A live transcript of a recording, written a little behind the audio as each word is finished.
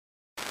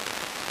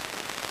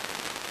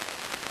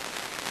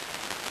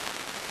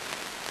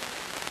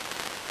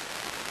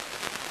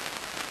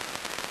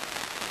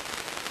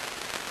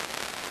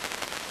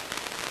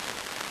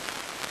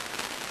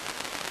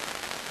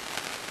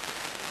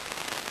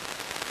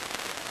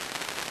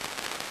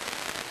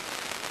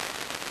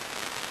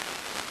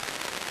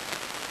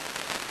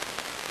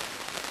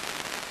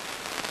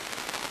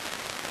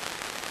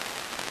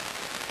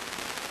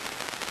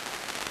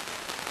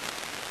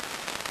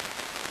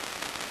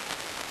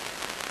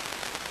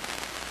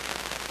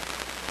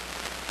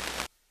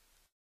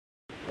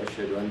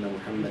وأشهد أن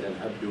محمدا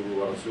عبده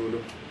ورسوله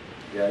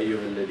يا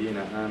أيها الذين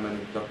آمنوا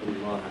اتقوا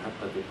الله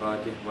حق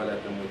تقاته ولا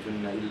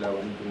تموتن إلا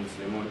وأنتم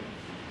مسلمون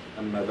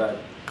أما بعد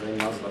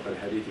فإن أصدق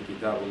الحديث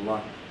كتاب الله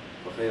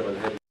وخير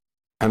الهدي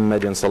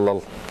محمد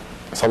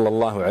صلى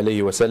الله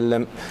عليه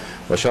وسلم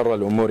وشر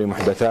الأمور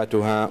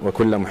محدثاتها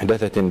وكل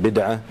محدثة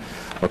بدعة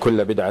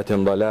وكل بدعة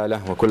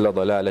ضلالة وكل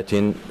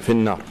ضلالة في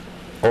النار.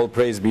 All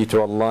praise be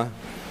to Allah,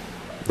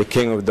 the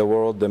King of the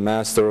world, the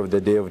Master of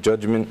the Day of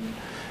Judgment.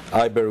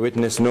 I bear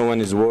witness no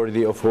one is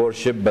worthy of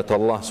worship but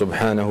Allah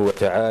subhanahu wa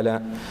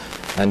ta'ala,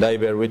 and I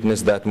bear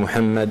witness that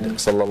Muhammad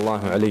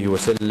sallallahu alayhi wa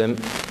sallam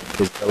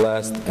is the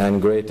last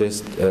and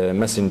greatest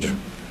messenger.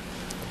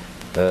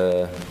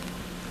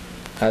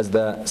 As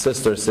the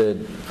sister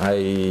said,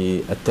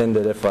 I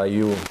attended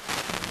FIU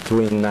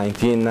between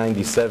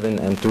 1997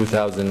 and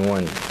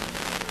 2001,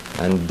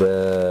 and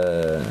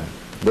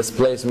this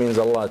place means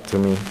a lot to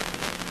me,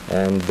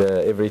 and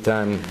every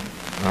time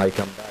I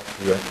come back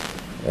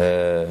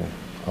here,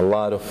 a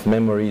lot of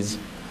memories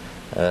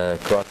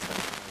cross my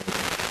mind.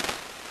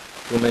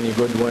 Too many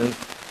good ones,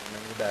 too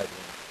many bad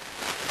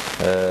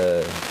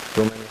ones,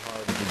 too many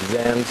hard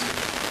exams,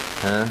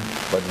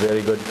 but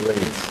very good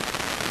grades.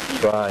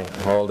 Try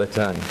all the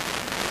time.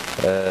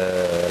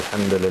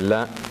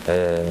 Alhamdulillah.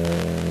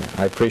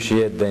 I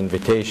appreciate the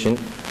invitation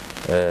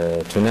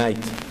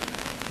tonight.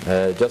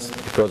 Just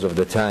because of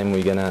the time,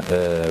 we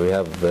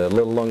have a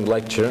little long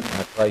lecture.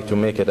 I try to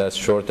make it as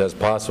short as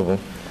possible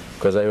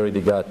because I already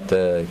got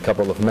a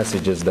couple of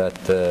messages that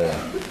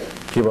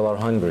people are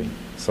hungry,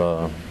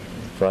 so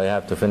I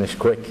have to finish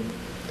quick.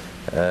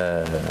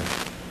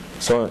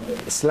 So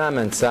Islam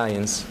and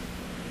science.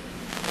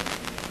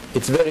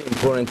 It's very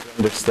important to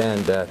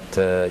understand that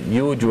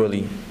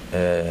usually,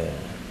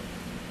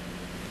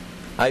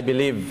 I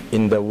believe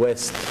in the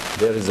West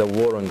there is a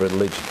war on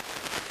religion,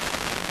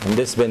 and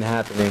this has been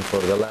happening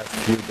for the last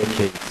few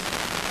decades,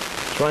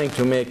 trying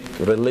to make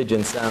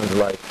religion sound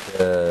like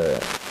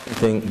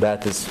something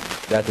that is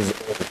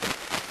old.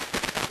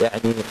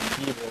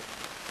 People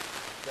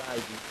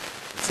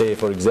say,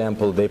 for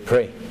example, they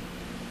pray.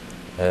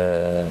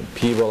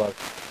 People are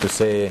to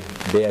say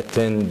they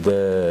attend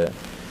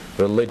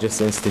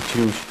religious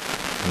institution,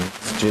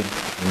 masjid,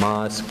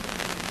 mosque,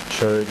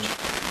 church.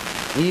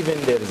 Even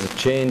there is a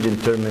change in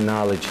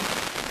terminology.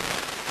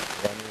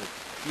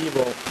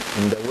 People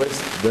in the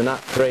West do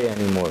not pray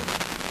anymore.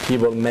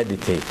 People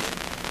meditate.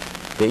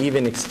 They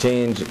even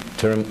exchange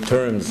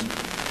terms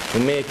to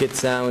make it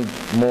sound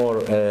more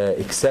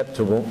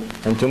acceptable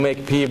and to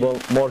make people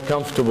more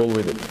comfortable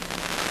with it.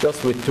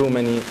 Just with too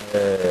many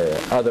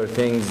other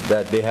things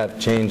that they have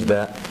changed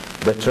the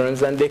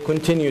terms, and they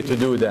continue to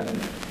do that.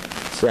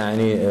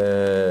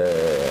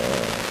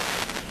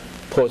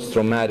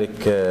 Post-traumatic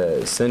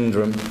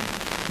syndrome,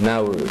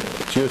 now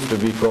it used to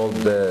be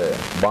called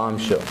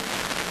bombshell.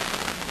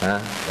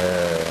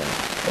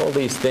 All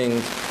these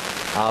things,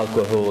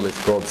 alcohol is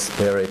called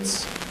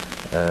spirits,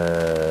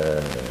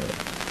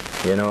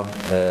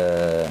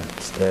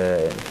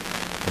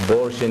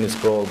 abortion is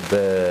called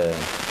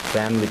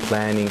family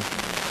planning,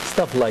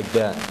 stuff like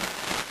that.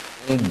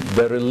 And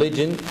the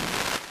religion,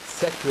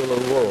 secular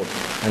world,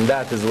 and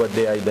that is what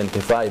they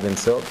identify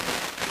themselves,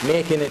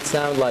 making it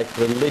sound like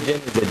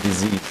religion is a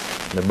disease.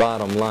 The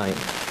bottom line,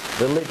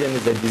 religion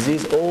is a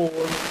disease, or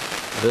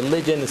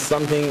religion is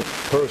something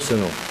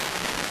personal,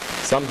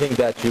 something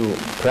that you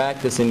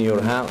practice in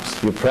your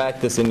house, you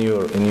practice in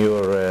your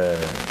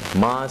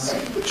mosque,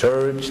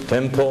 church,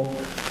 temple,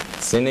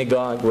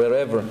 synagogue,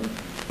 wherever.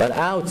 But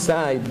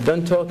outside,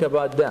 don't talk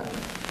about that.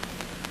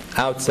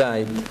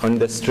 Outside, on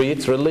the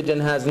streets,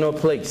 religion has no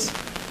place.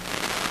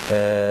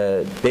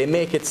 They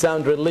make it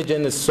sound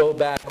religion is so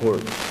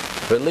backward.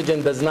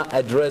 Religion does not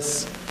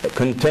address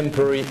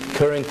contemporary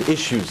current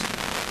issues.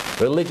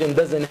 Religion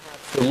doesn't have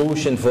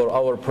solution for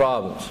our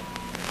problems,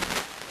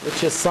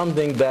 which is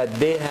something that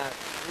they have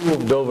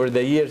proved over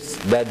the years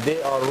that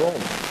they are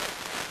wrong,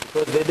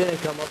 because they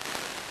didn't come up with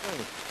an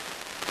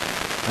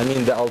alternative. I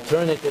mean, the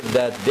alternative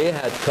that they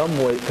had come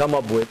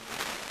up with,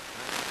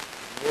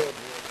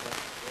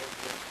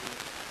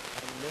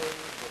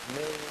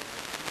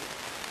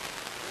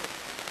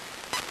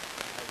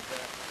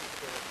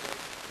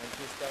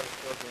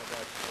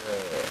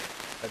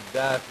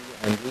 Gaddafi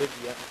and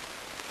Libya.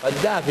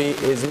 Gaddafi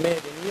is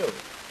made in Europe.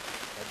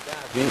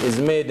 Gaddafi is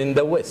made in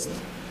the West.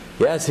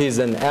 Yes, he's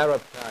an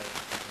Arab tyrant.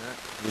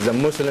 He's a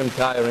Muslim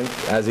tyrant,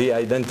 as he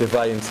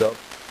identifies himself.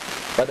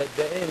 But at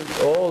the end,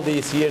 all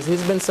these years,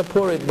 he's been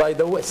supported by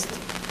the West.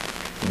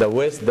 The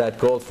West that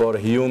calls for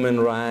human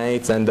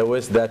rights, and the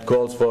West that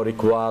calls for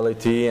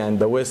equality, and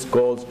the West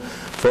calls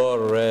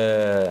for,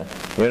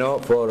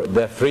 for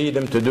the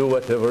freedom to do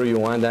whatever you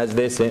want, as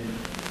they say.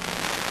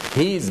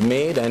 He's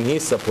made and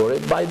he's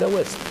supported by the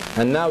West.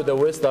 And now the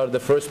West are the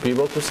first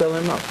people to sell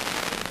him out.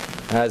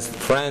 As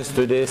France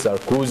today,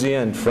 Sarkozy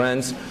and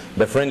France,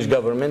 the French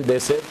government, they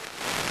said,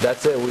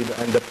 that's it,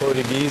 and the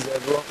Portuguese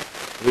as well,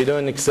 we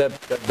don't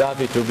accept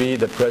Gaddafi to be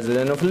the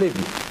president of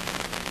Libya.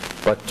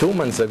 But 2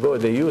 months ago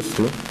they used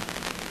to.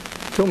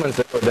 2 months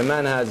ago, the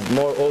man has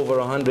over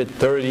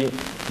 $130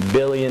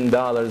 billion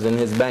in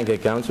his bank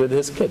accounts with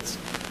his kids.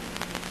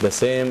 The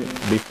same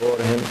before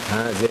him,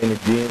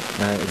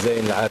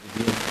 Zain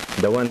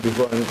al-Abidin, the one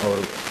before him, or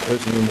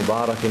Husni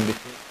Mubarak in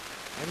between.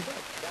 And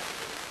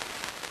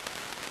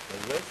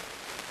the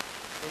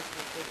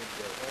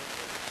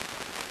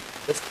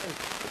West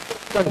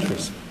the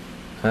countries.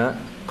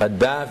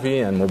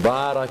 Gaddafi and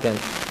Mubarak, and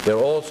they're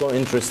also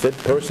interested,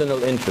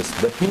 personal interest.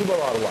 The people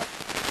are what?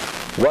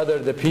 Whether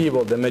the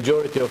people, the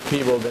majority of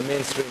people, the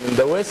mainstream in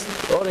the West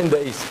or in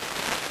the East,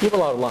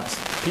 people are lost.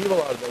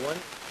 People are the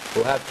ones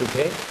who have to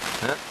pay.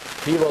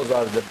 People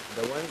are the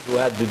ones who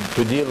had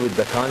to deal with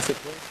the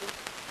consequences.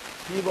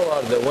 People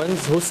are the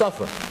ones who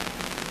suffer.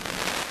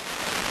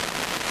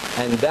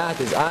 And that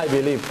is, I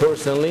believe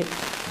personally,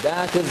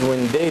 that is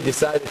when they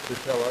decided to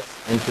tell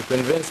us and to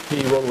convince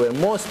people, where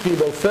most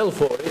people fell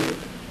for it,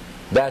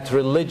 that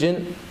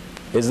religion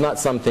is not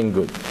something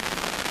good.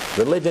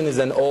 Religion is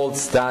an old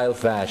style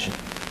fashion.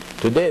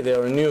 Today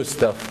there are new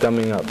stuff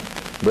coming up.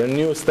 There are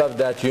new stuff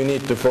that you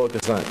need to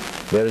focus on.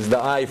 There is the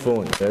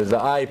iPhone, there is the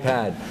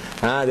iPad,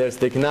 there's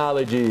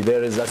technology,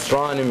 there is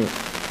astronomy,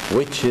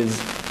 which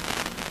is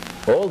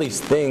all these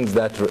things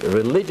that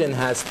religion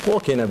has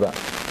spoken about.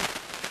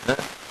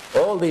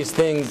 All these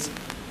things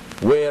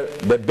where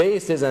the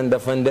basis and the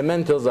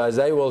fundamentals, as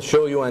I will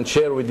show you and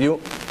share with you,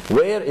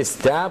 were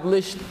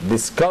established,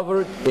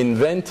 discovered,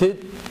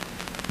 invented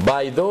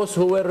by those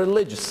who were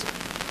religious,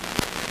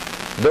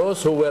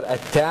 those who were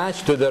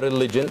attached to the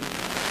religion,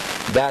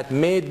 that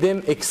made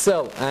them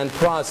excel and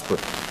prosper,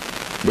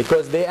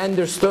 because they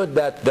understood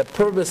that the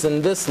purpose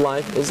in this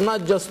life is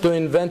not just to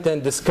invent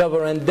and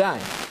discover and die.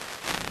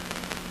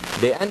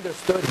 They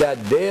understood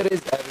that there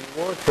is a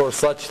reward for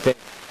such things.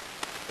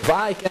 If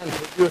I can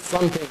produce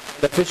something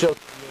beneficial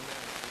to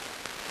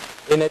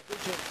humanity, in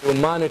addition to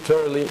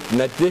monetarily,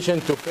 in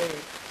addition to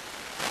fame,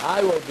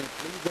 I will be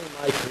pleasing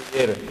my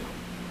Creator.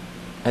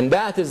 And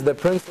that is the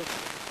principle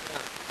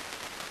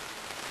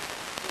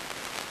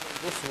in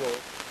this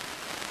world,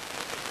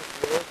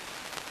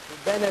 to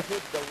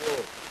benefit the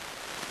world,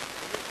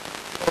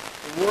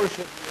 to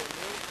worship your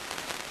name,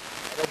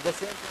 but at the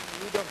same time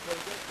you don't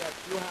forget that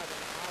you have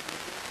an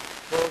obligation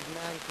towards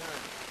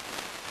mankind.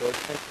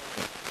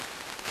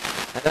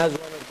 And as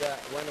one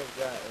of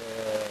the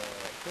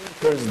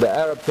thinkers, the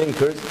Arab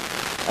thinkers,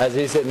 as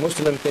he said,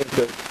 Muslim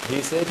thinkers,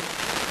 he said,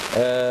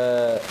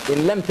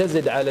 إن لم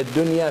تزد على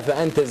الدنيا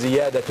فأنت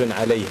زيادة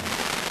عليها.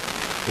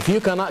 If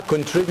you cannot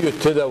contribute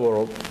to the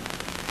world,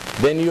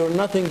 then you're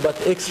nothing but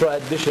extra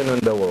addition on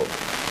the world.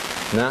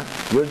 Nah?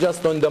 You're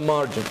just on the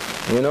margin.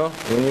 You know,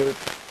 when you're on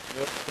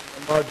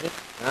the margin,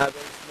 very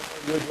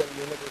small, usually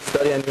you never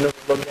study and you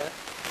never look at.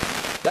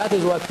 That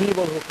is what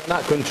people who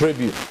cannot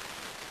contribute.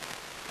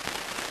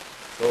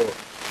 So,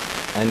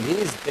 and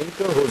he's a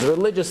thinker who's a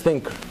religious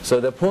thinker. So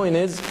the point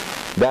is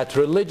that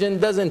religion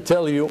doesn't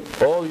tell you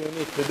all you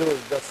need to do is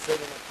just sit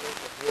in a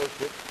place of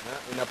worship,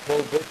 in a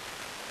pulpit,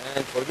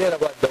 and forget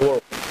about the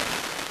world.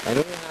 And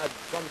we had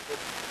something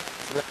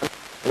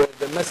where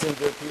the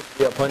messenger, peace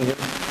be upon him,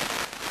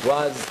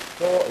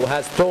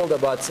 has told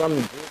about some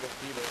group of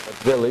people in a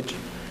village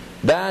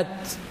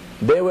that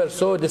they were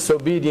so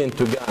disobedient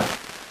to God.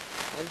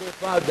 And they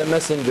fought the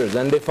messengers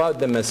and they fought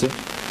the message.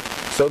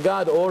 So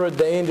God ordered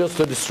the angels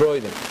to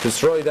destroy them,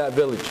 destroy that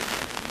village.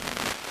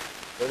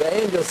 So the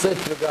angel said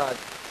to God,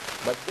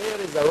 but there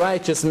is a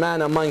righteous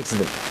man amongst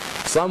them,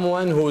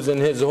 someone who's in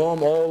his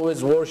home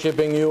always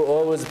worshiping you,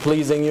 always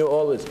pleasing you,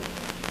 always.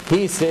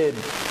 He said,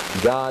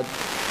 God,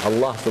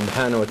 Allah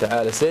subhanahu wa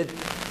ta'ala said,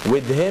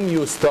 with him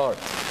you start.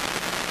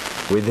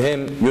 With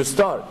him you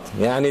start.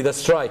 Yani the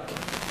strike.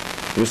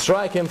 You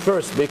strike him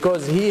first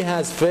because he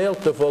has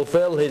failed to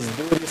fulfill his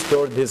duties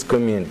toward his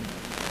community.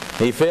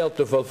 He failed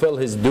to fulfill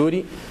his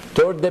duty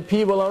toward the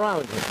people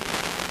around him.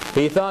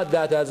 He thought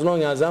that as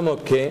long as I'm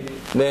okay,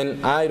 then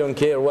I don't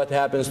care what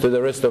happens to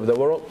the rest of the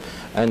world.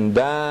 And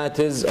that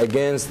is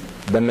against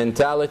the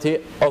mentality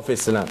of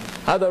Islam.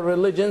 Other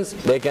religions,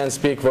 they can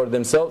speak for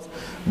themselves.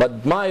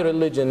 But my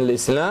religion,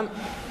 Islam,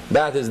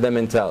 that is the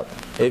mentality.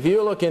 If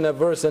you look in a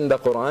verse in the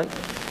Quran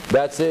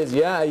that says,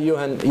 يَا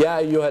أَيُّهَا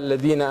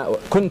الَّذِينَ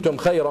كُنْتُمْ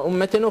خَيْرَ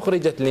أُمَّةٍ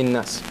أُخْرِجَتْ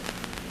لِلنَّاسِ.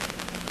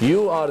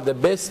 You are the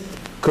best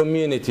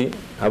community,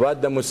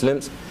 about the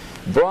Muslims,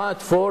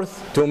 brought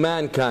forth to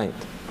mankind.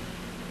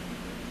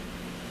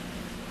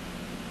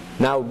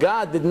 Now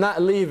God did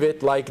not leave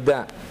it like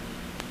that.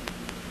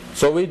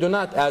 So we do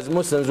not, as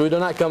Muslims, we do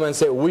not come and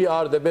say we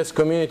are the best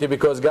community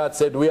because God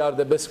said we are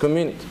the best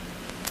community.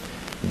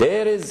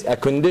 There is a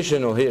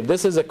conditional here.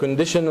 This is a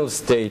conditional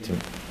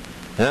statement.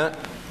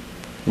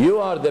 You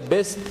are the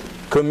best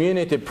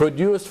community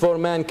produced for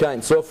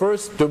mankind. So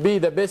first, to be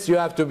the best, you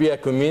have to be a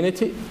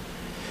community.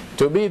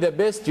 To be the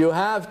best, you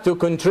have to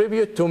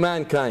contribute to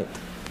mankind.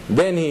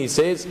 Then he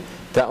says,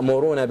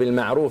 تَأْمُرُونَ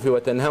بِالْمَعْرُوفِ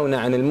وَتَنْهَوْنَ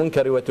عَنِ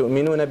الْمُنْكَرِ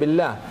وَتُؤْمِنُونَ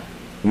بِاللَّهِ.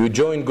 You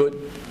join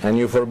good and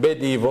you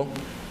forbid evil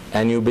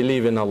and you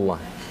believe in Allah.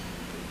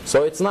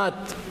 So it's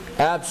not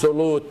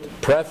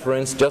absolute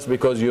preference just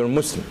because you're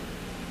Muslim.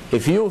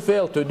 If you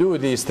fail to do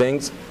these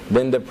things,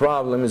 then the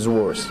problem is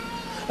worse.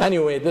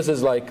 Anyway, this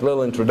is like a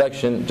little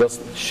introduction,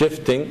 just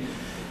shifting,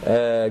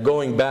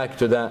 going back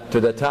to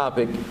the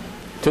topic.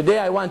 Today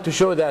I want to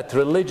show that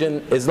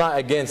religion is not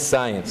against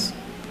science,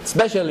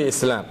 especially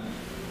Islam.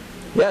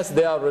 Yes,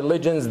 there are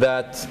religions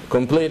that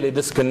completely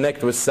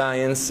disconnect with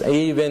science,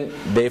 even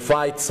they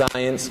fight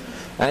science,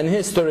 and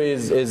history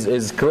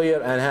is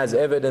clear and has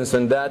evidence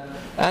on that,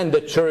 and the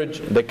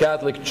Church, the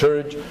Catholic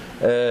Church,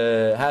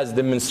 has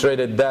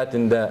demonstrated that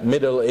in the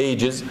Middle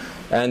Ages,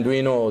 and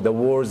we know the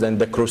wars and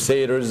the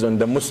Crusaders in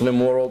the Muslim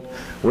world.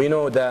 We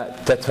know the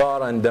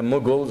Tatar and the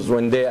Mughals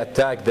when they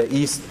attacked the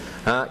East,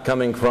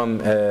 coming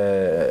from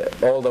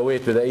all the way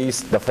to the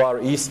East, the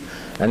Far East,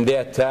 and they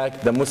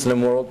attacked the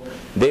Muslim world.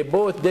 They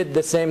both did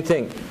the same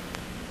thing,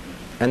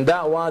 and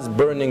that was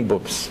burning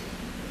books.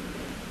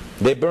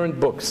 They burned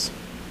books.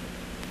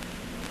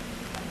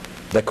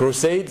 The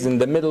Crusades in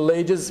the Middle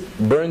Ages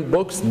burned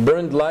books,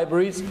 burned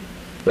libraries.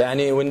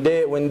 When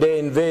they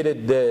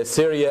invaded the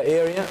Syria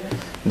area,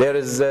 there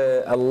is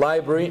a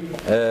library,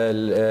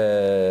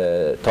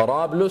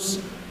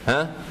 Tarablus.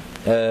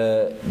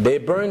 They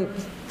burned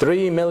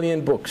 3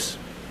 million books.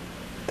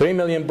 3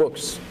 million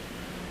books.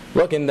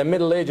 Look, in the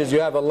Middle Ages, you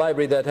have a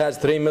library that has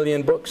 3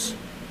 million books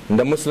in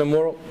the Muslim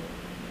world.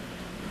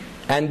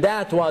 And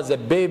that was a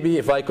baby,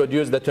 if I could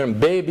use the term,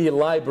 baby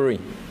library,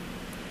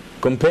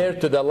 compared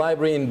to the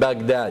library in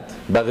Baghdad.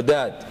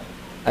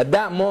 At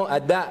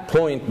that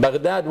point,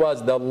 Baghdad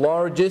was the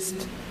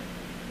largest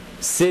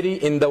city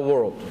in the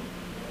world.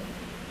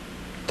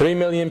 3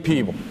 million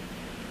people.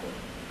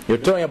 You're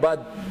talking about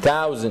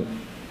 1,000.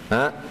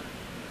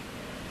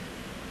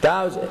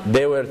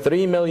 There were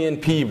 3 million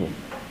people.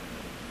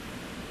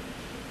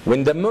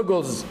 When the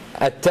Mughals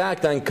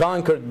attacked and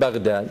conquered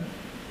Baghdad,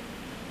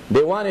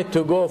 they wanted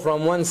to go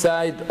from one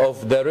side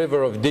of the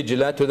river of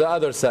Dijla to the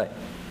other side.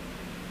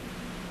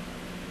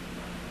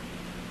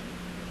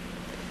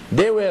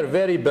 They were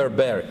very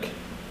barbaric,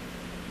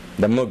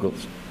 the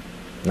Mughals.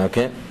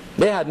 Okay?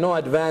 They had no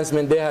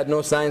advancement, they had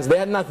no science, they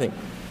had nothing.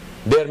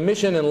 Their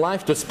mission in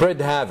life to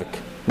spread havoc.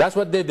 That's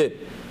what they did.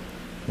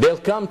 They'll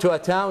come to a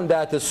town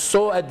that is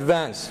so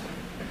advanced.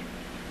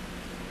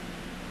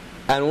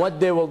 And what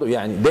they will do,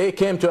 they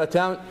came to a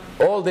town,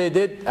 all they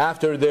did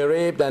after they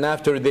raped and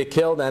after they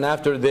killed and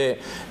after they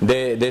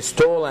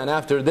stole and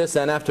after this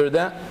and after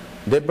that,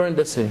 they burned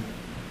the city.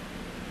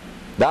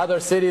 The other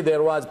city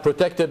there was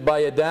protected by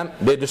a dam,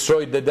 they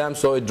destroyed the dam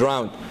so it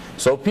drowned.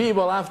 So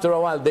people after a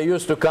while, they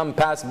used to come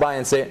pass by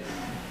and say,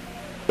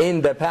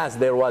 in the past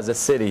there was a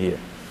city here.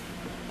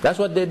 That's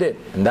what they did.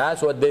 And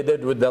that's what they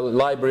did with the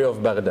library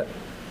of Baghdad.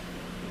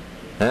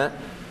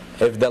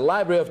 If the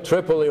library of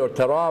Tripoli or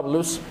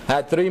Tarablus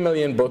had 3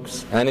 million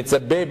books, and it's a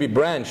baby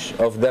branch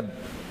of the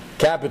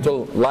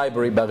capital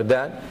library,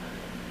 Baghdad,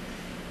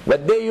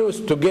 what they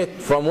used to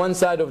get from one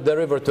side of the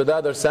river to the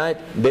other side,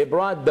 they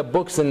brought the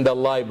books in the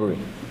library,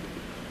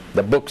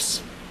 the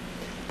books,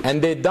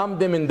 and they dumped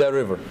them in the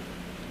river.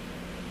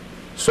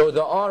 So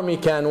the army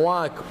can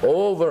walk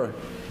over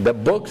the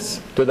books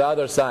to the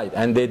other side,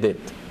 and they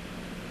did.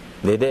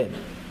 They did.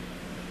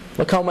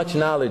 Look how much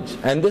knowledge.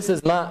 And this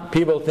is not,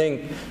 people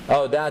think,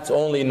 oh, that's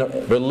only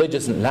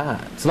religious.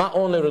 Nah, it's not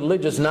only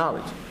religious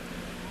knowledge.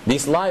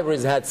 These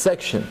libraries had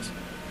sections.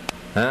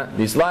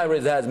 These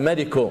libraries had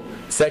medical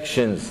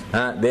sections.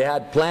 They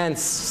had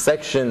plants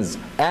sections,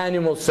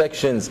 animal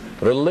sections,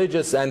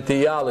 religious and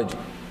theology.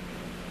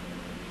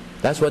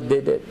 That's what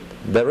they did.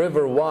 The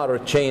river water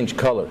changed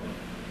color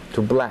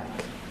to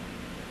black.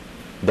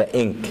 The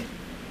ink.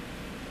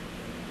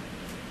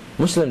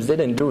 Muslims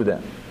didn't do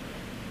that.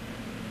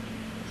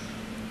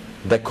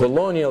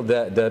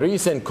 The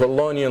recent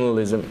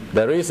colonialism,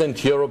 the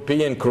recent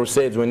European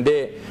crusades, when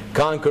they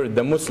conquered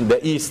the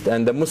East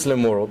and the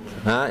Muslim world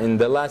in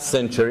the last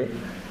century,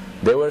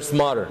 they were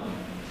smarter.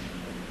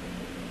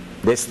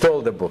 They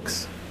stole the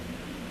books.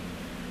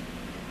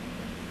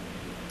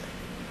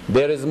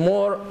 There is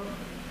more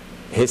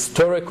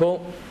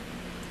historical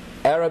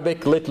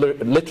Arabic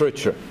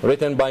literature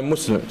written by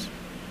Muslims.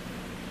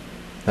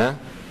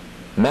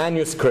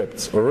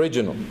 Manuscripts,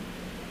 original.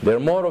 There are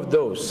more of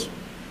those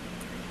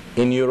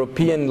in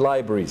European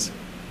libraries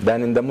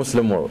than in the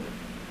Muslim world.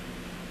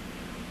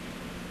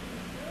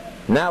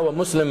 Now a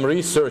Muslim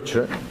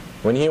researcher,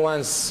 when he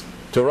wants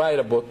to write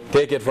a book,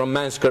 take it from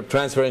manuscript,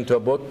 transfer it into a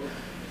book,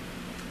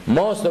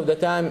 most of the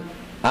time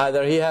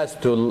either he has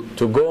to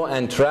go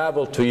and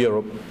travel to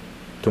Europe,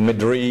 to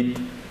Madrid,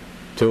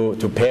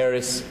 to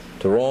Paris,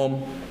 to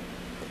Rome,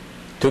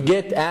 to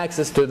get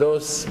access to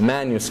those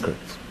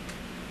manuscripts.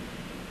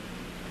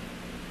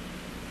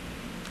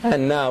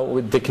 And now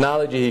with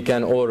technology he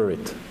can order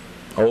it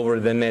over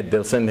the net.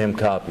 They'll send him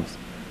copies.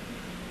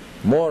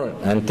 More,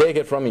 and take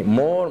it from me,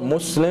 more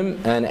Muslim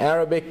and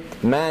Arabic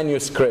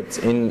manuscripts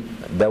in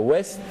the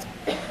West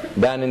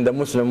than in the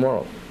Muslim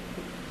world.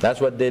 That's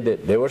what they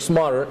did. They were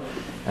smarter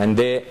and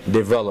they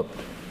developed.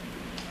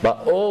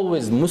 But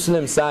always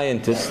Muslim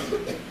scientists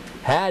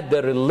had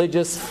the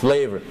religious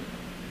flavor.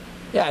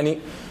 A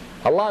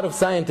lot of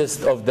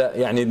scientists of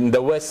in the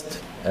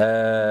West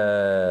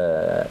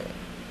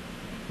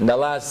in the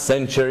last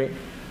century,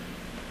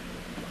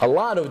 a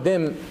lot of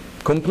them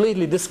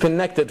completely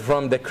disconnected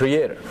from the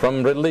Creator,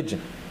 from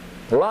religion.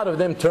 A lot of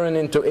them turn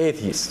into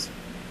atheists.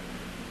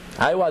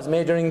 I was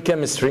majoring in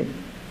chemistry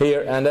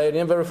here, and I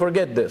never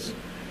forget this.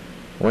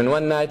 When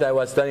one night I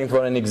was studying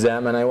for an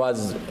exam, and I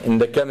was in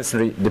the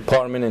chemistry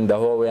department in the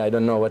hallway. I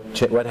don't know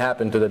what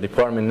happened to the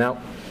department now,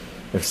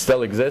 if it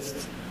still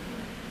exists.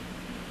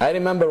 I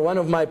remember one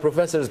of my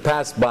professors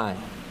passed by,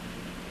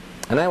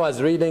 and I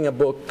was reading a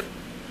book.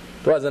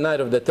 It was the night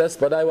of the test,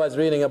 but I was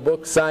reading a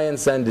book,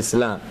 Science and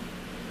Islam.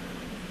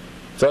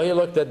 So he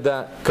looked at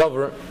the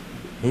cover.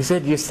 He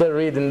said, "You still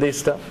reading this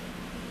stuff?"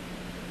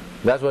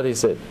 That's what he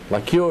said.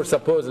 Like, you're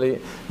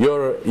supposedly,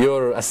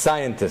 you're a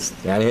scientist,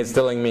 and he's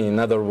telling me, in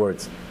other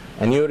words,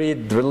 and you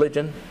read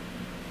religion?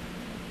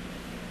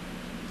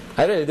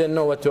 I really didn't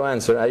know what to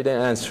answer. I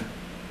didn't answer.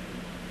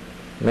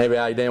 Maybe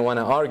I didn't want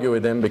to argue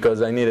with him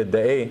because I needed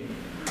the A.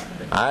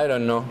 I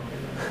don't know.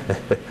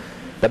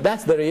 But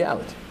that's the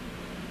reality.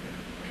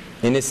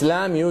 In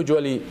Islam,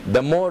 usually,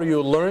 the more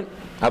you learn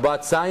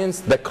about science,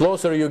 the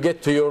closer you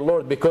get to your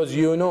Lord, because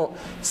you know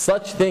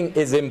such thing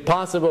is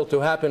impossible to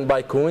happen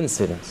by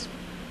coincidence.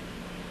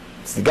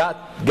 It's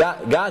got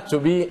to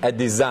be a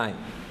design.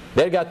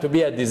 There got to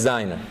be a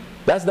designer.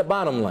 That's the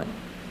bottom line.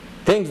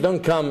 Things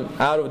don't come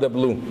out of the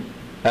blue,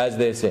 as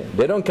they say.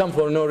 They don't come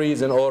for no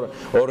reason or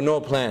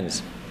no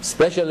plans.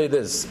 Especially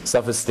this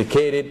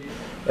sophisticated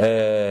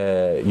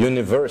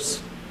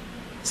universe,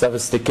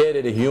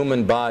 sophisticated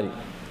human body,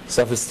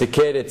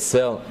 sophisticated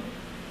cell,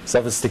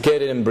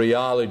 sophisticated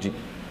embryology.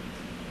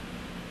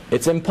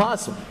 It's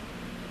impossible.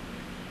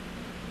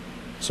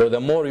 So the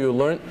more you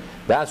learn,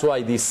 that's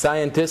why these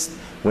scientists,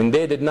 when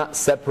they did not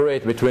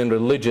separate between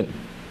religion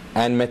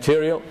and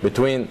material,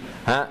 between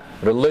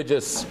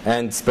religious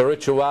and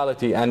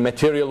spirituality and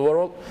material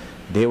world,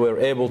 they were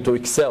able to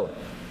excel.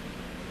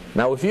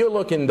 Now if you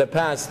look in the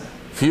past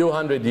few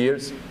hundred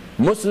years,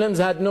 Muslims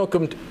had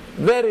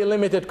very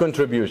limited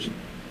contribution.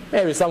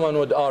 Maybe someone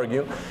would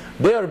argue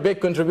they are big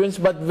contributions,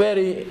 but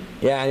very,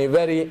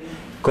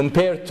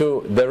 compared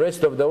to the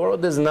rest of the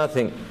world, is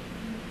nothing.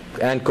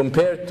 And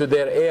compared to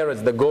their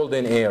eras, the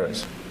golden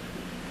eras.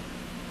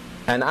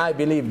 And I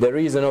believe the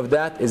reason of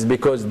that is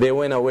because they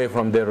went away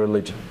from their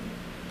religion.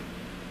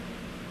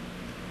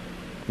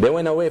 They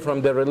went away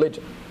from their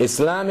religion.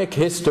 Islamic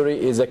history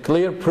is a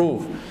clear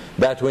proof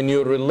that when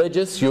you're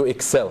religious, you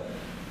excel.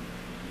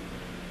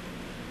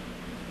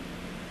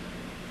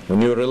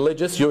 When you're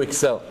religious, you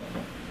excel.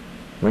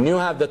 When you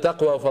have the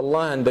taqwa of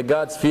Allah and the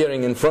God's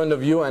fearing in front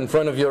of you and in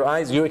front of your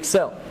eyes, you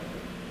excel.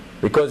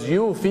 Because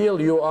you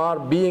feel you are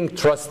being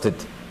trusted.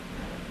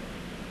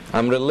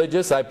 I'm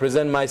religious, I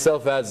present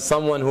myself as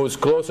someone who's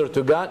closer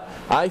to God.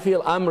 I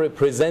feel I'm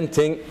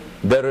representing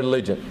the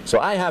religion. So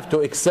I have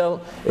to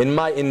excel in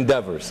my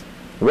endeavors.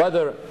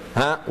 Whether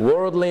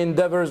worldly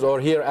endeavors or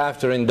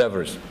hereafter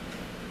endeavors.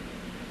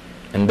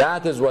 And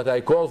that is what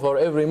I call for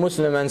every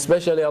Muslim, and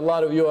especially a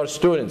lot of you are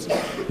students.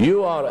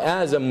 You are,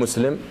 as a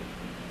Muslim,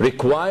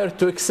 required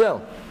to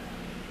excel.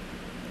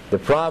 The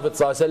Prophet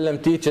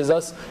ﷺ teaches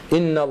us,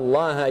 إِنَّ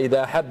اللَّهَ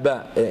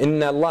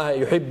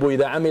يُحِبُّ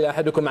إِذَا عَمِلَ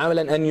أَحَدُكُمْ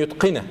عَمَلًا أَنْ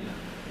يُتْقِنَهُ.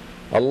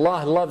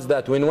 Allah loves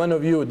that when one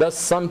of you does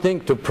something,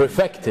 to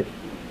perfect it.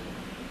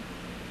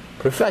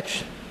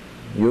 Perfection.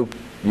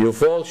 You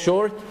fall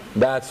short,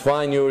 that's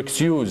fine, you're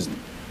excused.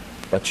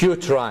 But you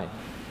try.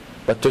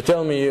 But to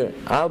tell me,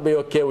 I'll be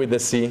okay with the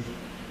C,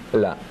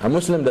 la. A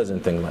Muslim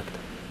doesn't think like that.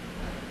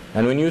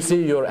 And when you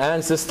see your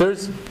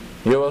ancestors,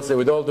 you will say,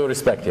 with all due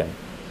respect,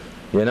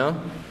 you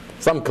know,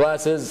 some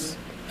classes,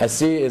 a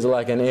C is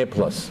like an A+.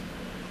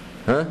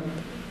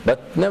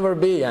 But never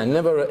B,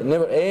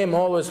 never aim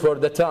always for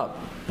the top.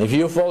 If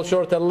you fall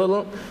short a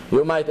little,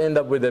 you might end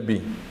up with a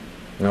B.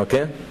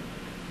 Okay?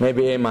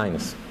 Maybe A-.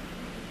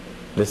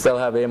 They still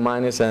have A-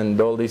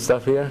 and all this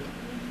stuff here?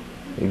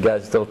 You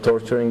guys still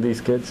torturing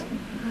these kids?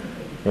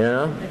 You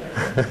know?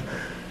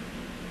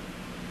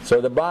 So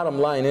the bottom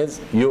line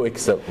is, you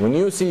excel. When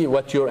you see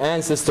what your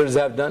ancestors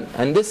have done,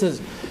 and this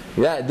is,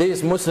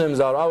 these Muslims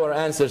are our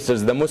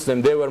ancestors, the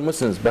Muslim, they were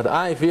Muslims, but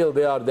I feel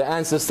they are the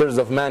ancestors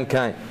of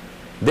mankind.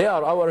 They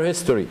are our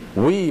history.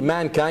 We,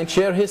 mankind,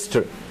 share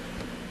history.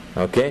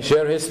 Okay,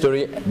 share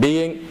history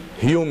being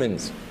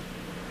humans.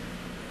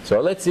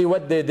 So let's see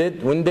what they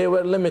did when they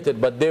were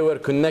limited, but they were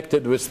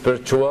connected with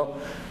spiritual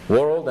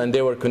world, and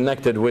they were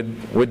connected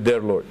with their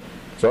Lord.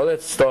 So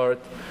let's start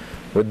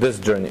with this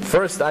journey.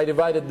 First, I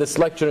divided this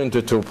lecture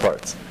into two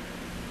parts.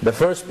 The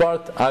first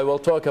part, I will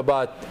talk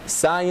about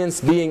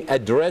science being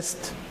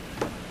addressed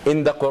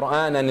in the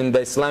Quran and in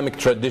the Islamic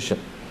tradition.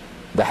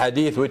 The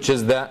hadith, which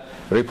is the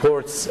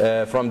reports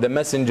from the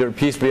Messenger,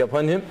 peace be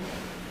upon him.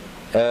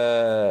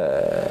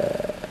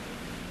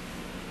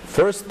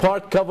 First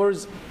part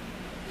covers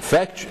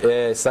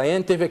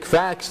scientific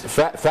facts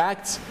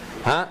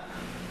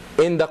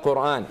in the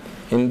Quran,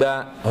 in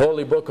the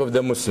holy book of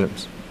the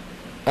Muslims,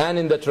 and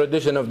in the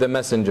tradition of the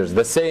messengers,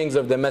 the sayings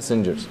of the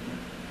messengers.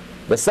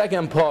 The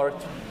second part,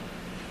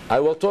 I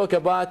will talk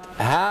about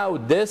how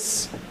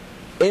this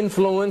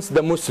influenced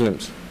the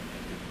Muslims.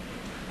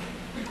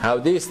 how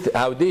these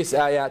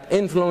ayat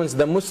influence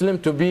the Muslim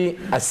to be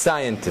a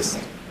scientist.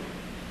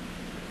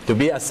 To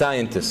be a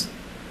scientist.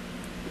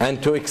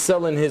 And to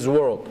excel in his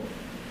world.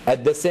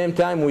 At the same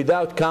time,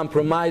 without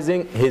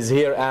compromising his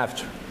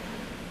hereafter.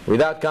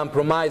 Without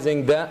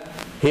compromising the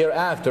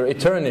hereafter,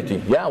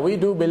 eternity. Yeah, we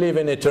do believe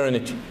in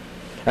eternity.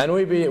 And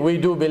we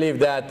do believe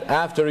that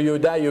after you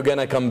die, you're going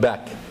to come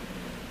back.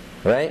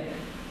 Right?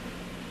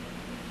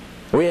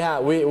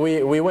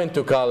 We went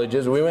to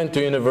colleges, we went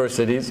to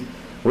universities,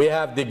 we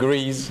have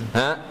degrees,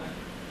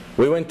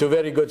 we went to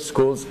very good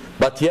schools,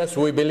 but yes,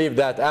 we believe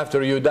that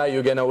after you die,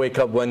 you're going to wake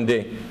up one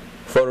day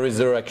for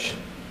resurrection.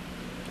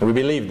 We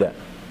believe that.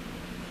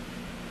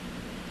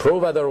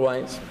 Prove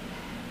otherwise.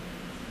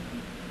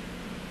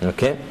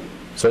 Okay?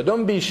 So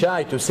don't be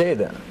shy to say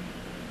that.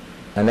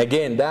 And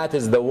again, that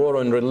is the war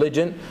on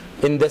religion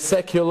in the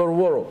secular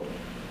world.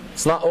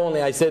 It's not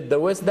only, I said, the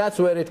West, that's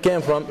where it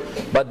came from,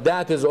 but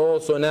that is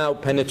also now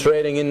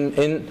penetrating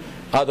in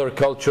other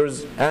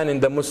cultures and in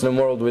the Muslim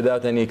world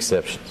without any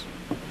exceptions.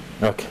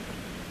 Okay.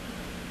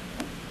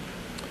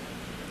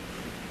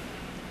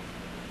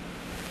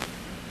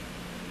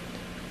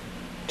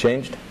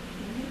 Changed?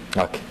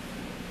 Okay.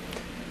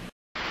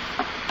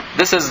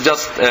 This is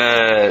just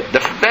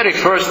the very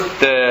first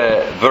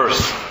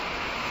verse.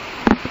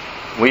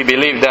 We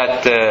believe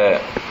that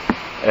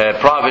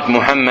Prophet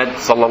Muhammad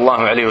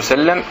sallallahu alaihi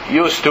wasallam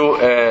used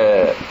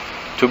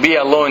to be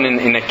alone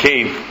in a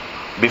cave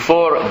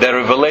before the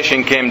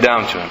revelation came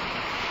down to him.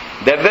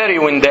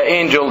 When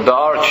the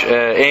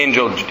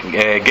archangel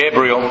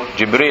Gabriel,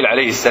 Jibril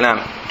alayhi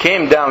salam,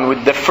 came down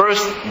with the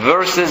first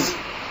verses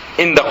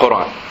in the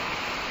Quran.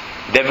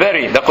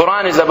 The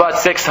Quran is about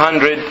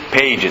 600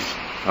 pages.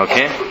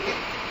 Okay?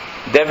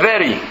 The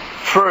very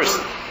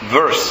first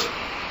verse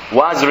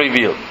was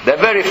revealed. The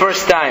very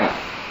first time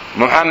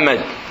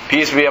Muhammad,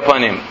 peace be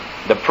upon him,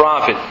 the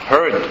Prophet,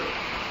 heard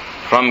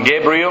from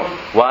Gabriel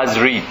was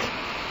read.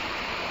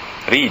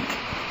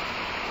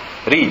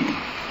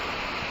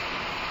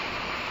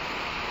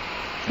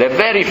 The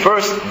very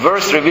first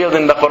verse revealed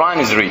in the Quran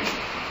is read.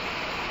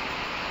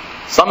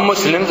 Some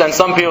Muslims and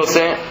some people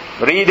say,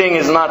 reading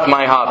is not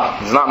my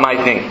hobby, it's not my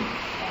thing.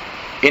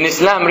 In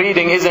Islam,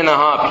 reading isn't a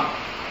hobby.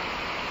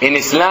 In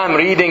Islam,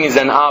 reading is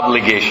an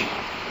obligation.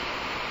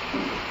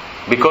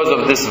 Because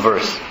of this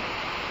verse.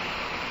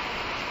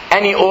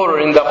 Any order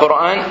in the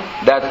Quran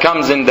that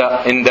comes in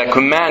the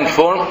command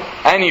form,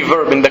 any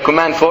verb in the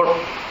command form,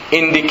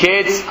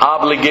 indicates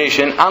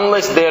obligation,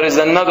 unless there is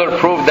another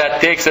proof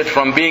that takes it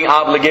from being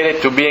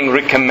obligated to being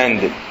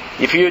recommended.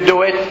 If you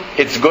do it,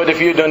 it's good.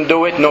 If you don't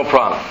do it, no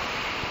problem.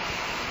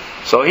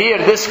 So here,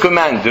 this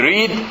command,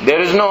 read,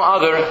 there is no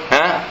other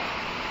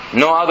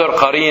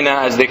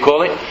qarina, as they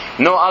call it,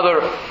 no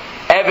other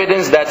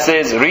evidence that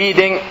says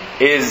reading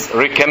is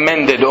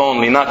recommended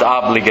only, not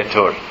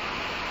obligatory.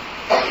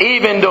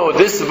 Even though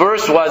this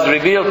verse was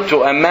revealed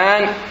to a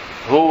man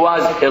who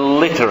was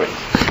illiterate.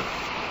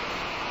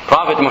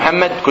 Prophet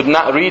Muhammad could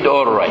not read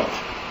or write.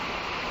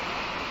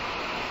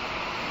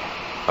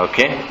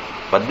 Okay?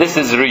 But this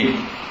is read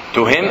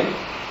to him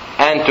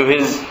and to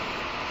his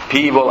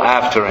people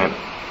after him.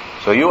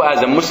 So you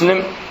as a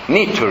Muslim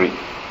need to read,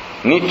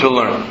 need to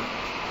learn.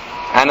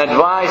 An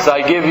advice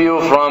I give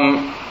you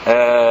from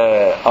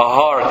a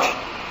heart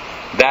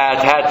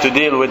that had to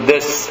deal with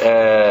this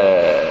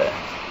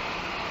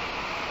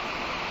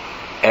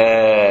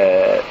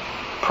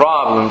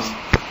problems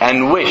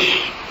and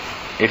wish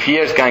if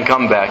years can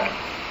come back.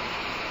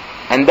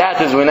 And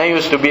that is when I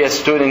used to be a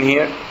student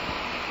here,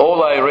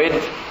 all I read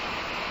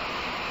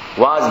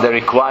was the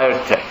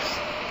required text.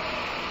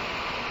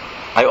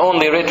 I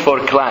only read for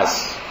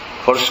class,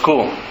 for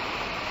school.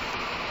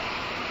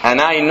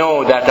 And I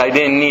know that I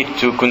didn't need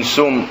to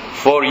consume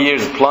 4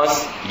 years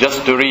plus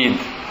just to read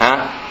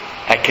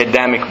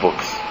academic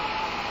books.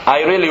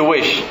 I really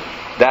wish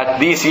that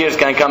these years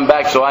can come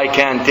back so I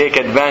can take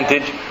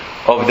advantage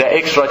of the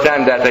extra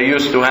time that I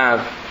used to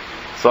have.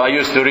 So I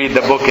used to read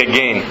the book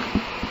again,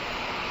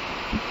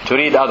 to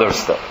read other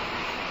stuff.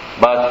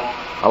 But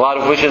a lot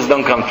of wishes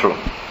don't come true.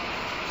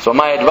 So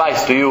my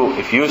advice to you,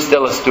 if you're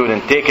still a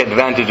student, take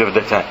advantage of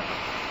the time.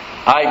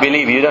 I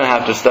believe you don't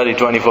have to study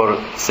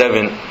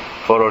 24/7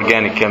 for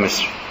organic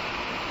chemistry,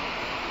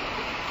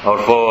 or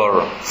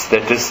for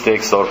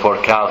statistics, or for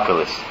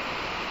calculus.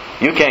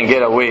 You can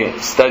get away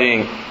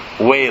studying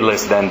way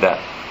less than that.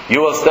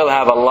 You will still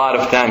have a lot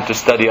of time to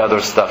study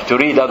other stuff, to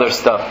read other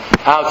stuff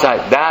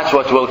outside. That's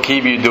what will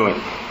keep you doing,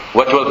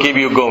 what will keep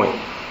you going.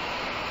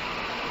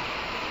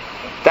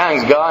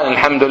 Thanks God,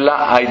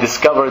 alhamdulillah, I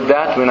discovered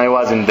that when I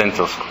was in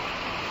dental school.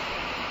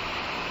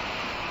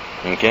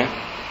 Okay?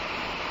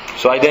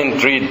 So I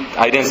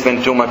didn't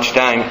spend too much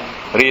time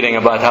reading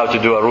about how to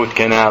do a root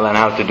canal and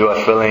how to do a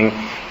filling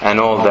and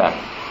all that.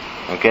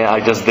 Okay, I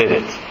just did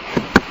it.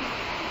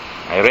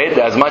 I read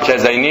as much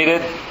as I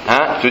needed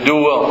to do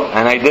well,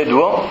 and I did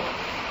well.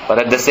 But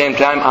at the same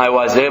time, I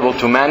was able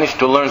to manage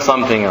to learn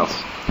something else.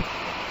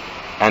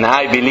 And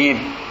I believe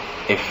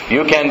if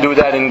you can do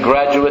that in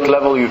graduate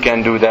level, you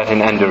can do that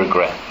in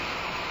undergrad.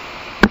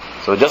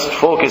 So just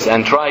focus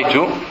and try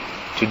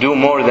to to do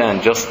more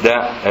than just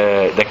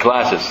the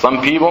classes.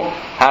 Some people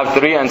have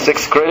 3 and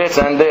 6 credits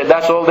and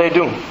that's all they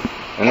do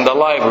in the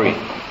library.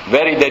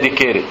 Very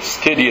dedicated,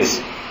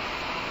 studious.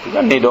 You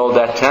don't need all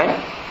that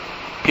time.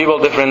 People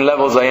different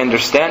levels, I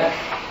understand,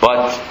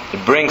 but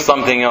it brings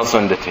something else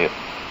on the table.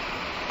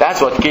 That's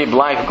what keeps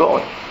life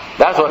going.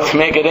 That's what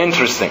makes it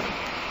interesting.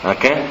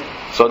 Okay?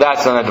 So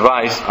that's an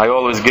advice. I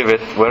always give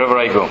it wherever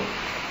I go.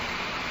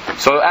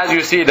 So as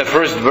you see, the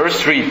first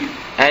verse, read.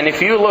 And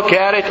if you look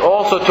at it,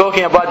 also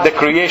talking about the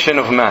creation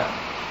of man.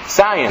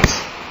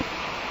 Science.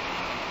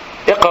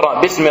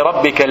 اقرأ باسم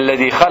ربك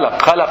الذي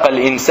خلق خلق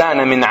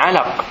الإنسان من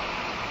علق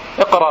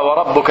اقرأ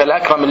وربك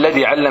الأكرم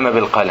الذي علم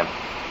بالقلم.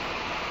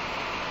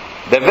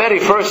 The very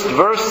first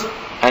verse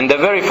and the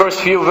very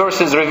first few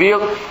verses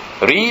revealed,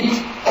 read,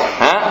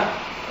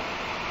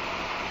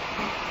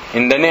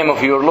 in the name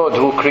of your Lord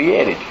who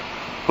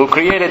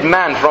created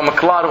man from a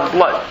clot of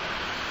blood.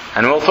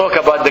 And we'll talk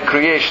about the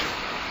creation.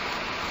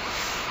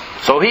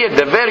 So here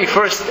the very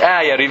first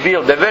ayah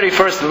revealed, the very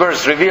first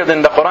verse revealed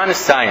in the Quran is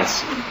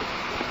science.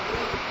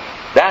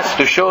 That's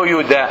to show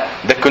you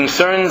the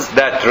concerns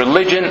that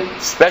religion,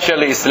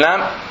 especially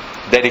Islam,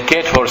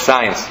 dedicate for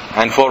science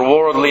and for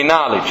worldly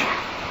knowledge.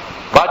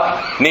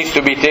 But needs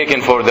to be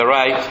taken for the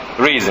right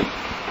reason.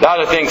 The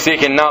other thing,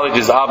 seeking knowledge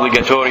is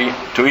obligatory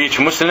to each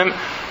Muslim.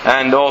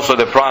 And also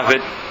the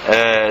Prophet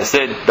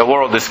said the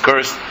world is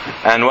cursed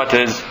and what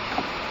is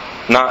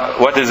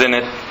in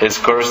it is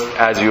cursed,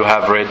 as you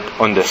have read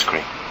on the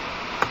screen.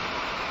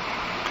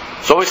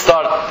 So we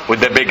start with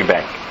the Big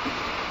Bang.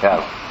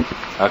 Yeah.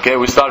 Okay,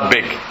 we start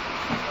big.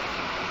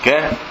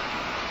 Okay?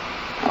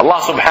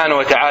 Allah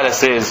subhanahu wa ta'ala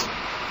says,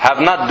 have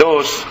not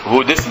those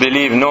who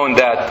disbelieve known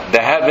that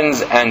the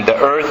heavens and the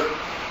earth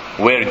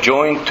were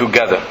joined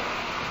together?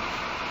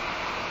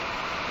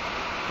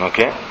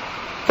 Okay?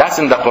 That's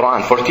in the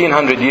Quran.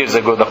 1400 years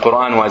ago the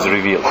Quran was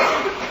revealed.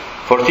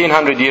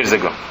 1400 years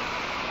ago.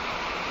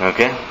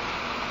 Okay?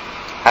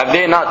 Have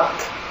they not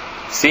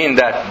seen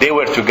that they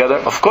were together?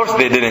 Of course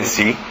they didn't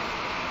see.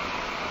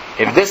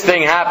 If this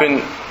thing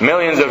happened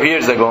millions of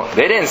years ago,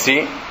 they didn't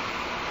see.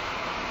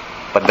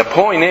 But the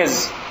point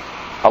is,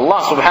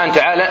 Allah subhanahu wa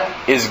ta'ala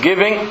is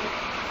giving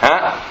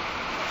a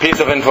piece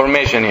of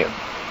information here.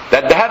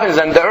 That the heavens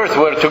and the earth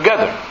were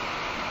together.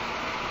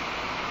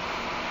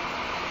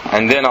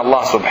 And then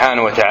Allah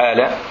subhanahu wa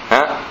ta'ala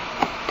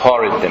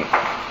parted them.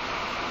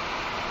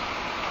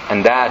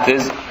 And that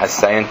is a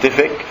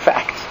scientific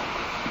fact.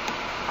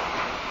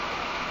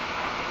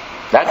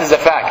 That is a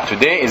fact.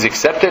 Today is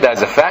accepted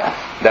as a fact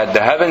that the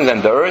heavens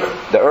and the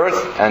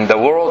earth and the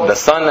world, the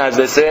sun as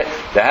they say,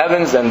 the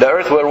heavens and the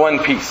earth were one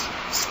piece,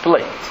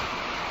 split.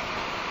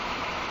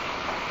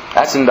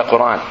 That's in the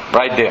Quran,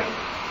 right there.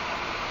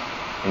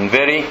 In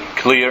very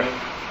clear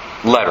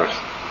letters.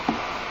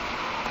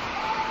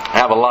 I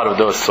have a lot of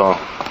those, so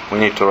we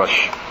need to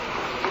rush.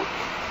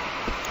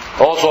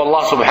 Also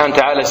Allah subhanahu wa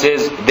ta'ala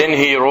says, then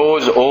He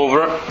rose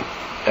over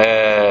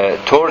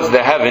towards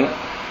the heaven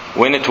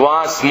when it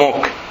was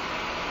smoke.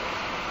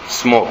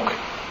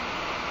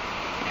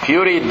 If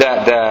you read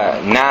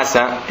the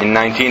NASA in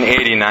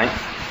 1989,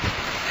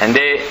 and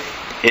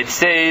it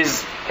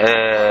says,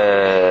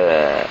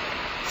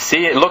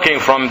 looking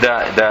from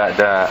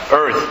the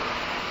earth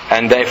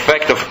and the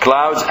effect of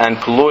clouds and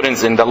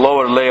pollutants in the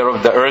lower layer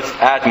of the earth's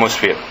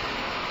atmosphere,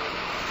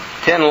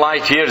 10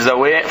 light years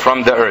away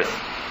from the earth,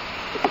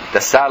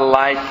 the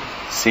satellite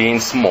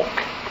seeing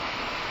smoke,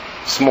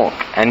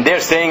 and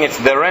they're saying it's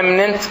the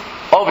remnant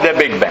of the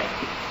Big Bang.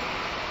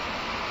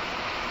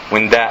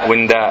 When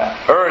the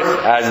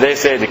earth, as they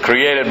say,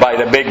 created by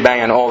the Big Bang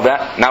and all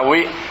that. Now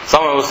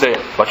someone will say,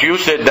 but you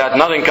said that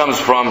nothing comes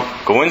from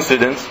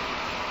coincidence.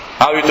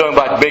 How are you talking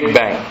about Big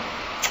Bang?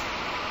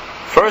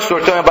 First,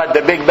 we're talking about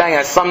the Big Bang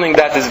as something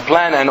that is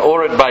planned and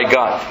ordered by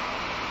God.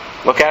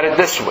 Look at it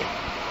this way.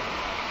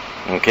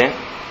 Okay?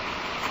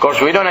 Of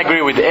course, we don't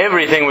agree with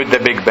everything with the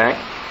Big Bang,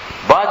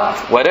 but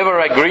whatever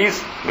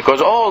agrees, because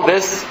all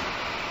this,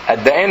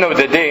 at the end of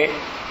the day,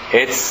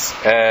 it's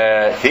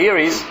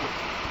theories.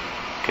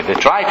 Okay, they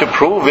try to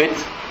prove it.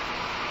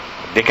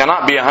 They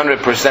cannot be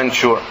 100%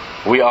 sure.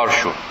 We are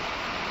sure.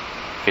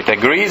 If it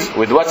agrees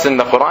with what's in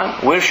the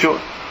Quran, we're sure.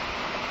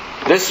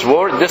 This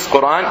word, this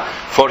Quran,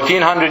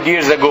 1400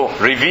 years ago,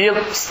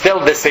 revealed, still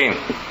the same.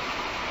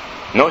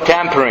 No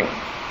tampering,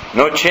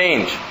 no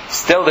change.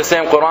 Still the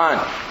same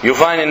Quran. You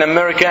find in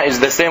America is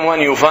the same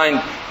one you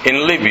find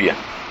in Libya.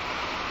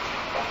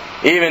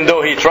 Even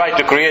though he tried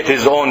to create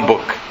his own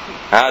book.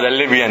 The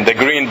Libyan, the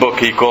green book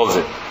he calls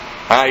it.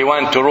 He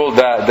wanted to rule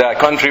the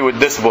country with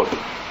this book.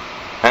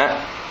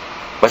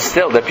 But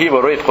still, the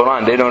people read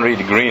Quran, they don't read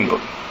the green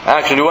book.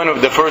 Actually, one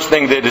of the first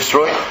things they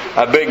destroy,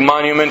 a big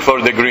monument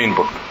for the green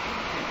book.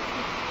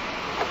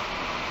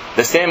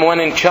 The same one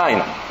in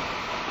China.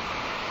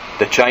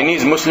 The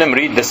Chinese Muslim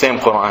read the same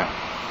Quran.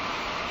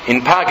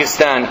 In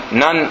Pakistan,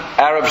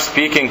 non-Arab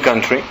speaking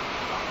country,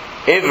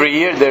 every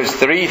year there's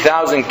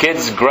 3,000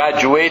 kids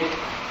graduate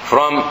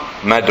from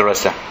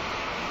madrasa.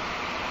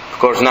 Of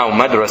course now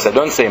madrasa,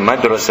 don't say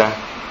madrasa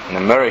in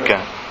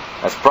America.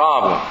 That's a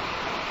problem.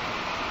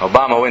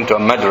 Obama went to a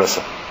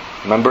madrasa.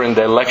 Remember in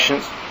the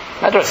elections?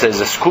 Madrasa is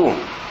a school.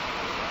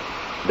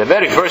 The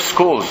very first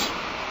schools,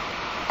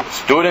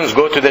 students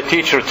go to the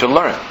teacher to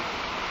learn.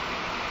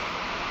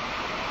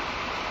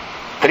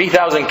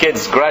 3,000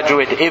 kids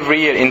graduate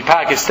every year in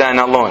Pakistan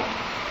alone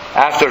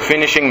after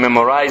finishing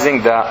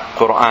memorizing the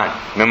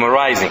Quran.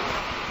 Memorizing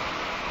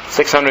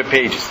 600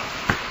 pages.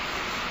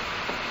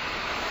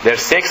 They're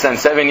 6 and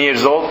 7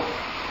 years old,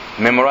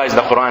 memorize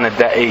the Quran at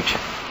that age.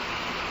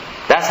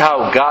 That's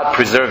how God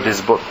preserved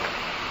His book.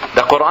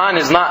 The Quran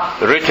is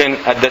not written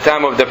at the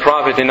time of the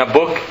Prophet in a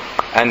book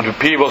and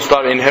people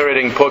start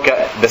inheriting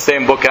the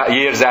same book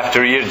years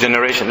after years,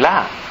 generation.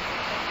 La.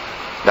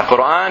 The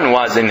Quran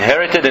was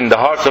inherited in the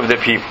hearts of the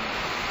people.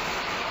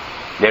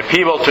 There are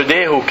people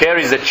today who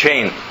carries a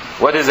chain.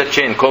 What is a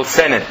chain? Called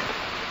Senate.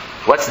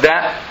 What's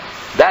that?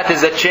 That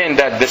is a chain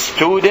that the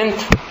student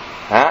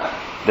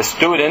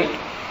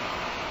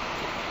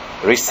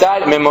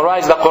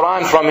memorized the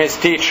Quran from his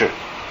teacher.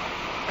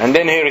 And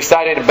then he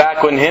recited it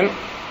back on him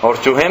or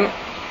to him.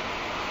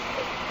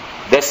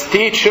 This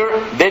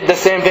teacher did the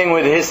same thing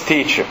with his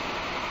teacher.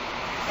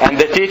 And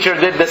the teacher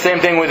did the same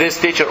thing with his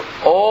teacher.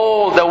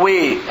 All the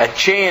way, a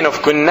chain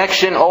of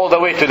connection all the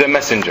way to the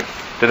messenger,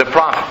 to the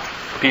Prophet.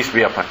 Peace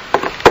be upon him.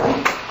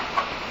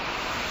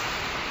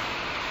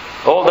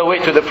 All the way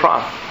to the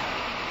Prophet.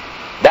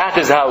 That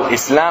is how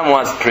Islam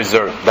was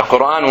preserved. The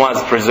Quran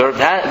was preserved.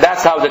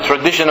 That's how the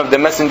tradition of the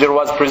messenger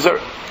was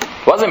preserved.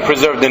 It wasn't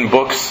preserved in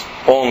books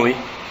only.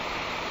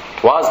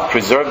 It was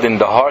preserved in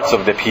the hearts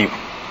of the people.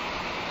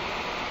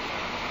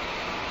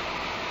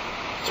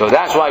 So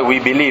that's why we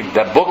believe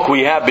the book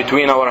we have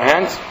between our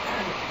hands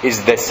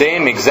is the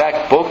same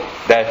exact book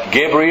that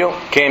Gabriel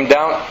came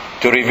down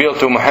to reveal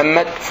to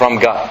Muhammad from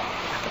God.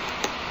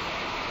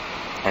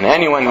 And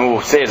anyone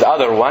who says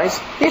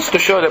otherwise needs to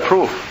show the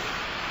proof.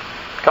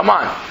 Come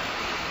on.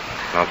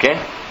 Okay?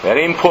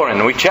 Very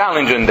important. We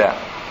challenge on that.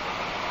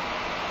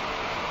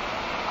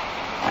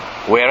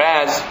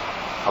 Whereas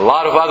a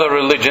lot of other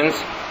religions,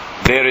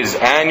 there is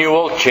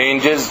annual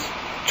changes,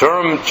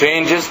 term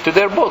changes to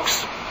their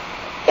books.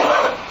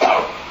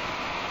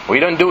 We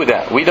don't do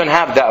that. We don't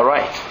have that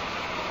right.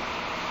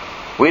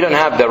 We don't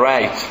have the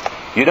right.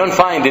 You don't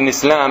find in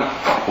Islam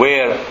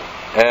where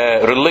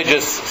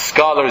religious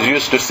scholars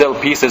used to sell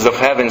pieces of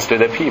heavens to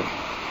the people.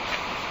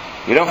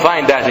 You don't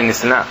find that in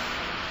Islam.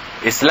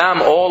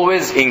 Islam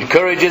always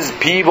encourages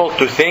people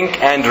to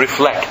think and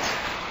reflect.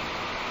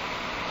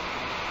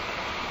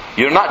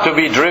 You're not to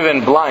be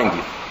driven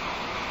blindly.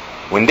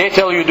 When they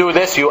tell you do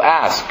this, you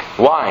ask,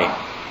 why?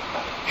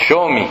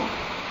 Show me.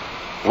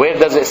 Where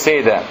does it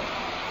say that?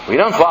 We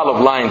don't follow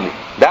blindly.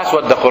 That's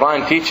what the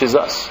Quran teaches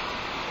us.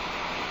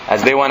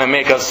 As they want to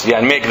make us,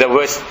 make the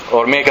West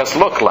or make us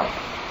look like.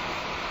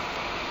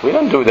 We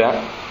don't do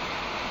that.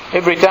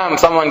 Every time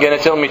someone going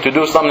to tell me to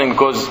do something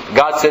because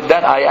God said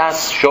that, I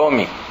ask, show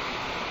me.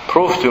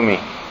 Prove to me.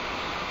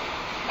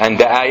 And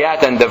the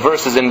ayat and the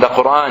verses in the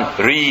Quran,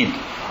 read,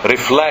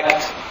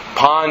 reflect,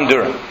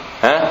 ponder.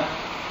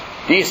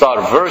 These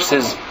are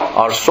verses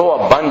are so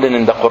abundant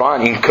in the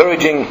Quran,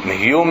 encouraging a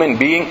human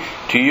being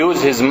to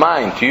use his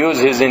mind, to use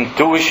his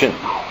intuition,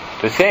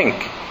 to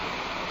think.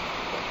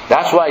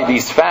 That's why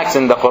these facts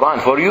in the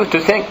Quran, for you to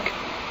think,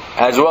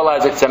 as well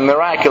as it's a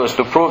miraculous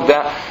to prove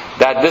that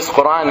this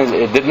Quran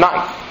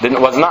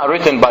was not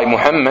written by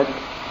Muhammad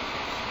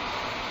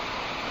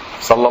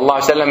sallallahu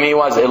alaihi wasallam. He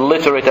was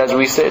illiterate, as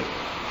we said.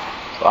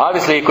 So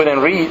obviously he couldn't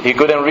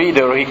read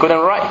or he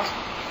couldn't write.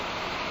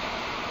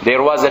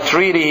 There was a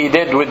treaty he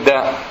did with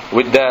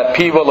the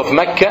people of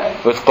Mecca,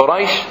 with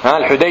Quraysh,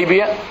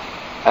 Al-Hudaybiyah.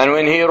 And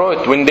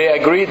when they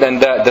agreed, and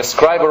the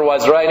scriber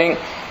was writing,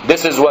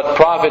 this is what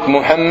Prophet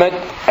Muhammad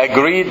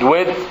agreed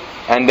with,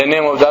 and the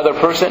name of the other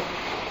person.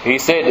 He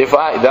said,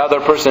 the other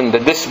person, the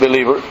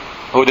disbeliever,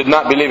 who did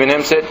not believe in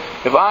him, said,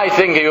 if I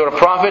think you're a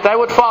prophet, I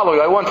would follow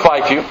you, I won't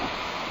fight you.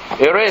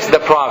 Erase the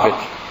prophet.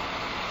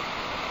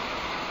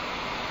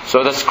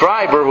 So the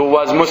scriber, who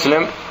was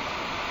Muslim,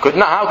 could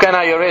not. How can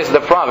I erase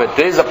the prophet?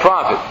 There is a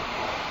prophet.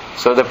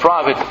 So the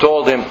prophet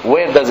told him,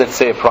 where does it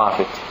say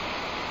prophet?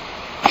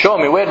 Show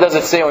me, where does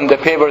it say on the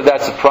paper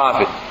that's a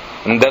prophet?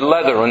 On the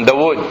leather, on the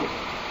wood.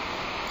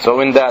 So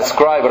when the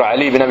scribe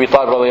Ali ibn Abi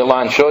Talib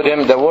radiallahu anh showed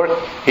him the word,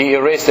 he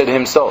erased it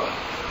himself.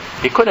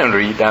 He couldn't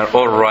read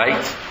or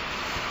write.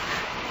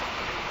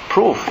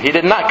 Proof. He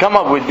did not come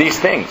up with these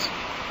things.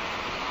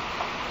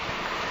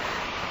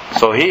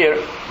 So here,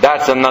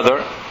 that's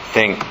another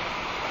thing.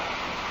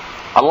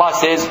 Allah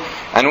says,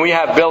 and we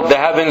have built the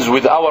heavens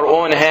with our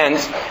own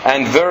hands,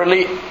 and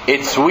verily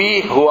it's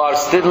we who are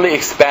steadily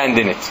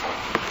expanding it.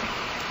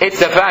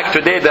 It's a fact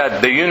today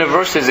that the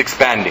universe is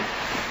expanding.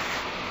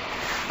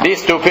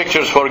 These two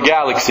pictures for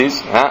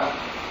galaxies,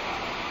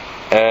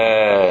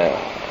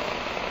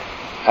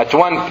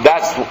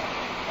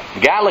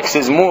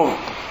 galaxies move.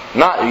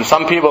 Not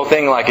some people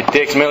think like it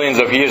takes millions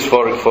of years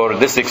for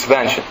this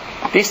expansion.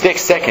 These take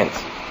seconds.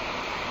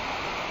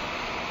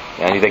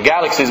 And the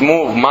galaxies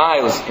move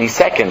miles in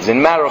seconds, in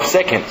a matter of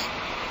seconds.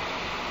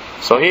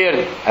 So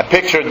here, a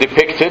picture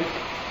depicted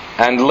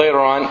and later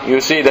on you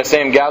see the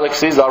same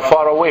galaxies are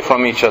far away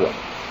from each other.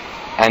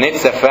 And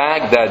it's a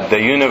fact that the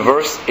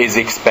universe is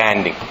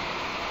expanding.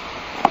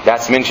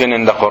 That's mentioned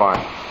in the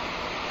Quran.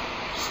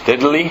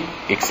 Steadily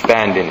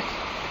expanding.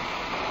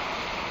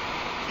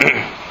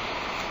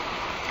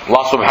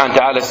 Allah subhanahu wa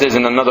ta'ala says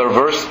in another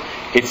verse,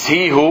 it's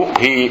He who,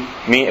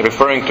 me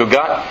referring to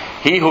God,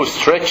 He who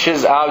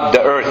stretches out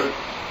the earth.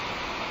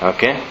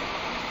 Okay?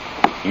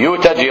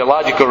 Utah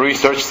Geological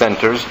Research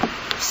Centers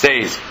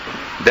says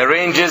the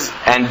ranges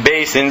and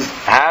basins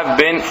have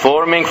been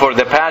forming for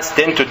the past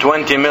 10 to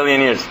 20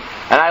 million years.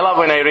 And I love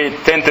when I read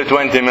 10 to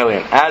 20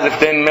 million. As if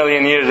 10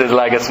 million years is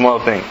like a small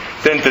thing.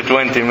 10 to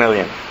 20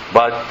 million.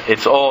 But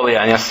it's all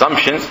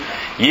assumptions.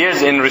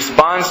 Years in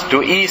response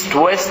to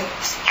east-west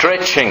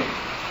stretching.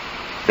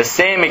 The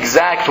same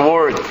exact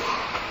word.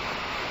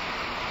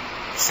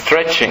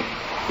 Stretching.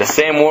 The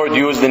same word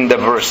used in the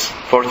verse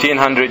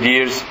 1400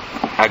 years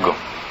ago.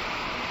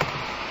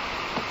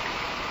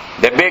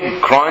 The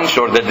big crunch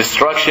or the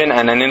destruction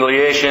and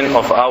annihilation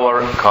of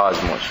our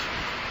cosmos.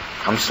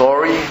 I'm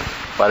sorry,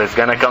 but it's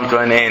going to come to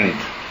an end.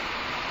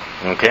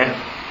 Okay?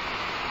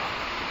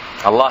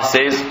 Allah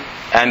says,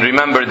 and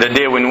remember the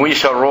day when we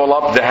shall roll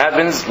up the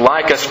heavens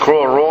like a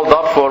scroll rolled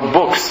up for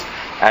books.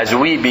 As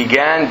we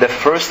began the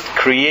first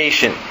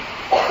creation,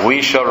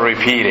 we shall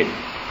repeat it.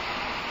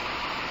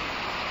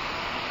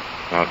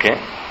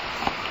 Okay?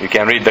 You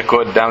can read the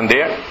code down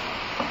there.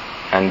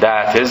 And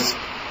that is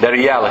the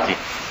reality.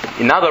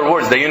 In other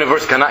words, the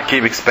universe cannot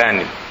keep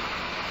expanding.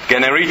 It's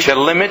going to reach a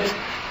limit,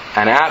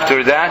 and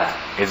after that,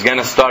 it's going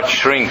to start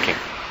shrinking.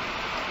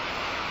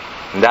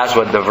 And that's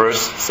what the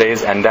verse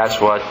says, and that's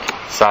what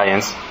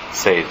science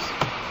says.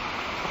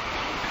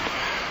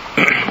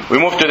 We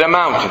move to the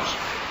mountains.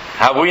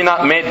 Have we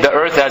not made the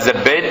earth as a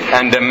bed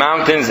and the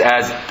mountains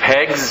as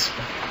pegs?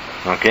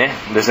 Okay,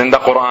 this is in the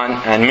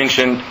Quran and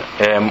mentioned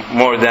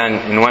more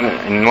than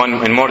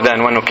more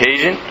than one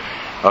occasion.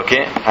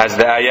 Okay, as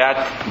the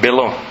ayat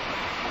below.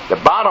 The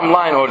bottom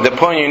line or the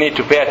point you need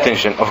to pay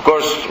attention. Of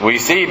course, we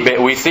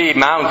see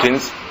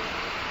mountains,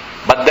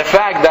 but the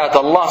fact that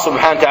Allah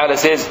subhanahu wa ta'ala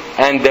says,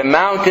 and the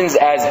mountains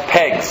as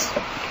pegs.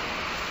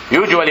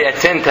 Usually a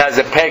tent has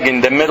a peg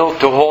in the middle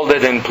to hold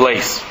it in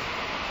place.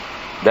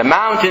 The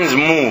mountains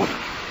move.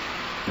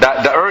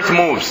 The earth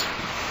moves.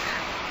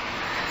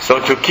 So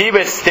to keep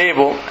it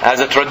stable, as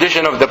a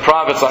tradition of the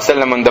Prophet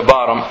ﷺ on the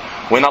bottom,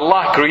 when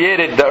Allah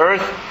created the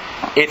earth,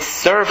 its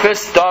surface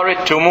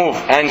started to move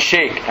and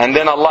shake, and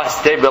then Allah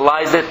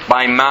stabilized it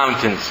by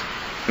mountains.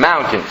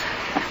 Mountains.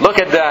 Look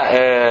at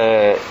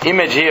the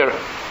image here.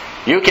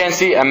 You can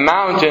see a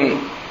mountain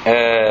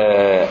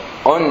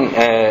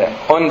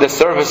on the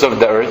surface of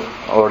the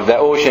earth, or the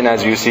ocean,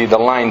 as you see the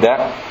line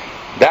there.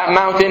 That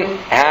mountain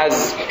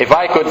has, if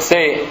I could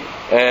say,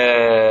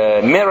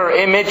 mirror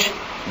image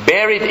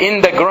buried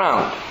in the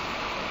ground.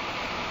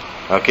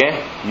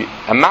 Okay?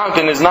 A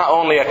mountain is not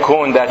only a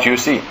cone that you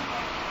see.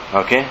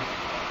 Okay?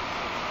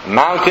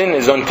 Mountain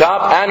is on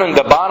top and on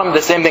the bottom,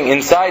 the same thing,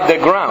 inside the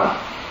ground.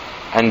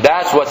 And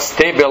that's what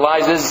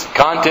stabilizes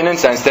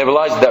continents and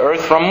stabilizes the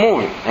earth from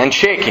moving and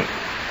shaking.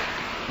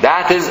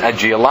 That is a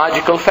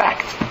geological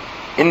fact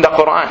in the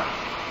Quran,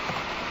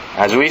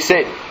 as we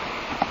say.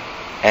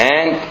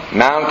 And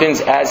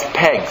mountains as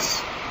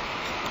pegs.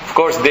 Of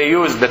course, they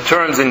use the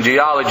terms in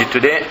geology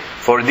today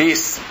for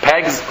these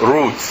pegs,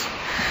 roots.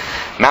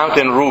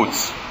 Mountain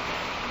roots.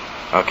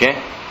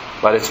 Okay?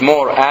 But it's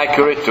more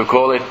accurate to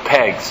call it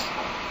pegs.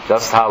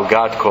 Just how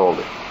God called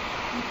it.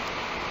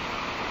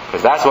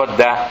 Because that's what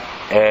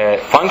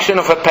the function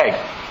of a peg.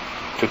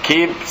 To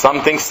keep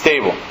something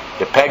stable.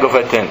 The peg of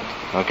a tent.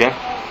 Okay?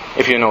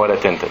 If you know what a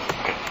tent is.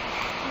 Okay.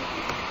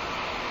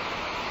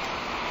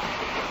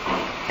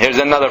 Here's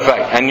another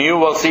fact. And you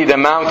will see the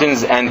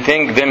mountains and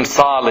think them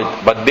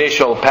solid, but they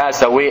shall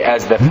pass away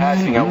as the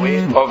passing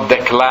away of the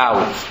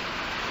clouds.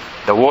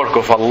 The work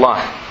of Allah,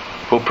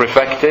 who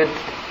perfected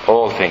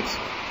all things.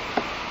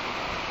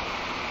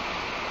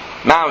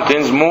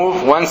 Mountains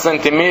move 1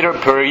 centimeter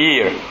per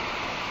year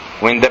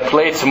when the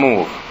plates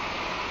move.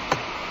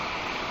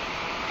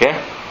 Okay?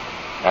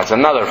 That's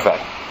another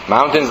fact.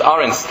 Mountains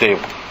aren't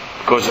stable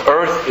because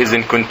earth is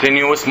in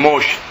continuous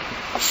motion,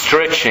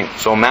 stretching,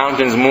 so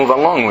mountains move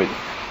along with it.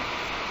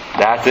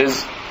 That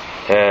is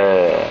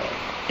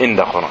in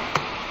the Quran.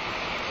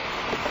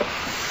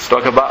 Let's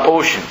talk about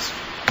oceans.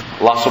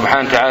 Allah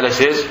subhanahu wa ta'ala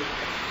says,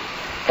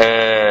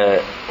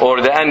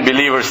 or the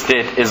unbeliever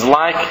state is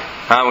like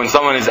when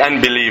someone is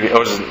unbelieving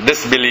or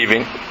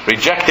disbelieving,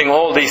 rejecting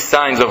all these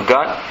signs of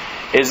God,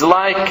 is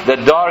like the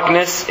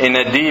darkness in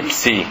a deep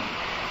sea.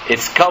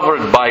 It's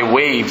covered by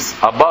waves,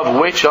 above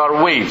which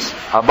are waves,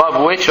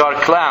 above which are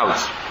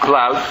clouds.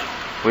 Clouds,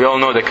 we all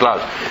know the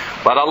clouds.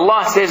 But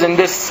Allah says in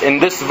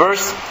this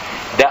verse,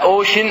 the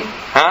ocean,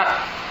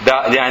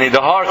 the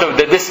heart of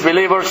the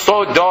disbeliever,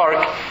 so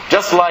dark,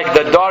 just like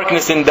the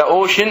darkness in the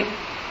ocean,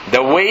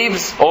 the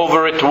waves,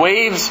 over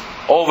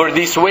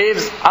these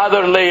waves,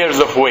 other layers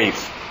of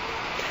waves.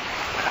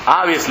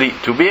 Obviously,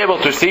 to be able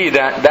to see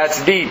that,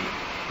 that's deep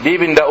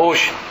in the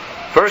ocean.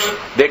 First,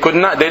 they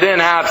didn't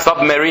have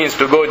submarines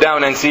to go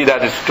down and see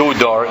that it's too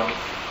dark.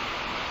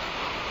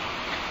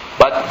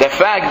 But the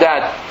fact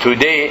that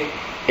today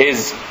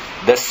is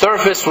the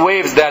surface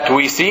waves that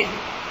we see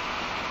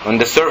on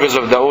the surface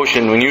of the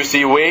ocean. When you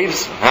see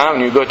waves,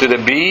 when you go to the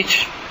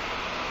beach,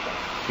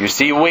 you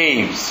see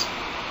waves.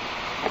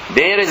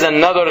 There is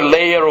another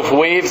layer of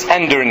waves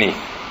underneath.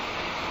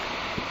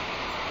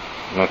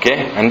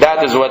 Okay, and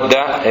that is what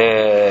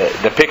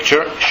the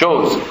picture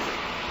shows.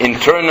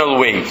 Internal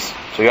waves.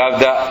 So you have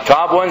the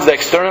top ones, the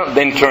external,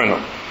 the internal.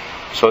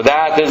 So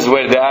that is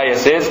where the ayah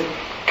says,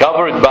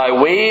 covered by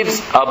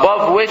waves,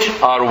 above which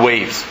are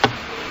waves.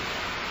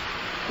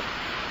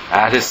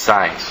 That is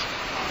science.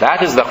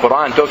 That is the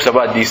Quran talks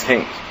about these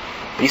things.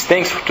 These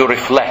things to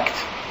reflect.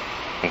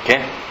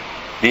 Okay?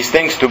 These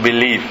things to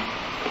believe.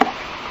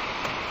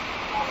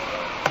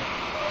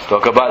 Let's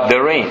talk about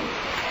the rain.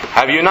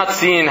 Have you not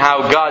seen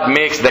how God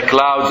makes the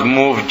clouds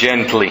move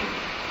gently?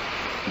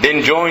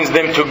 Then joins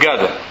them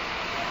together.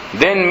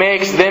 Then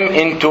makes them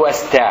into a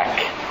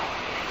stack.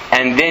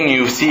 And then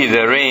you see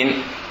the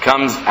rain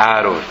comes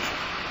out of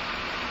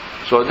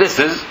it. So this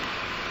is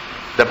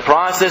the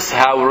process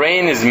how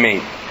rain is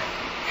made.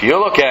 If you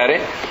look at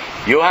it,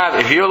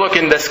 if you look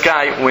in the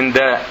sky, when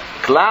the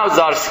clouds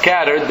are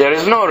scattered, there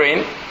is no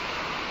rain.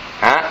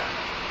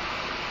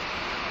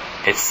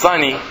 It's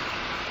sunny.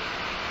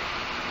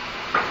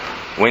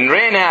 When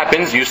rain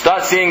happens, you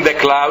start seeing the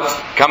clouds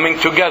coming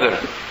together.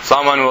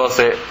 Someone will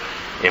say,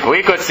 if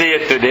we could see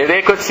it today,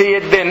 they could see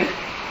it then.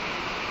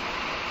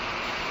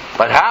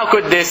 But how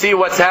could they see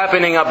what's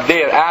happening up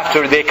there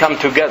after they come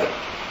together?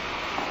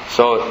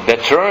 So the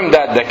term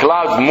that the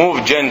clouds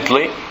move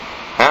gently,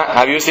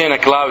 have you seen a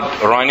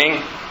cloud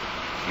running?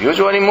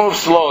 Usually move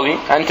slowly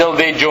until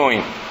they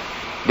join.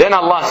 Then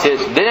Allah says,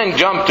 didn't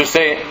jump to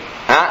say,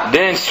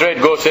 didn't straight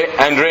go say,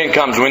 and rain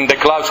comes when the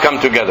clouds come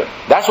together.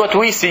 That's what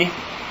we see.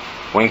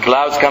 When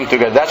clouds come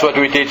together, that's what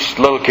we teach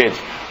little kids.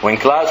 When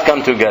clouds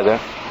come together,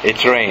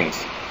 it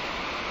rains.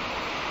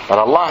 But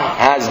Allah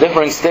has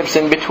different steps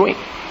in between.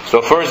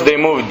 So first they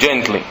move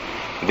gently,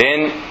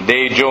 then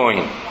they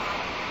join.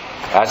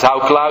 That's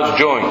how clouds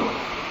join.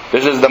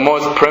 This is the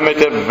most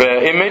primitive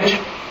image,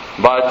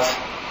 but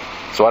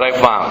it's what I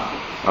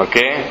found.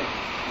 Okay?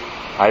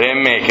 I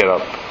didn't make it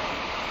up.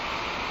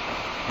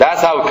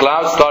 That's how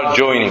clouds start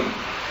joining.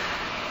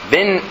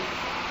 Then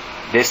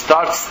they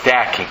start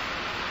stacking.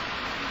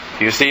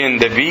 You see in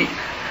the V,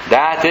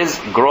 that is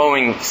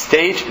growing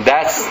stage,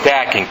 that's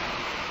stacking.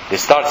 They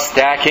start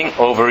stacking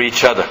over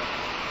each other.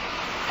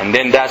 And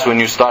then that's when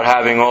you start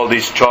having all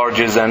these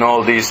charges and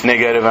all these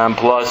negative and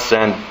plus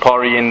and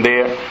party in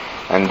there.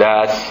 And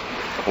that's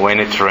when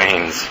it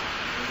rains.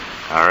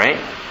 Alright?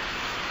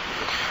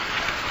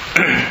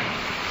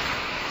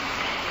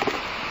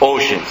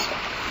 Oceans.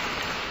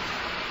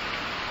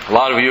 A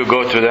lot of you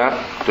go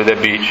to the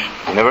beach.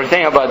 You never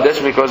think about this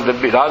because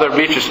the other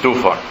beach is too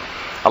far.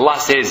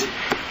 Allah says,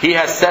 He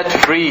has set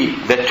free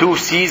the two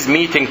seas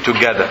meeting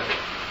together.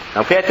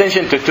 Now pay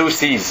attention to two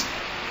seas.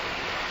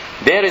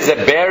 There is a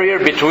barrier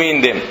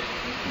between them.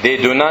 They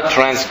do not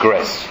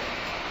transgress.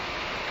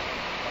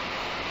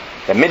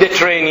 The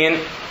Mediterranean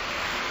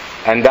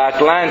and the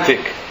Atlantic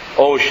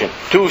Ocean,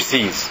 two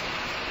seas.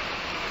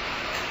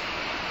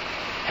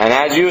 And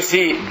as you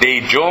see,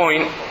 they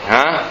join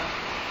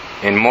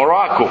in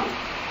Morocco.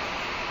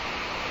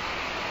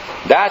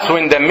 That's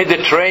when the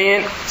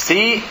Mediterranean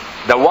Sea,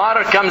 the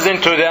water comes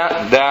into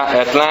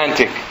the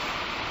Atlantic.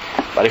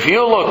 But if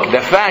you look, the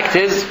fact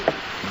is,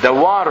 the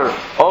water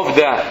of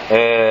the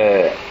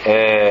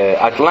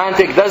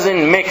Atlantic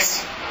doesn't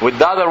mix with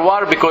the other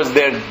water because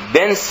the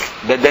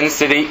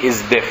density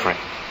is different.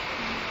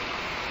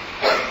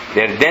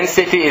 Their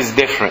density is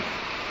different.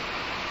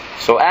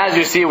 So as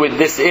you see with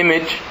this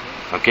image,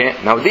 okay,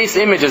 now these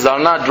images are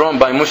not drawn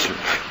by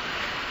Muslims.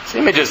 These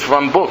images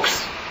from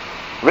books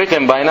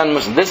written by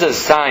non-Muslims. This is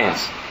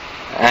science.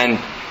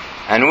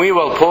 And we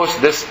will post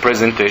this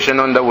presentation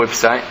on the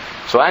website.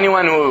 So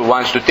anyone who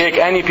wants to take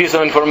any piece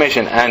of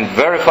information and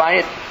verify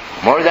it,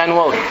 more than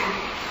welcome.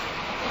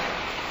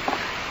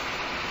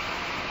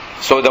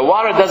 So the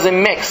water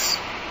doesn't mix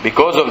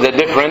because of the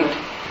different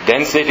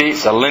density,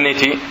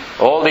 salinity,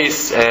 all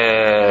these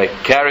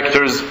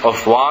characters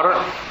of water.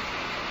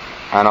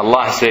 And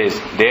Allah says,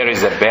 there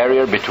is a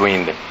barrier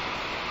between them.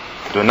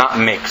 Do not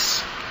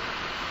mix.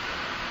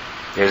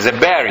 There is a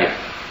barrier.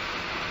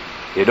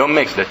 They don't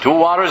mix. The two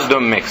waters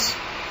don't mix.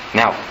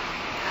 Now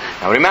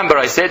remember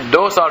I said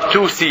those are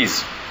two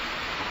seas.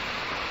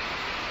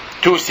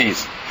 Two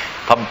seas.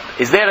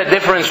 Is there a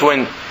difference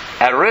when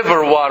a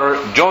river water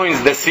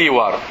joins the sea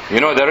water? You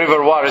know the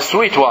river water is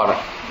sweet water.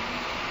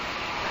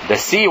 The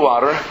sea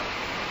water,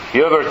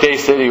 you ever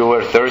tasted, you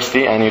were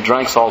thirsty and you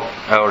drank salt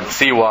or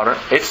sea water,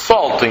 it's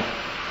salty.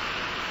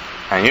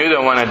 And you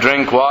don't want to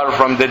drink water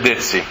from the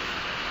Dead Sea.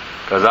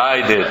 Because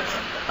I did.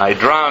 I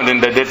drowned in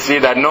the Dead Sea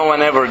that no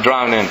one ever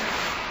drowned in.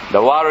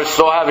 The water is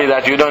so heavy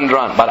that you don't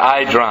drown. But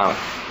I drowned.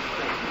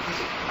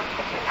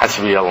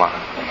 Hasbi Allah.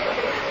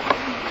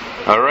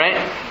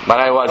 Alright? But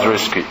I was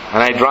rescued.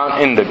 And I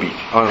drowned in the beach.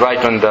 Right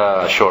on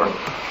the shore.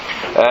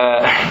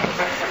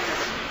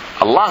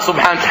 Allah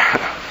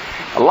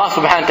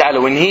subhanahu wa ta'ala,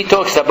 when He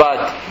talks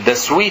about the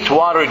sweet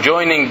water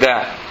joining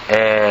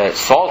the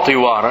salty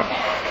water,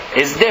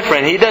 is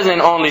different. He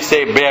doesn't only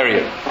say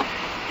barrier.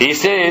 He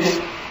says,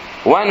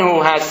 one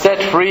who has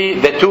set free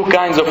the two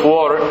kinds of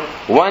water,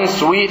 one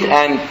sweet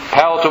and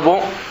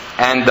palatable,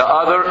 and the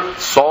other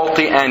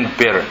salty and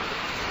bitter.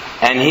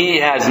 And He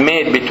has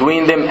made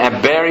between them a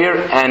barrier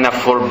and a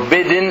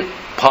forbidden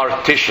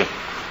partition.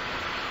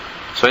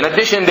 So in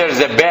addition, there's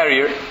a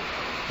barrier.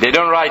 They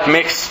don't write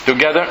mix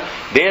together.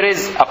 There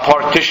is a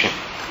partition.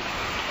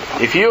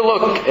 If you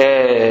look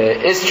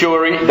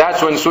estuary,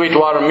 that's when sweet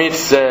water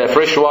meets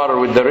fresh water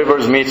with the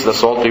rivers, meets the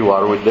salty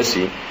water with the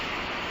sea.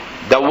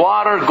 The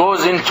water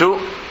goes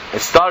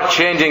start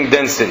changing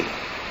density.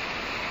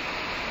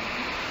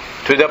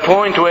 To the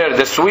point where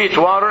the sweet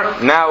water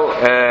now,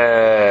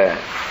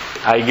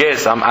 I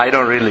guess, I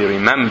don't really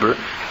remember,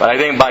 but I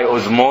think by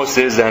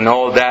osmosis and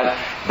all that,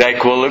 the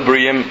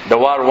equilibrium, the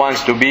water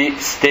wants to be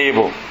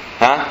stable.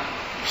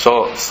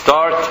 So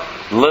start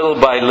little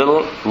by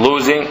little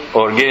losing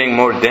or getting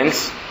more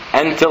dense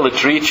until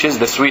it reaches,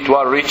 the sweet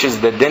water reaches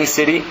the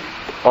density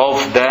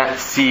of the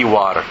sea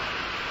water.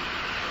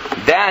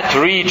 That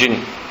region,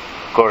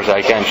 of course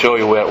I can't show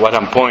you what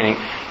I'm pointing,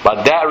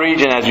 but that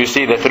region, as you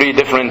see the three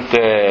different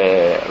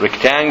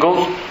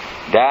rectangles,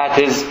 that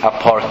is a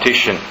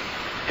partition.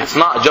 It's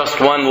not just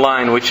one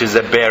line which is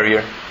a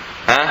barrier.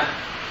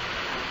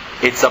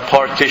 It's a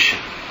partition.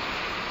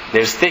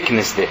 There's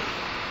thickness there.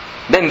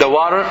 Then the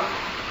water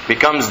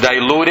becomes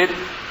diluted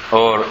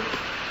or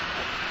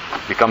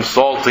becomes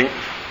salty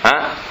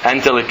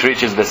until it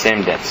reaches the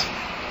same density.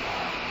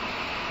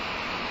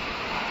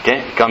 Okay,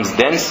 it becomes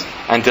dense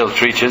until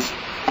it reaches.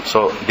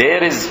 So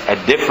there is a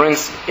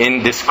difference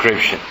in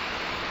description.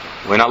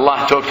 When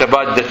Allah talked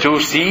about the two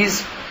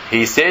seas,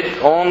 He said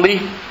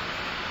only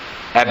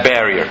a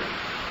barrier.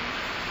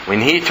 When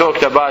He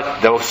talked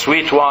about the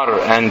sweet water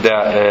and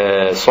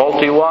the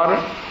salty water,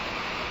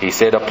 He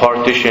said a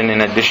partition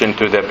in addition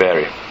to the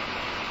barrier.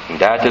 And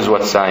that is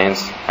what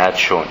science had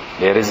shown.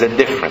 There is a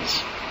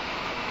difference.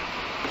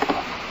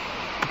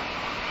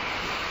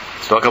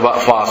 Let's talk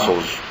about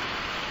fossils.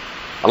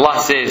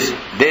 Allah says,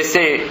 they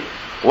say,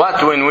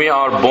 what when we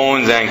are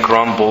bones and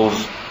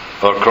crumbles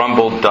or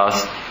crumbled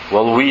dust,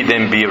 will we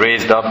then be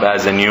raised up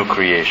as a new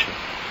creation?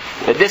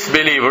 The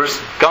disbelievers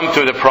come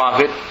to the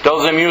Prophet,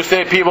 tells them, you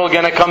say people are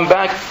going to come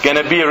back, going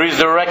to be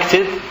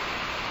resurrected?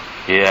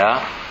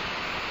 Yeah.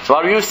 So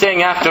are you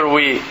saying after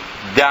we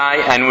die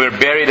and we're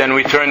buried and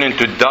we turn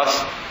into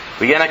dust,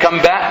 we're going to come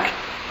back?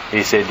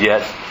 He said,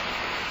 yes.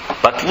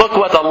 But look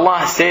what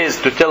Allah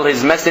says to tell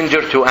His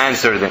messenger to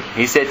answer them.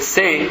 He said,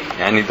 say,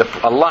 and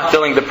Allah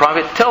telling the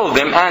Prophet, tell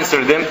them,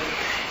 answer them,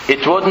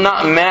 it would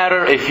not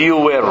matter if you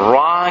were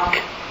rock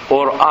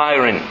or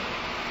iron,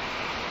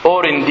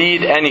 or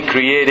indeed any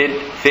created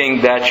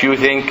thing that you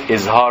think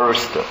is horror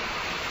still.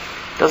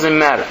 Doesn't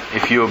matter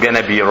if you're going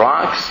to be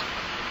rocks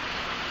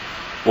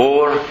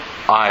or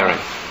iron.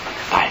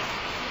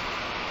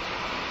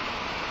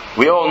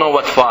 We all know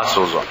what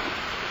fossils are.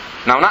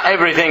 Now, not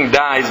everything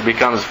dies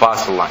becomes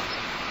fossilized.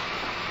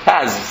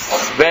 Has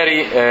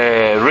very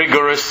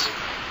rigorous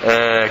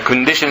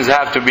conditions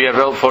have to be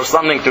available for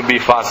something to be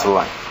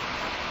fossilized.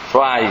 That's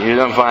why you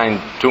don't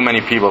find too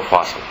many people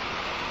fossil.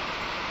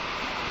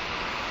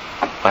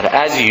 But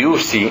as you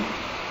see,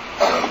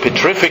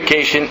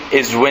 petrification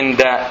is when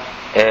the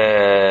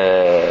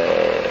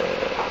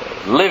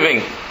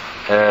living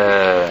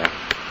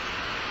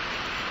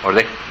or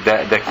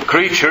the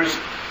creatures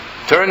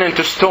turn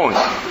into stone.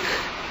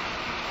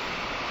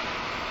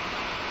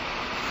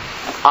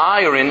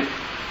 Iron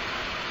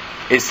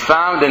is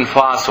found in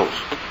fossils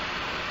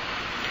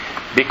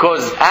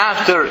because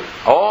after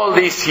all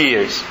these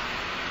years,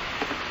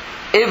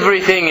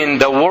 everything in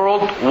the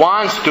world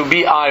wants to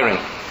be iron.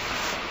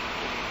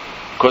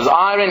 Because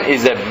iron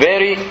is a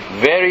very,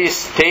 very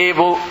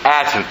stable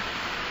atom.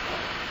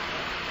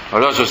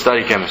 I also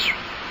study chemistry.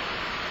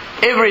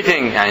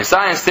 Everything, and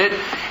science said,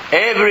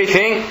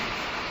 everything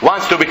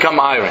wants to become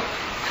iron.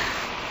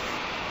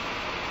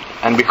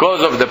 And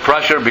because of the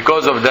pressure,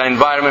 because of the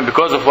environment,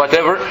 because of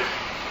whatever,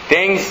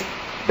 things,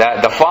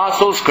 that the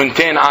fossils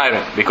contain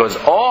iron. Because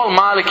all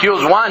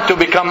molecules want to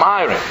become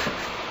iron.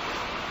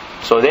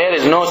 So there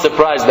is no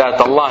surprise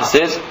that Allah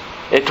says,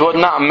 it would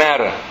not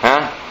matter.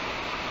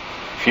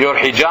 If you're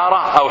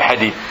hijara or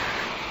hadid.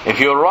 If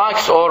you're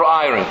rocks or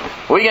iron.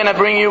 We're going to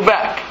bring you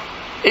back.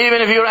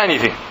 Even if you're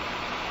anything.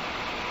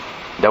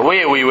 The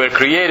way we were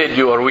created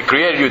you, or we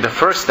created you the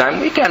first time,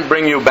 we can't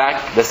bring you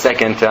back the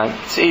second time.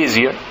 It's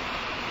easier.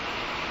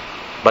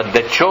 But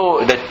the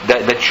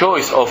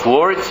choice of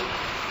words,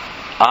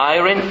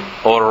 iron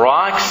or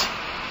rocks,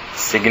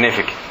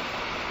 significant.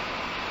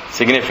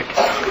 Significant.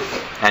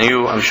 And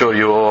I'm sure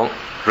you all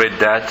read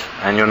that,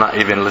 and you're not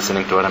even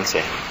listening to what I'm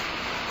saying.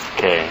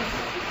 Okay.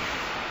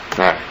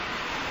 Alright.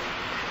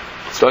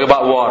 Let's talk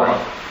about water.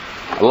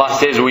 Allah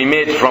says, we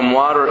made from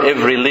water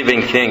every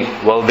living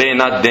thing. Will they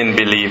not then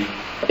believe?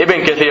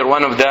 Ibn Kathir,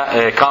 one of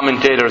the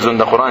commentators on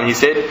the Quran, he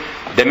said,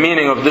 the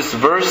meaning of this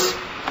verse,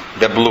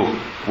 the blue.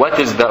 What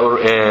is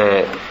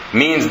the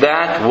means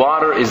that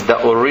water is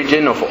the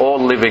origin of all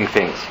living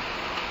things.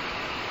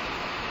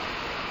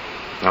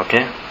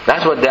 Okay?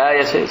 That's what the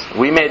ayah says.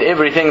 We made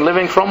everything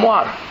living from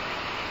water.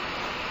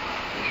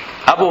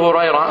 Abu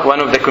Hurairah, one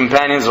of the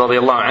companions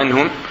radiallahu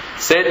anhum,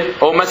 said,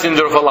 O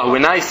Messenger of Allah,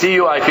 when I see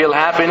you, I feel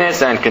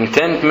happiness and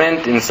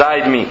contentment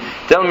inside me.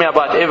 Tell me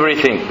about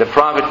everything. The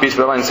Prophet, peace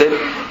be upon him, said,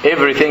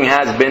 everything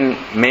has been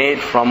made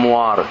from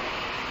water.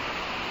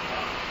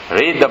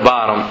 Read the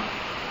bottom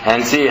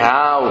and see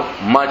how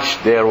much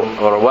there,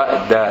 or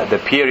what the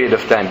period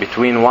of time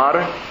between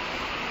water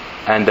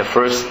and the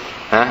first,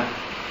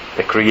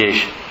 the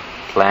creation.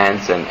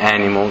 Plants and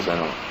animals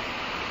and all.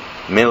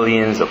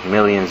 Millions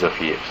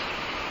of years.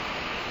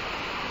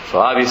 So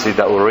obviously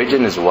the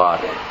origin is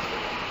water.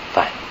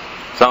 Fine.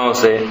 Some will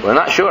say, we're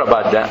not sure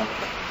about that.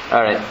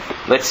 Alright,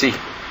 let's see.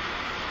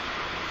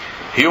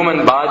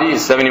 Human body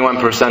is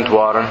 71%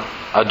 water.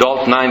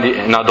 Adult 90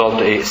 in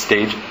adult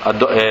stage.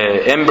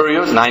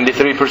 Embryos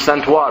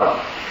 93% water.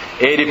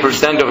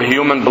 80% of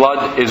human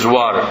blood is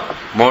water.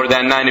 More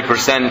than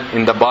 90%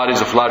 in the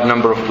bodies of large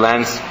number of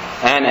plants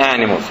and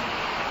animals.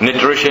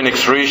 Nutrition,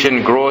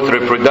 excretion, growth,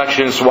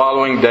 reproduction,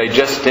 swallowing,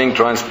 digesting,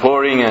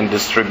 transporting and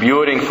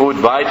distributing food,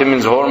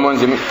 vitamins,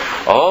 hormones,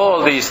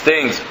 all these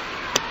things.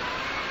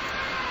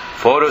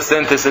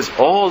 Photosynthesis,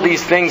 all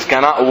these things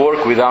cannot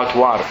work without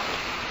water.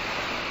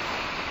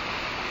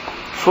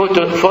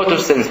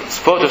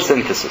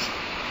 Photosynthesis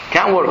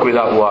can't work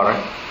without water.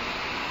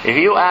 If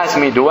you ask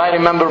me, do I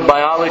remember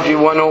biology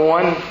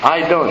 101?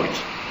 I don't.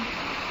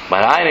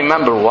 But I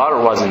remember water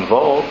was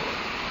involved.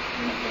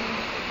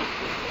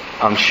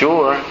 I'm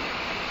sure.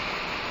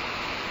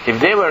 If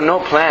there were no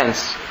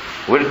plants,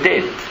 we're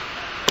dead.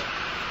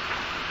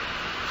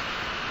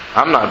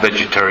 I'm not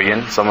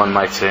vegetarian, someone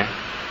might say.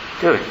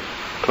 Dude,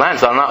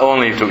 plants are not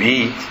only to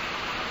eat.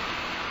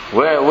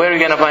 Where are you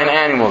going to find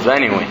animals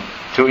anyway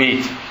to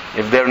eat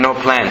if there are no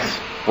plants?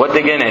 What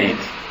they going to eat?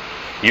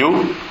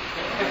 You?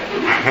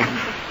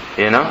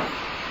 You know?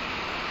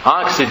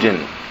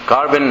 Oxygen,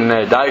 carbon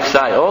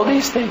dioxide, all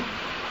these things.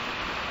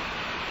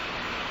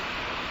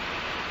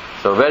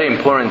 So very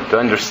important to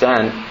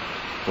understand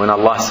when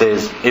Allah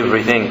says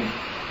everything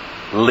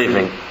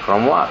living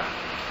from water.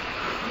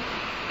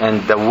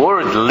 And the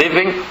word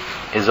living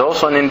is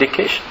also an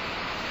indication.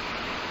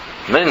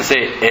 It doesn't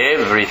say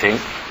everything.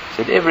 It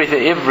said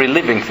everything, every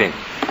living thing.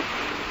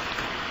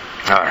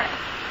 Alright.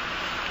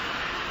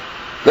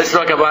 Let's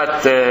talk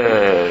about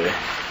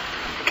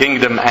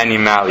kingdom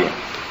Animalium.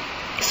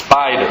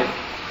 Spider.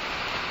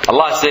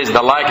 Allah says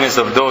the likeness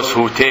of those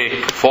who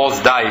take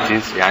false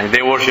deities, and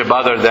they worship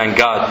other than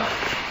God.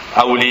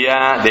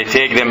 Awliya, they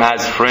take them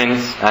as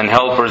friends and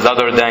helpers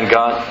other than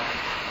God,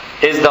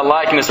 is the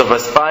likeness of a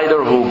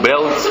spider who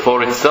builds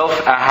for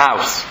itself a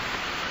house.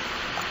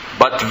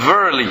 But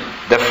verily,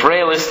 the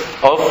frailest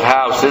of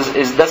houses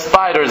is the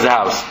spider's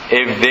house,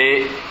 if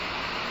they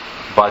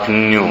but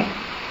knew.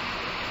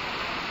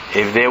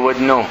 If they would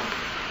know.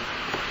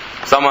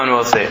 Someone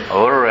will say,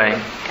 alright,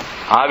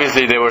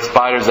 obviously there were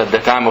spiders at the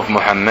time of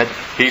Muhammad.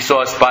 He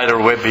saw a spider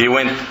web, he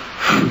went,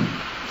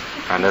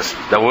 and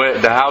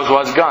the house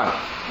was gone.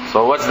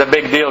 So what's the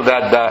big deal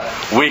that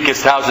the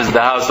weakest house is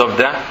the house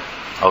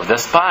of the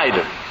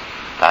spider?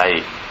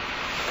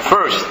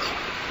 First,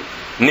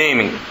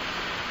 naming.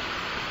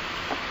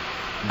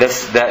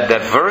 The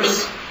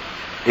verse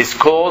is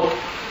called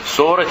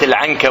Surah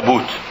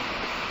Al-Ankabut.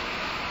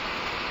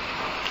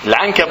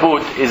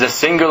 Al-Ankabut is a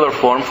singular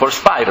form for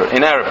spider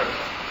in Arabic.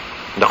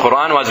 The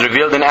Quran was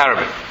revealed in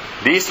Arabic.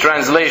 These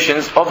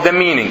translations of the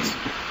meanings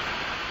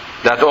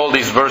that all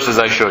these verses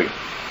I show you.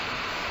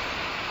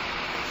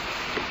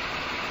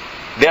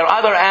 There are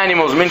other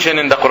animals mentioned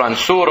in the Quran,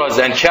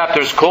 surahs and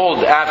chapters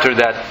called after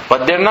that,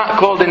 but they're not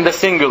called in the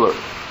singular.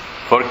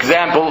 For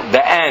example,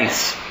 the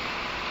ants,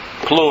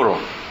 plural.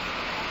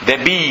 The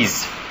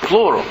bees,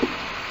 plural.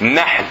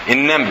 Nahl,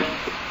 in-naml.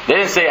 They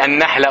didn't say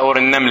an-nahla or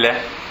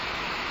an-namla.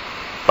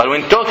 But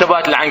when talked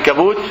about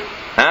al-ankabut,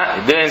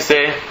 it didn't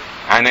say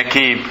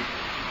anakib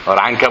or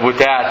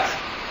ankabutat.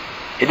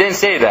 It didn't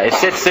say that. It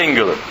said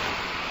singular.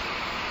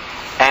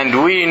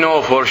 And we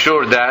know for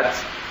sure that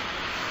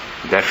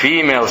the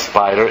female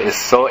spider is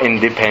so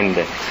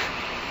independent.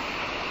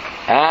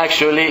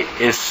 Actually,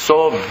 is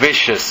so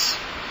vicious.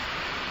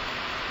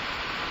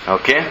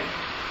 Okay?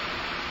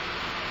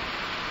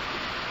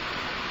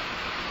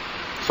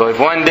 So if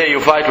one day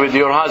you fight with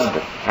your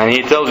husband and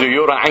he tells you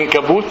you're an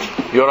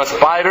ankabut, you're a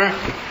spider,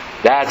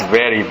 that's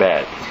very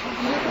bad.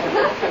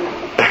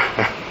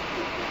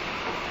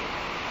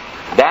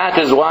 That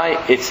is why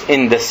it's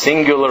in the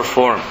singular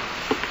form.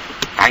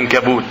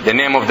 Ankabut, the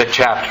name of the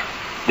chapter.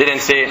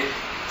 Didn't say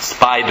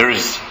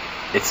spiders,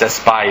 it's a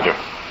spider.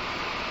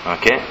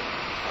 Okay?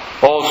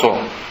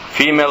 Also,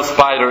 female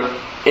spider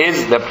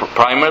is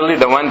primarily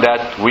the one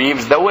that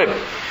weaves the web.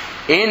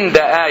 In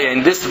the ayah,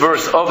 in this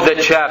verse of the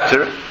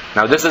chapter,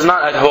 now this is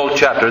not a whole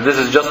chapter, this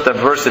is just a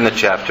verse in the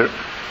chapter.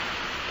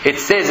 It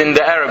says in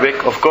the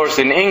Arabic, of course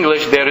in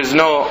English there is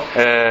no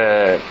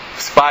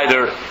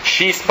spider,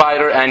 she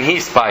spider and he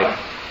spider.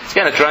 It's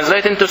going to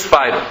translate into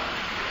spider.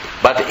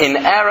 But in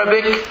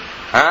Arabic,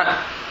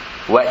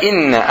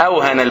 وَإِنَّ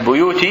أَوْهَنَ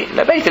الْبُيُوتِ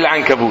لَبَيْتِ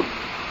الْعَنْكَبُوتِ.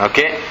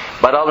 Okay?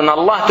 But when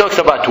Allah talks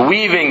about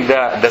weaving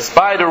the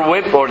spider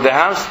web or the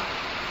house,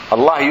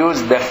 Allah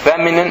used the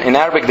feminine. In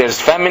Arabic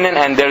there's feminine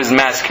and there's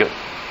masculine.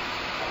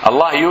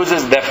 Allah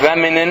uses the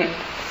feminine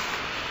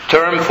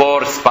term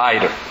for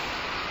spider.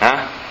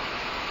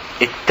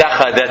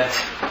 اتخذت.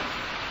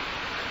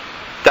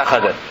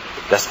 اتخذت.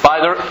 The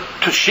spider,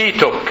 she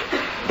took.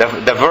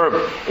 The verb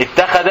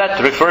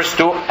اتخذت refers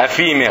to a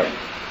female.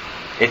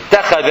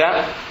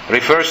 اتخذ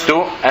refers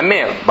to a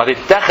male. But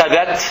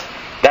اتخذت,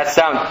 that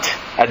sound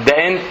at the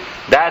end,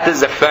 that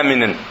is a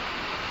feminine,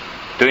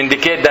 to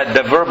indicate that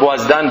the verb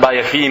was done by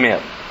a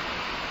female.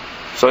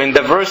 So in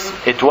the verse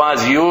it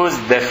was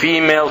used the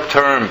female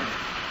term.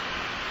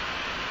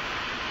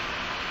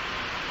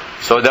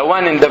 So the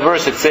one in the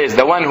verse, it says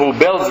the one who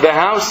builds the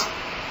house,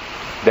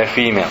 the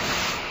female.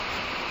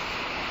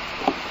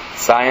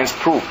 Science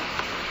proof.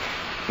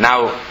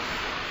 Now,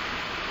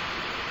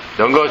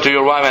 don't go to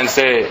your wife and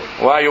say,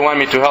 why you want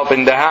me to help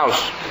in the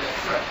house?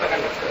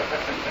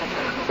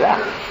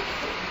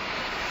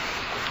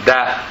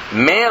 The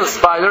male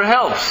spider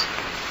helps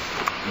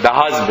the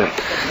husband.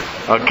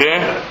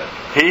 Okay?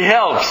 He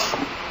helps,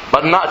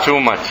 but not too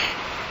much.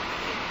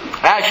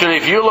 Actually,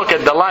 if you look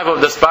at the life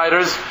of the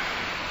spiders,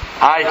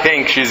 I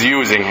think she's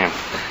using him.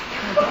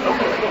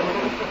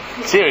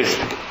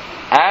 Seriously.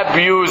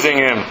 Abusing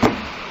him.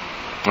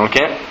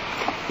 Okay?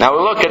 Now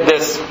look at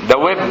this. The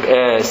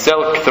web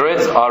silk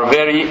threads are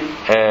very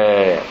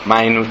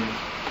minute.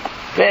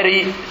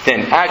 Very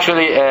thin.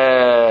 Actually,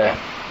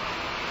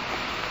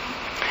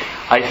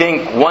 I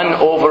think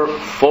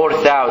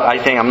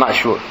 1/4,000, I'm not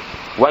sure.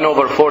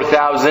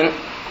 1/4,000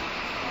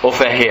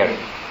 of a hair.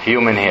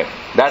 Human hair.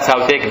 That's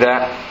how thick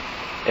the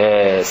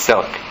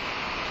silk.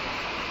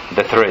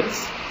 The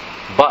threads.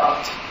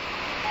 But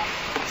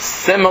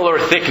similar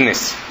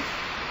thickness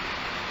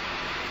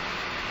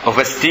of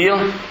a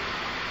steel,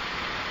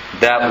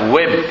 the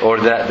web or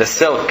the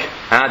silk,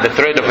 the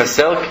thread of a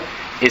silk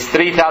is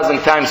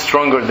 3,000 times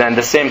stronger than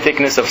the same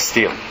thickness of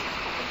steel.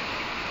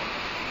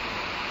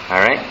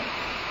 Alright?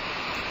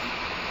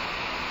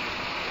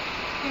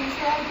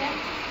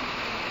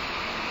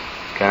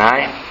 Can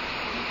I?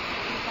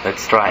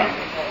 Let's try.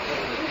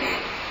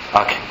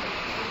 Okay.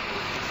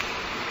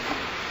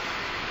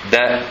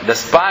 The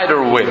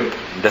spider web,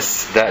 the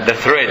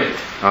thread,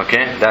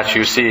 okay, that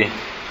you see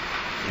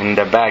in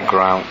the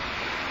background.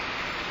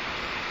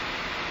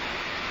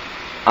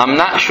 I'm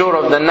not sure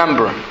of the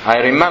number. I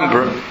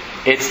remember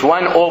it's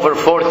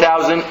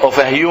 1/4,000 of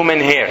a human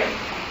hair.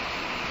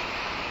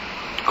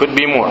 Could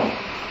be more.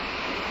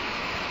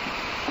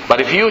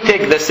 But if you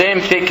take the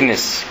same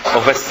thickness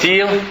of a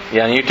steel,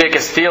 and you take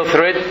a steel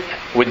thread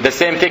with the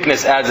same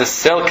thickness as a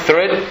silk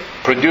thread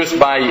produced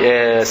by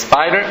a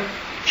spider,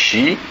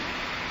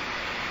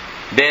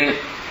 then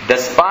the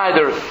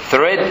spider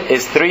thread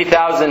is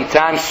 3,000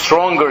 times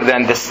stronger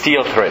than the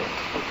steel thread.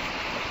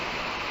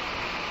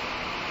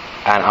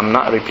 And I'm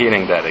not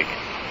repeating that again.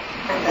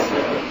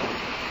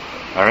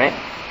 Alright?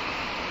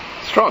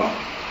 Strong.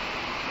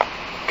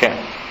 Okay.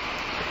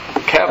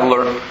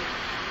 Kevlar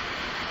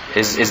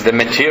is the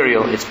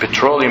material, it's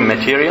petroleum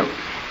material.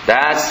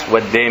 That's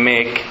what they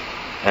make.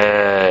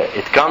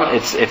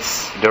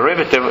 It's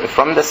derivative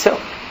from the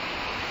silk.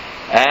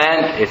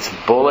 And it's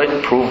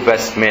bulletproof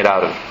vest made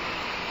out of it.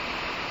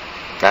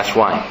 That's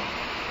why.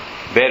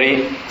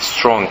 Very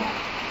strong.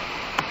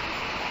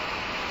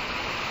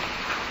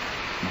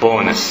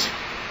 Bonus.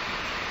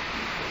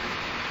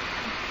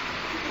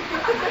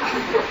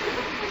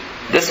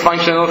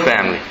 Dysfunctional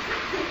family.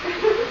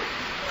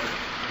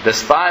 The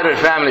spider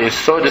family is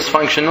so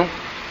dysfunctional.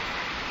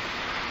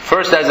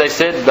 First, as I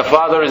said, the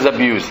father is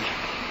abused.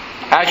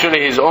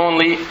 Actually, he's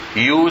only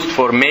used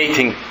for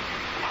mating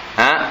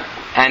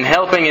and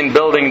helping in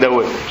building the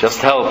web.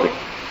 Just helping.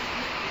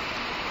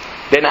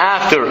 Then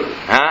after,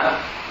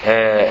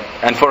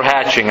 and for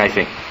hatching, I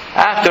think.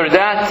 After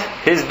that,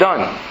 he's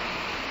done.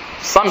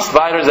 Some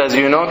spiders, as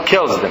you know,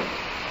 kills them.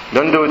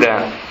 Don't do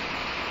that.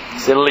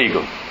 It's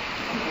illegal.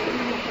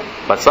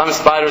 But some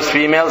spiders,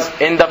 females,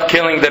 end up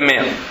killing the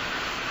male.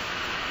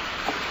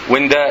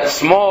 When the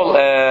small,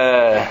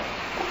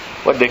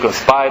 what they call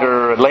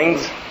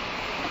spiderlings,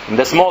 when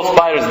the small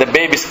spiders, the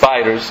baby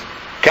spiders,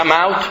 come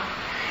out,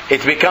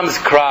 it becomes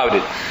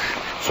crowded.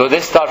 So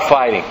they start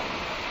fighting.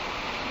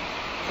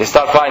 They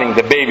start fighting,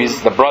 the babies,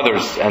 the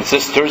brothers and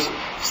sisters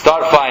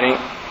start fighting.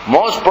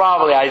 Most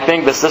probably, I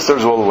think the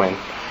sisters will win.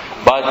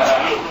 But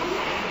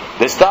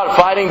they start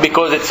fighting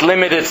because it's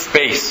limited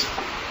space.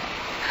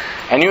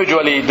 And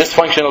usually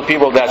dysfunctional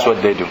people, that's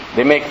what they do.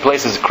 They make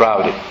places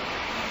crowded.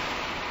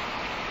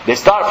 They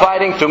start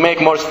fighting to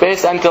make more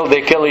space until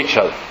they kill each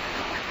other.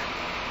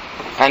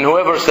 And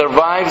whoever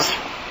survives,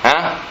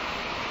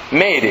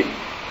 made it.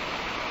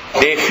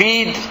 They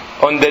feed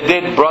on the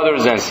dead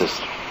brothers and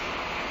sisters.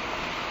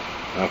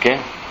 Okay?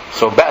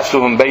 So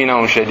بَأْسُهُمْ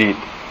بَيْنَهُمْ شَدِيدٌ.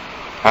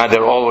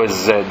 They're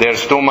always,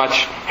 there's too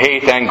much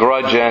hate and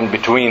grudge and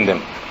between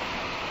them.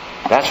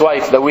 That's why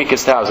it's the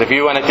weakest house. If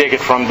you want to take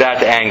it from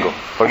that angle,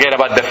 forget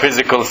about the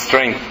physical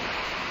strength.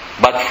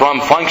 But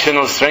from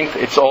functional strength,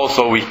 it's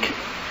also weak.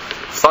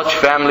 Such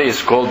family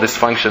is called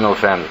dysfunctional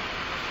family.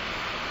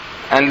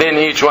 And then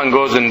each one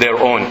goes in their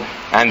own,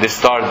 and they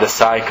start the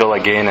cycle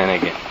again and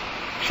again.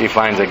 She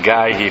finds a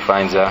guy, he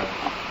finds a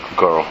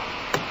girl.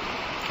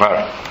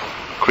 Alright.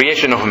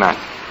 Creation of man.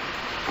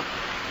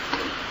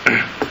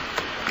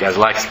 You guys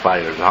like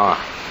spiders, huh?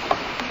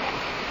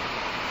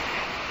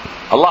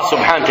 Allah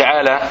subhanahu wa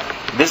ta'ala,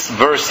 this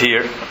verse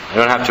here, you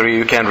don't have to read,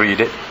 you can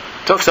read it,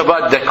 talks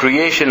about the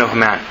creation of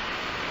man.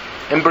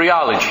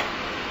 Embryology.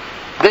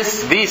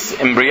 These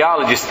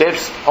embryology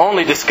steps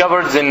only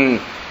discovered in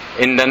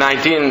the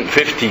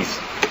 1950s.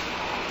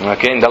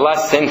 Okay, in the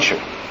last century.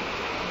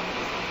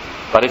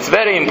 But it's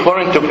very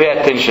important to pay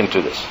attention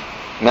to this.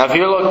 Now if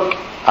you look,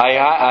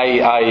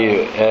 I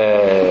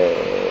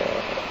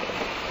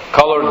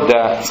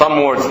colored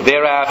some words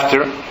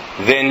thereafter,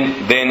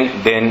 then.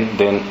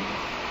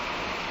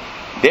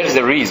 There's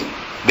a reason.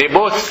 They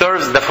both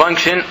serve the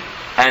function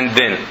and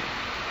then.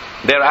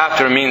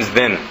 Thereafter means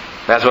then.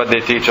 That's what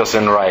they teach us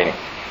in writing.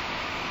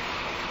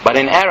 But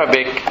in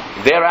Arabic,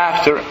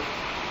 thereafter,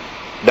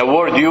 the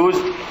word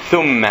used,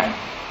 thumma,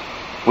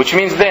 which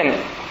means then.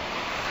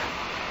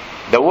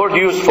 The word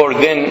used for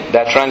then,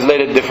 that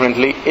translated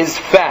differently, is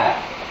fa.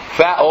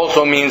 Fa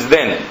also means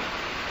then.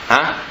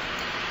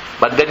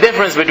 But the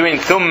difference between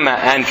thumma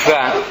and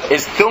fa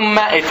is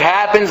thumma, it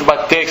happens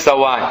but takes a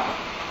while.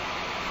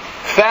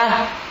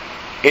 Fa,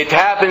 it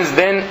happens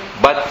then,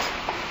 but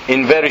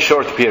in very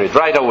short period,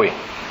 right away.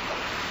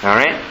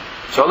 Alright?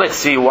 So let's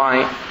see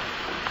why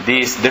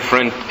these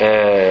different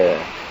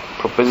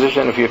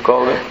proposition, if you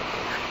call it,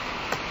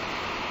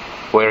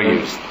 were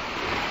used.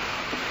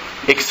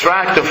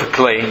 Extract of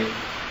clay.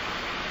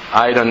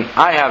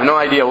 I have no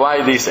idea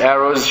why these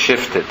arrows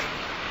shifted.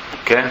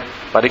 Okay?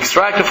 But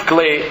extract of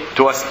clay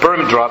to a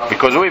sperm drop,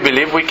 because we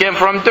believe we came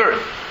from dirt.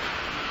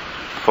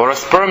 For a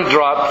sperm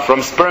drop,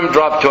 from sperm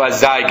drop to a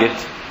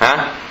zygote,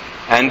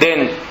 and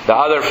then the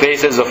other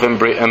phases of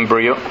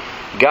embryo,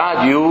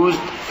 God used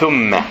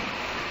thumma.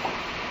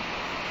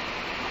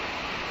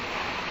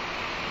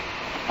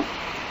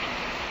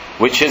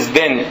 Which is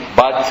then,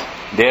 but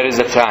there is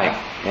a time.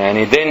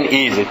 And then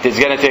is, it is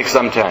going to take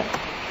some time.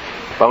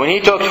 But when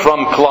he talked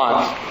from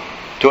clot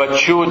to a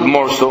chewed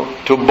morsel,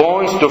 to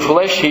bones, to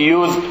flesh, he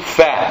used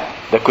fa,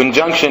 the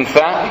conjunction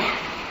fa,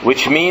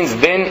 which means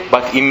then,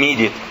 but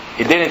immediate.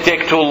 It didn't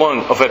take too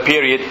long of a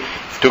period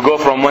to go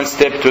from one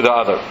step to the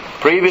other.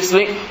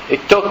 Previously,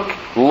 it took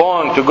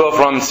long to go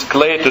from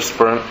clay to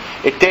sperm.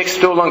 It takes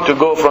too long to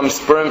go from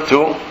sperm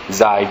to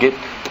zygote.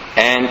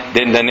 And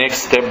then the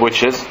next step,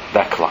 which is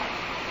the clot.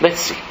 Let's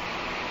see.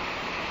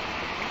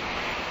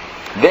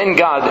 Then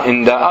God,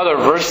 in the other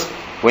verse,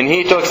 when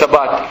He talks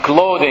about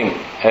clothing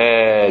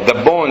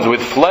the bones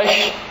with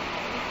flesh,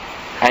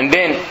 and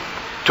then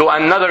to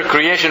another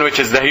creation, which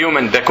is the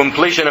human, the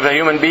completion of a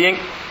human being,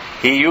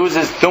 He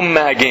uses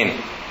thumma again.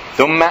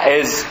 Thumma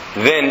is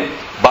then,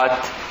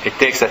 but it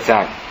takes a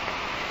time.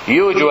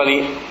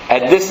 Usually,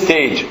 at this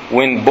stage,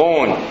 when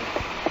bone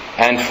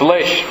and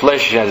flesh,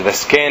 the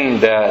skin,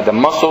 the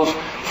muscles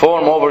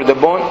form over the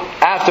bone,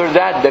 after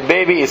that the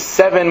baby is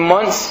 7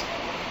 months.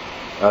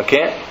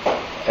 Okay?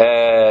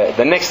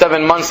 The next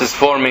 7 months is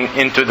forming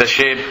into the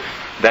shape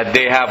that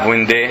they have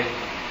when they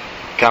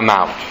come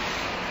out.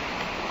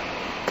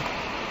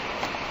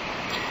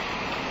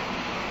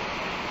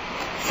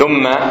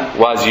 Thumma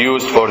was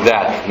used for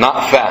that,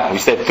 not fa. We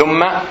said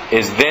thumma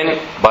is then,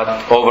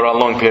 but over a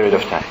long period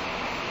of time.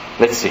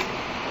 Let's see.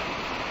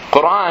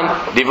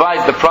 Quran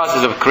divides the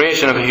process of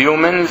creation of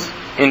humans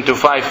into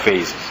 5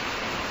 phases.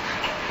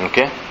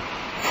 Okay?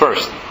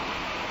 First,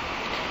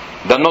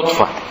 the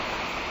nutfa.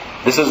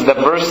 This is the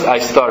verse I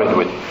started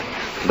with.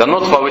 The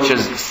nutfa, which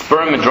is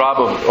sperm drop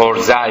or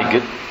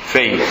zygote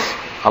phase.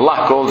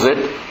 Allah calls it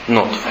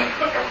nutfa.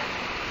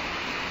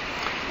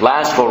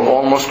 Lasts for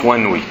almost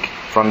 1 week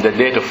from the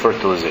date of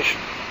fertilization.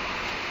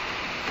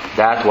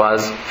 That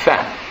was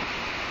fa.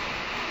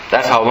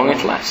 That's how long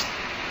it lasts.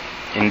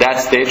 In that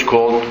stage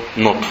called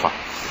nutfa.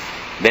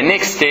 The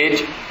next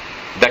stage,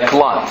 the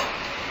clot,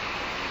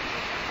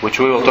 which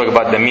we will talk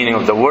about the meaning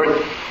of the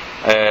word.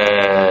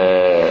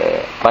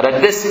 But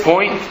at this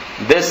point,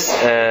 this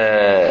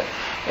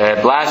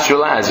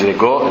blastula, as they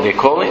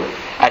call it,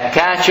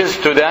 attaches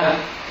to the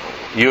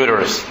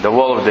uterus, the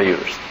wall of the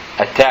uterus.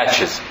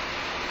 Attaches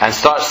and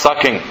starts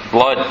sucking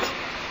blood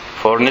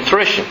for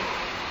nutrition.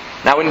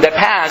 Now in the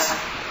past,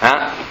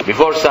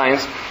 before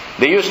science,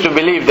 they used to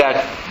believe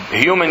that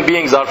human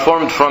beings are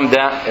formed from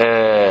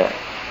the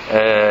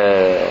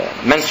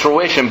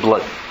menstruation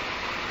blood.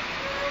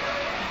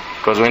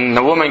 Because when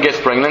a woman gets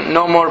pregnant,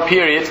 no more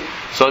periods,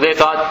 so they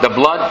thought the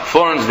blood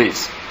forms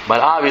these. But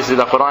obviously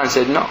the Quran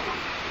said no.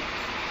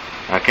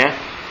 Okay?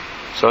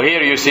 So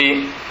here you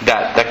see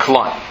that, the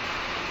clot.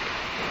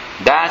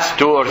 That's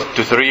 2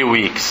 to 3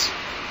 weeks.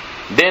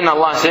 Then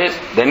Allah says,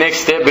 the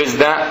next step is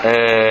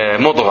the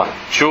mudghah,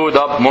 chewed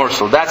up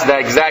morsel. That's the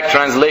exact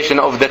translation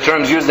of the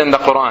terms used in the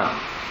Quran.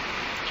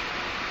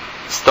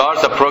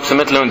 starts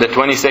approximately on the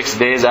 26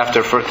 days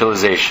after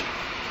fertilization.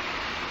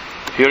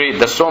 If you read,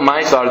 the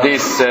somites are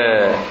these,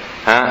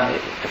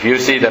 if you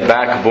see the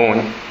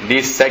backbone,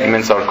 these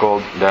segments are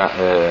called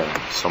the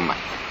somite.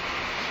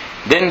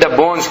 Then the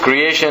bones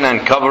creation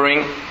and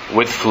covering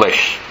with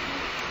flesh.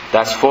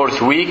 That's 4th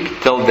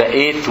week till the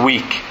 8th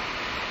week.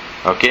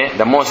 Okay,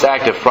 the most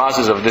active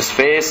process of this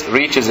phase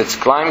reaches its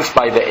climax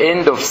by the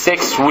end of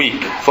 6th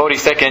week,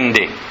 42nd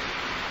day,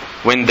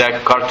 when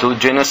the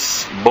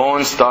cartilaginous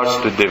bone starts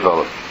to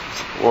develop.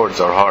 Words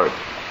are hard.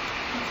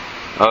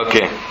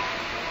 Okay.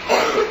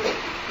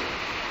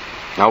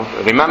 Now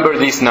remember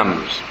these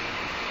numbers.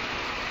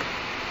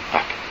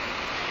 Okay.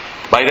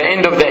 By the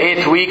end of the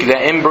 8th week, the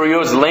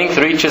embryo's length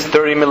reaches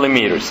 30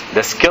 millimeters.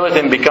 The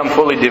skeleton becomes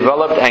fully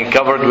developed and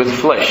covered with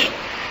flesh.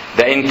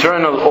 The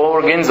internal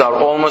organs are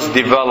almost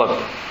developed.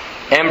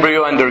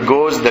 Embryo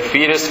undergoes the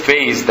fetus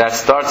phase that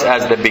starts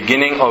as the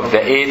beginning of the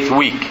 8th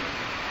week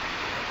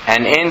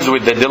and ends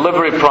with the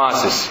delivery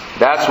process.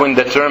 That's when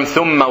the term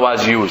thumma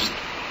was used.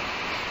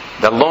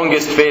 The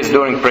longest phase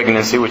during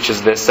pregnancy, which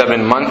is the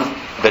 7th month,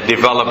 the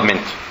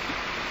development.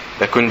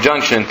 The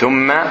conjunction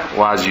thumma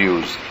was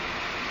used.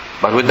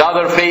 But with the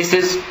other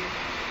phases,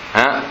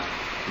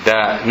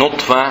 the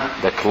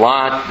nutfa, the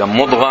clot, the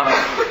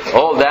mudgha,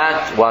 all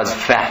that was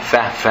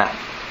fat.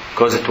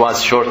 Because it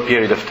was short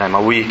period of time,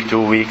 a week,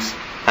 2 weeks,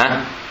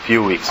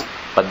 few weeks.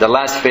 But the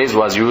last phase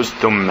was used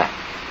thumma.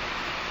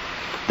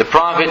 The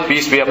Prophet,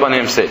 peace be upon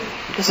him, said,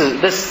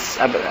 this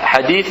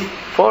hadith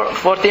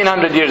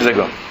 1400 years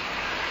ago.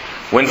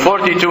 When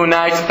 42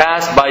 nights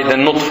passed by the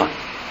nutfa,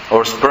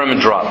 or sperm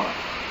drop,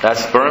 that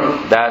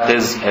sperm that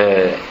is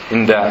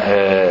in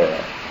the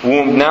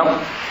womb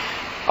now,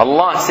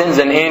 Allah sends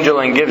an angel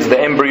and gives the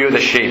embryo the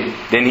shape.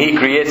 Then He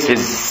creates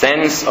his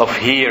sense of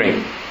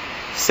hearing,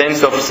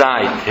 sense of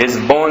sight, his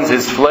bones,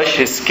 his flesh,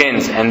 his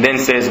skins, and then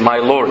says, my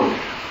Lord,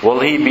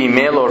 will he be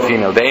male or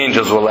female? The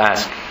angels will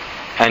ask.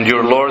 And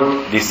your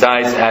Lord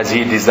decides as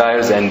He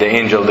desires, and the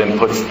angel then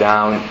puts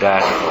down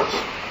that also.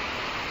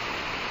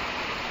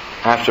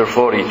 After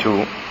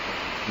 42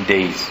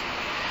 days.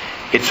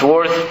 It's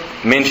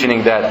worth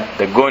mentioning that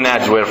the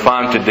gonads were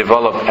found to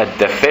develop at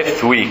the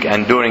 5th week,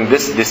 and during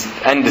this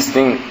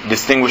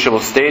undistinguishable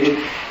stage,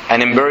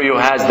 an embryo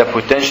has the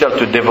potential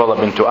to develop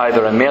into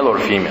either a male or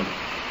female.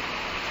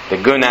 The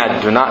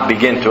gonads do not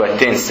begin to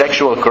attain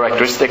sexual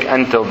characteristic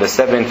until the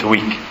 7th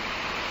week,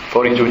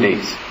 42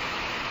 days.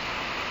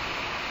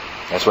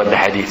 That's what the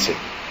hadith said.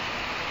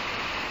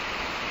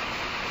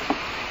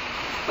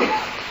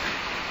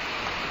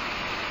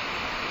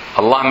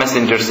 Allah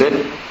Messenger said,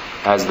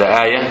 as the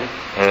ayah,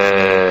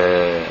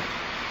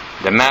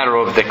 the matter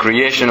of the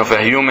creation of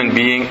a human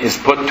being is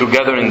put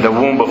together in the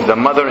womb of the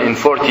mother in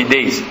 40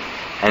 days,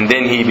 and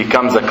then he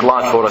becomes a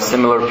clot for a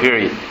similar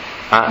period.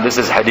 This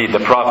is hadith, the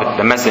Prophet,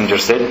 the Messenger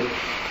said.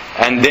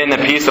 And then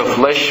a piece of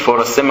flesh for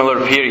a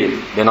similar period.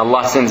 Then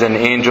Allah sends an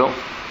angel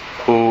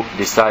who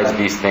decides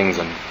these things.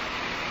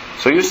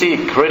 So you see,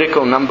 a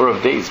critical number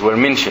of days were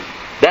mentioned.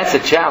 That's a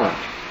challenge.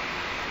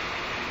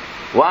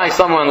 Why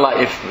someone like,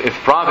 if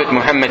Prophet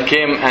Muhammad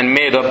came and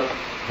made up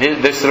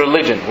this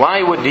religion,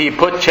 why would he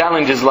put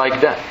challenges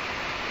like that?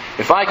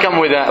 If I come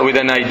with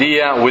an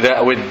idea, with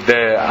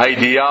the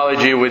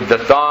ideology, with the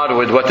thought,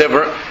 with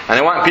whatever, and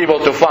I want people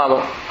to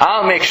follow,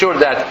 I'll make sure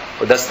that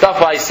the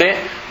stuff I say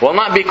will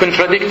not be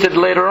contradicted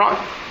later on.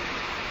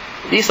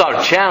 These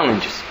are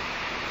challenges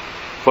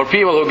for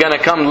people who are going to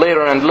come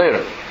later and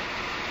later.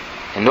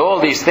 And all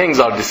these things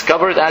are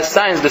discovered as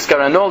science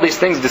discovered, and all these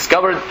things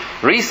discovered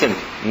recent,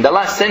 in the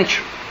last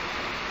century.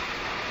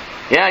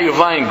 Yeah, you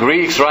find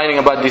Greeks writing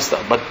about this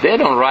stuff, but they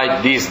don't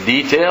write these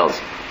details.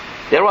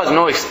 There was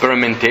no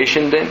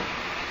experimentation then.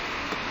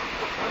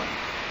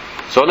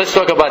 So let's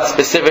talk about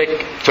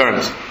specific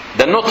terms.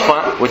 The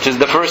nutfa, which is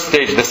the first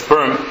stage, the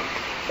sperm,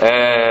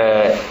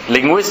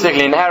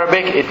 linguistically in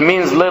Arabic, it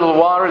means little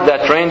water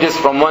that ranges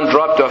from 1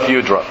 drop to a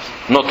few drops.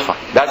 Nutfa,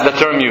 that's the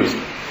term used.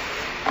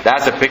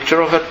 That's a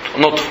picture of a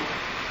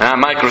nutfa,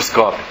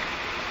 microscopic.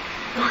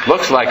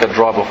 Looks like a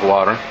drop of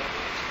water.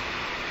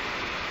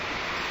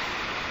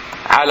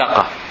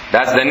 Alaqa,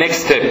 that's the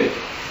next step.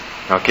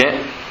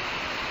 Okay?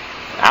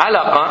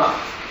 Alaqa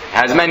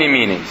has many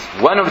meanings.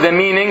 One of the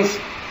meanings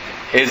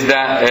is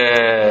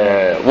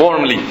the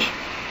worm leech.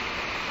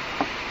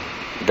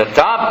 The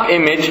top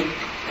image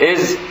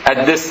is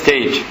at this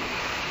stage.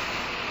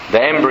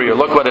 The embryo,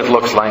 look what it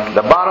looks like.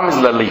 The bottom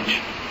is the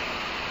leech.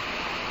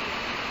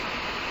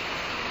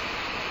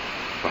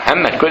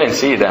 Muhammad couldn't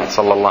see that,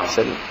 sallallahu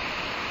alaihi wasallam.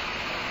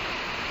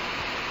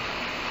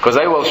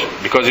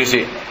 Because you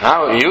see,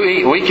 now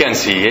we can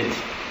see it.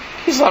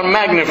 These are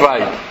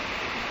magnified.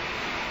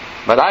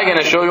 But I'm going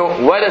to show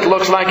you what it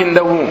looks like in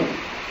the womb.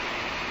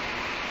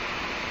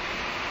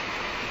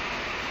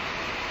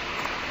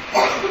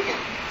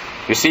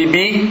 You see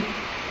B?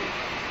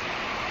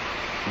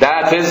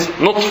 That is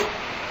nutf.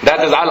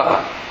 That is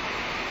alaqa.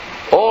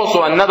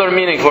 Also another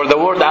meaning for the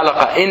word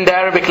alaqa in the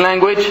Arabic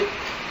language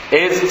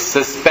is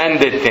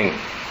suspended thing.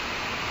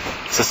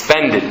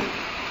 Suspended.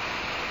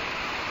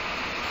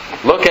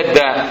 Look at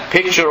the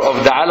picture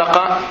of the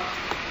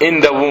alaqa in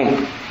the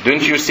womb.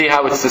 Don't you see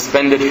how it's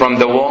suspended from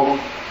the wall?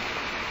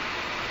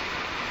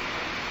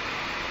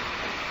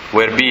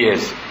 Where B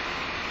is.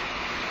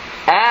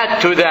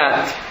 Add to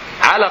that,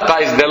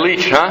 alaqa is the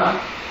leech, huh?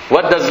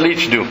 What does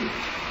leech do?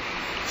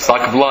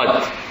 Suck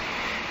blood.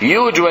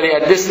 Usually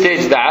at this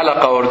stage the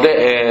alaqa or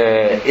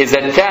is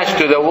attached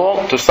to the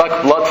wall to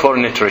suck blood for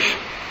nutrition.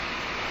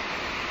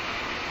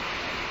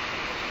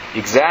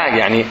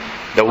 Exactly.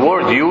 The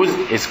word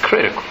used is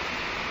critical.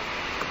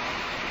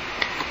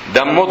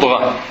 The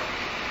mudgha.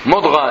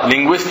 Mudgha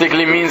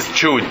linguistically means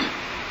chewed.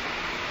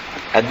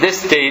 At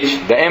this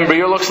stage the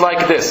embryo looks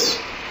like this.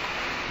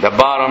 The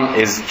bottom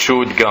is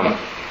chewed gum.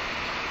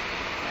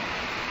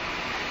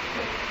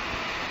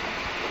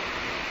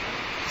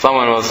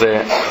 Someone will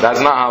say, that's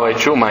not how I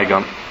chew my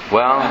gum.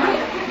 Well,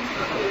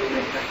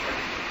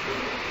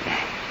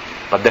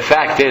 but the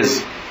fact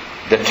is,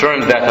 the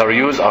terms that are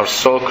used are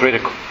so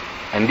critical.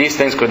 And these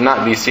things could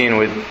not be seen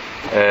with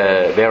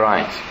their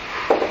eyes.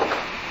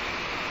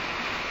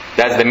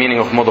 That's the meaning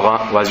of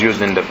mudgha was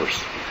used in the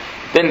verse.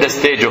 Then the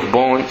stage of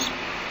bones.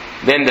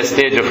 Then the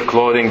stage of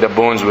clothing the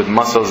bones with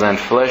muscles and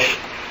flesh.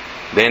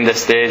 Then the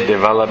stage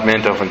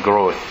development of a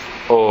growth.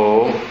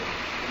 Oh,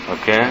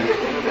 okay.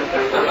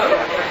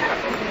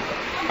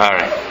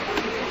 Alright.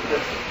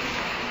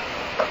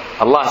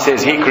 Allah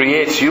says He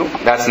creates you.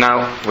 That's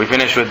now, we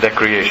finish with the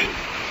creation.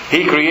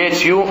 He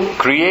creates you,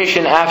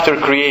 creation after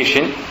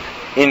creation,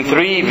 in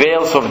 3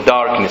 veils of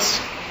darkness.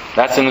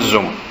 That's in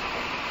Zoom.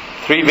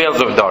 3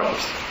 veils of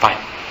darkness. Fine.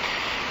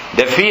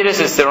 The fetus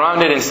is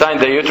surrounded inside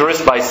the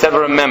uterus by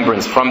several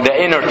membranes. From the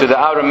inner to the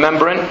outer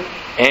membrane,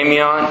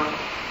 amnion,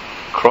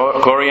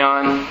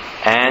 chorion,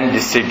 and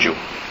decidua.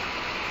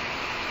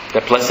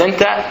 The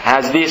placenta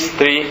has these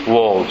 3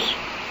 walls.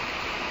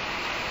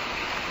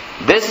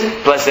 This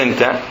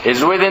placenta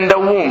is within the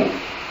womb.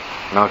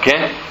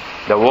 Okay?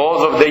 The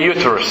walls of the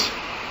uterus.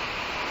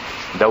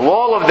 The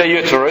wall of the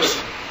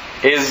uterus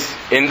is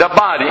in the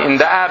body, in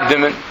the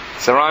abdomen,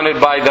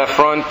 surrounded by the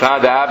front,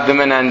 the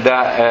abdomen, and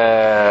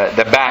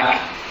the back.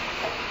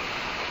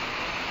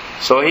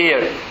 So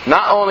here,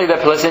 not only the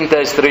placenta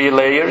is 3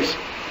 layers,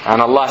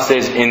 and Allah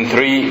says in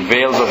 3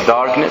 veils of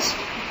darkness,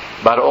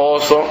 but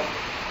also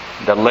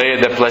the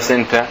layer, the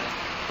placenta,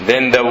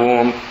 then the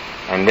womb,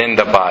 and then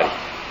the body.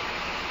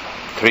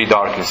 3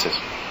 darknesses.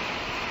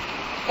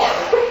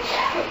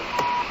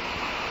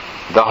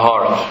 The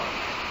heart.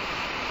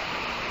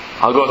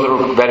 I'll go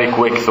through very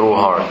quick through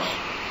hearts.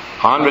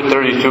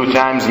 132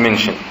 times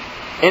mentioned.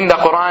 In the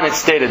Quran it's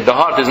stated the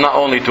heart is not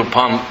only to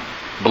pump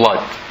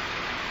blood.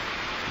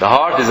 The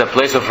heart is a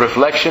place of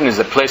reflection, is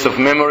a place of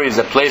memory, is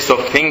a place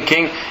of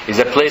thinking, is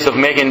a place of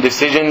making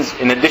decisions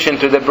in addition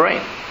to the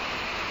brain.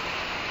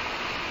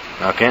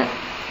 Okay?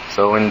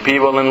 So when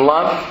people in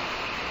love,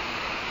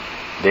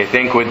 they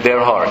think with their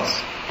hearts.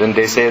 Didn't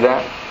they say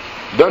that?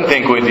 Don't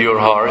think with your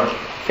heart,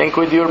 think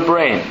with your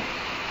brain.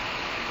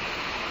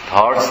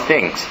 Heart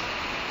thinks.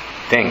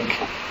 Think.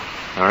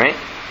 Alright?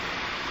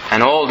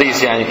 And all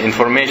these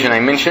information I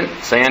mentioned,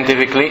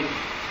 scientifically,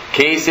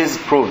 cases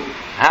proved.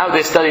 How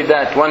they studied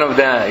that, one of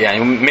the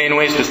main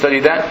ways to study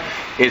that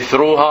is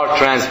through heart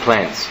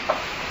transplants.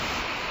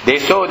 They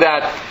saw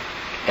that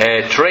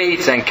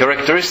traits and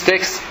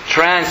characteristics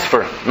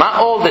transfer. Not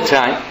all the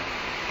time,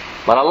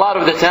 but a lot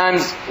of the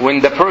times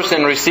when the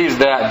person receives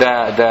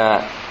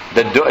the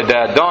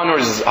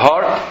donor's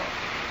heart,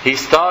 he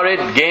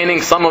started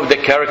gaining some of the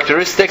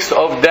characteristics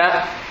of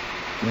the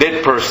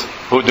dead person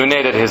who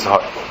donated his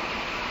heart.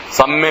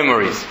 Some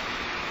memories.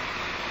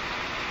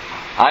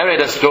 I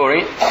read a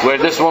story where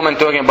this woman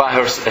talking about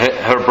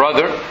her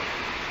brother,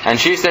 and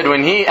she said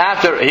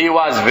after he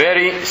was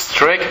very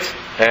strict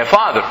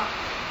father.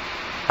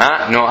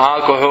 No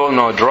alcohol,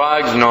 no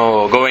drugs,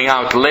 no going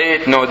out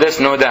late, no this,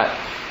 no that.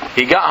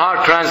 He got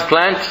heart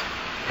transplant,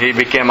 he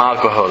became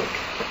alcoholic.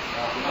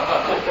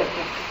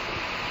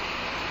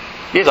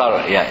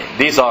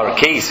 These are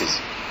cases.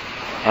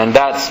 And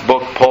that's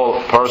book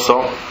Paul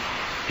Purcell.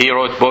 He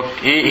wrote book.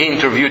 He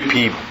interviewed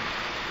people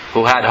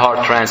who had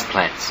heart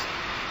transplants.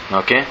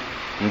 Okay?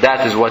 And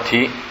that is what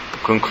he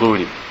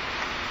concluded.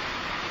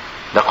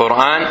 The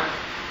Quran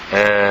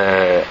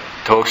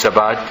talks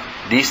about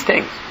these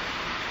things.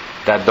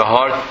 That the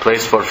heart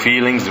plays for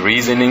feelings,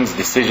 reasonings,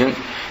 decisions.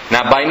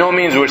 Now by no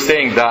means we're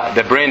saying that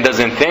the brain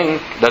doesn't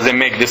think, doesn't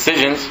make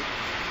decisions.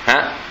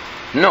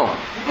 No.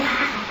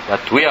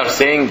 But we are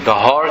saying the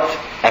heart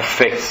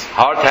affects.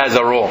 Heart has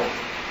a role.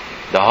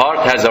 The heart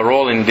has a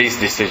role in these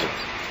decisions.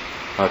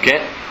 Okay?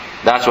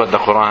 That's what the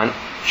Quran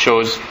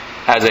shows,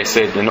 as I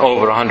said, in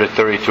over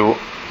 132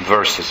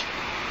 verses.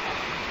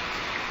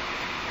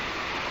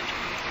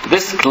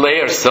 This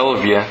Claire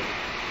Sylvia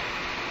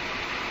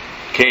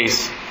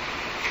case,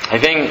 I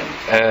think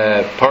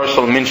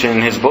Purcell mentioned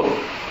in his book,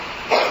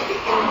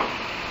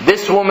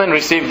 this woman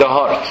received the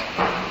heart.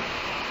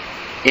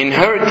 In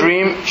her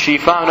dream, she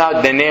found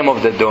out the name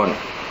of the donor.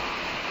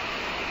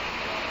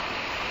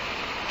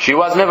 She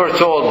was never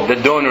told the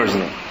donor's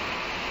name.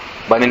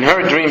 But in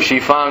her dream, she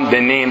found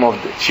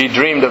she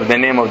dreamed of the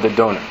name of the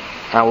donor.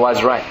 and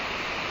was right.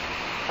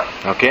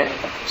 Okay?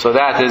 So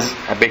that is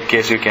a big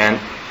case you can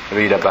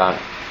read about.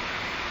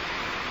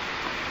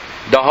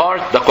 The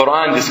heart, the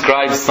Quran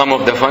describes some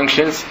of the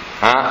functions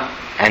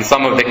and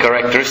some of the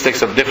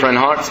characteristics of different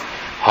hearts.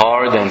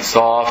 Hard and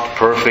soft,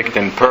 perfect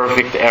and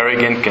imperfect,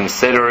 arrogant,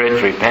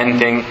 considerate,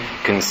 repenting,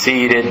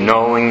 conceited,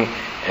 knowing,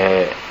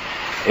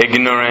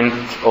 ignorant,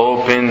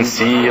 open,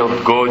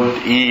 sealed,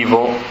 good,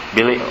 evil.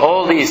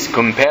 All these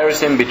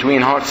comparison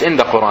between hearts in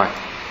the Quran.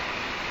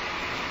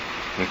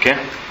 Okay?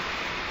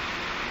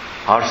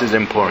 Heart is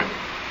important.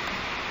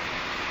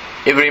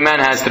 Every man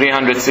has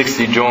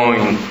 360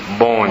 joint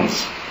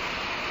bones.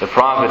 The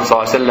Prophet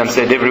ﷺ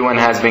said everyone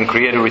has been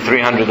created with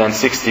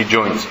 360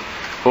 joints.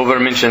 Whoever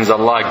mentions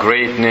Allah,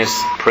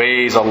 greatness,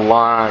 praise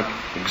Allah,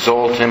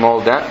 exalt Him,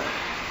 all that,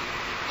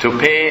 to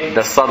pay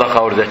the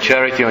sadaqah or the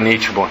charity on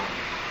each bone.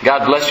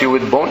 God bless you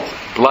with bones,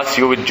 bless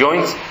you with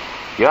joints,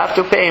 you have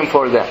to pay Him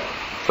for that.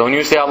 So when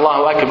you say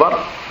Allahu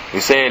Akbar,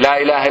 you say La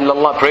ilaha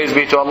illallah, praise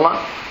be to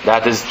Allah,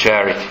 that is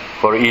charity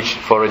for a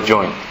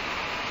joint.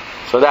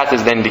 So that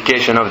is the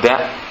indication of the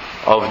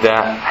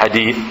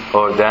hadith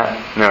or the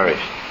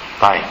narration.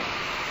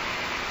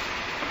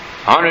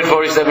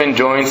 147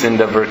 joints in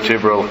the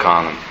vertebral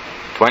column,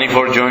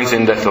 24 joints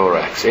in the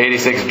thorax,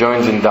 86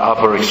 joints in the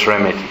upper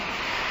extremity,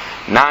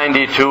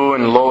 92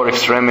 in lower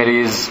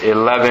extremities,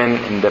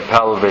 11 in the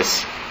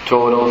pelvis,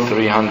 total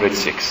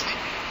 360.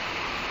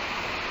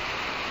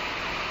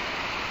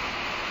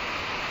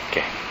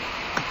 Okay.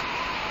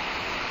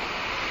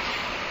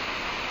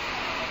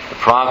 The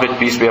Prophet,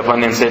 peace be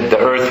upon him, said the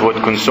earth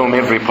would consume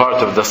every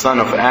part of the son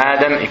of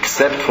Adam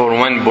except for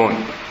one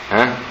bone.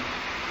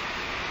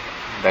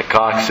 The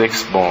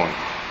coccyx bone.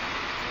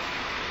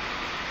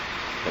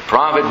 The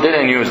Prophet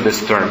didn't use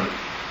this term,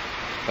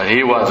 but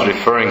he was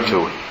referring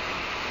to it.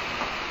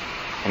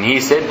 And he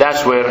said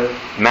that's where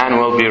man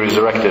will be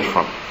resurrected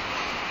from.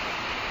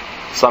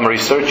 Some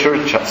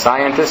researchers,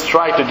 scientists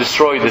tried to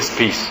destroy this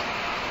piece.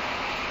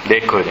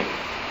 They couldn't.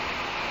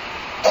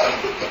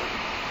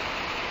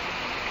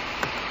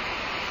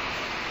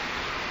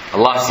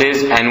 Allah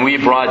says, and we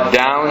brought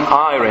down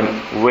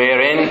iron,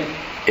 wherein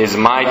is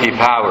mighty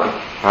power.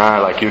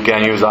 Like you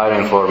can use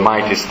iron for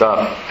mighty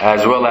stuff,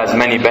 as well as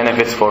many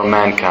benefits for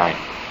mankind.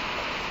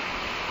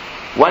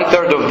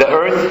 1/3 of the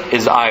earth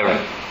is iron.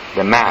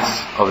 The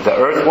mass of the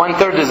earth,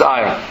 1/3 is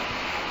iron.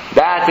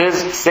 That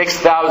is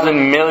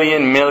 6,000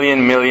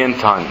 million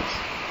tons.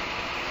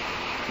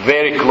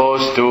 Very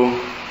close to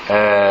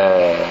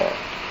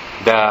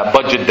the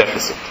budget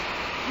deficit.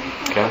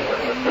 Okay?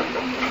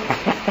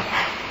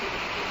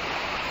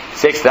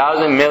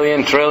 6,000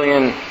 million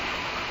trillion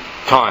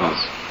tons.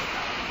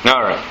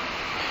 Alright.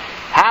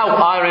 How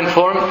iron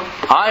form?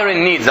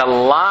 Iron needs a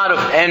lot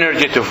of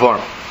energy to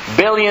form.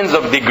 Billions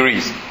of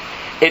degrees.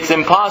 It's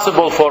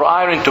impossible for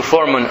iron to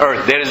form on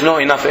earth. There is no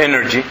enough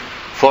energy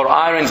for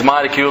iron's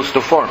molecules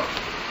to form.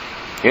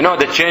 You know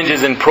the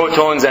changes in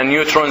protons and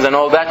neutrons and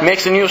all that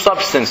makes new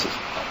substances.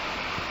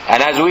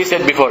 And as we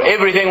said before,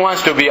 everything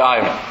wants to be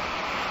iron.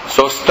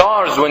 So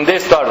stars, when they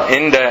start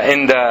in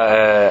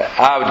the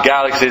out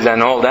galaxies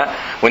and all that,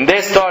 when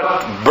they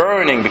start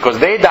burning, because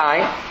they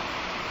die,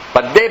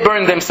 but they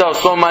burn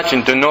themselves so much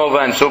into nova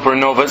and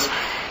supernovas,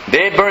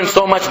 they burn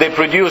so much, they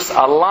produce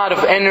a lot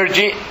of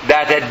energy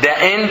that at the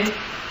end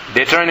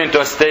they turn into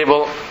a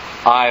stable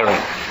iron.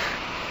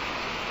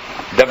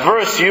 The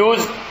verse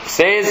used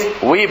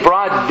says, we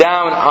brought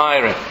down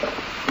iron.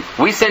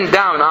 We sent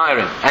down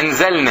iron.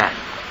 Anzalna.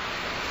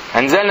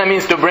 Anzalna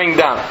means to bring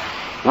down,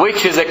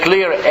 which is a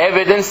clear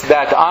evidence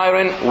that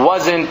iron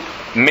wasn't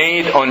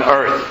made on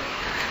earth.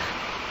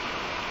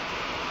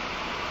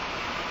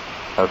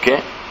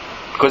 Okay?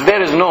 Because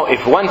there is no,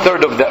 if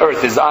 1/3 of the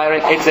earth is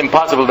iron, it's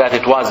impossible that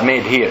it was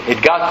made here.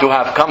 It got to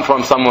have come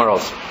from somewhere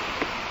else.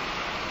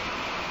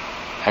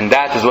 And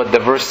that is what the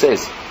verse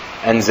says.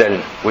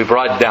 Anzalna. We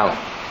brought down.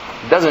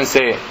 It doesn't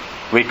say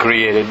we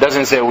created. It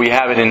doesn't say we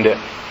have it in the...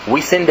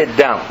 We send it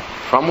down.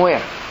 From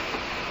where?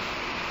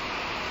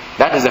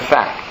 That is a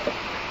fact.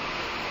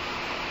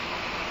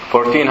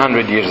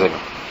 1400 years ago.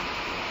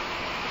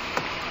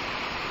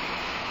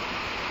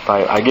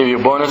 I give you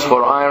bonus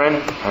for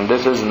iron, and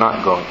this is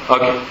not going.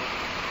 Okay.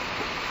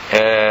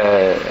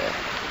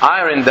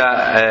 Iron,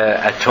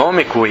 the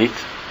atomic weight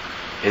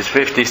is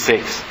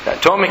 56. The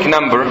atomic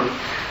number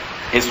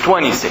is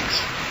 26.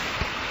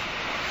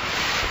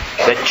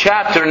 The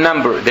chapter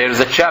number, there is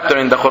a chapter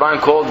in the Quran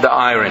called the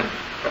iron.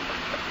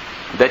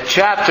 The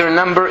chapter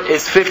number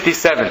is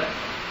 57,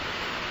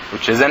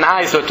 which is an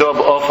isotope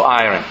of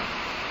iron.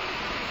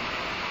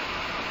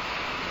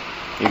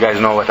 You guys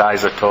know what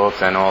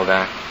isotopes and all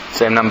that.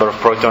 Same number of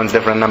protons,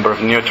 different number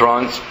of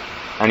neutrons.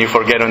 And you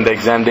forget on the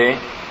exam day?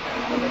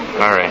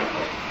 Alright.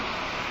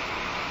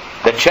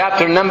 The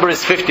chapter number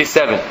is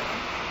 57.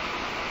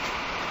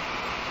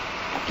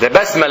 The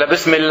Basmala,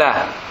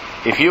 Bismillah.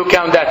 If you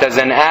count that as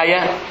an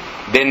ayah,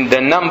 then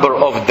the number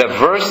of the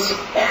verse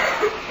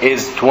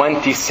is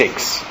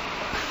 26.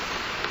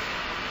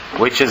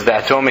 Which is the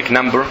atomic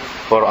number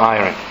for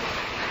iron.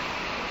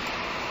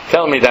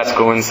 Tell me that's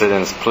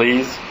coincidence,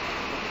 please.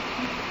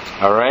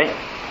 Alright?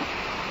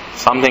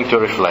 Something to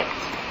reflect.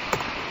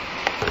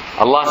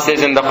 Allah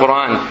says in the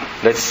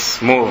Quran,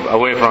 let's move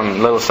away from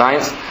little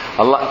science.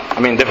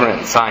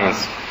 Different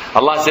science.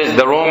 Allah says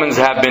the Romans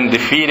have been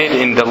defeated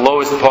in the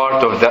lowest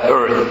part of the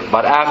earth,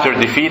 but after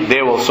defeat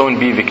they will soon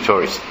be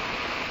victorious.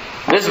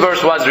 This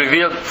verse was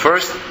revealed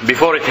first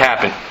before it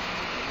happened.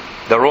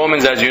 The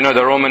Romans, as you know,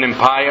 the Roman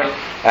Empire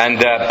and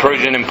the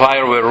Persian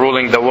Empire were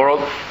ruling the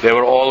world. They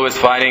were always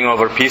fighting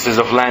over pieces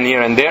of land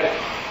here and there.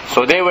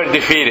 So they were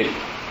defeated.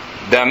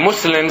 The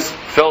Muslims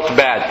felt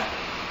bad.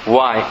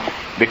 Why?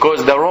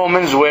 Because the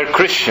Romans were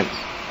Christians.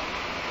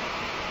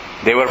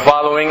 They were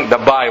following the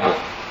Bible.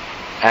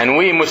 And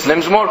we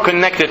Muslims more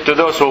connected to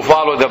those who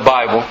follow the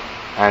Bible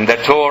and the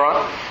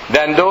Torah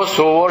than those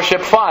who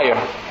worship fire,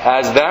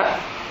 as the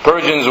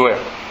Persians were.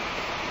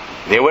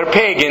 They were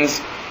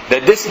pagans. The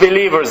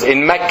disbelievers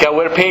in Mecca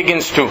were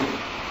pagans too.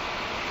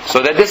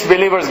 So the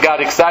disbelievers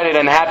got excited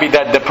and happy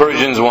that the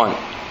Persians won.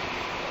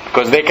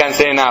 Because they can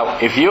say now,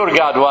 if your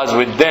God was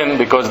with them,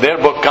 because their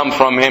book come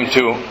from him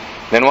too,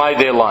 then why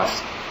they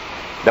lost?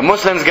 The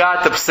Muslims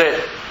got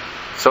upset.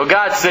 So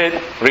God said,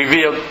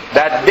 revealed,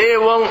 that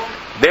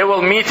they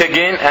will meet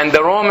again and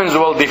the Romans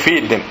will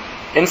defeat them.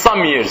 In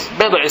some years,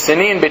 بضع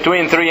سنين,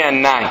 between 3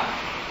 and 9.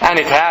 And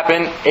it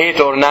happened 8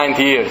 or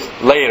 9 years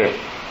later.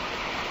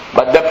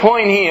 But the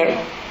point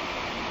here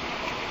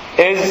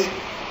is,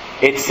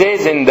 it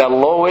says in the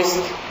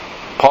lowest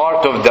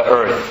part of the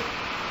earth.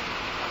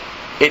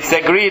 It's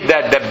agreed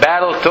that the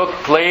battle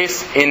took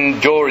place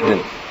in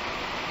Jordan,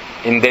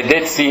 in the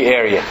Dead Sea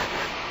area.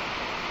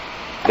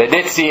 The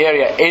Dead Sea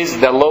area is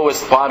the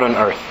lowest part on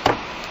earth.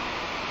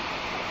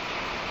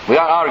 We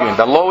are arguing,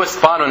 the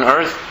lowest part on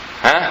earth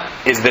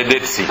is the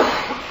Dead Sea.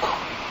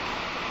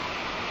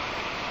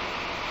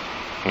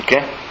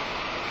 Okay?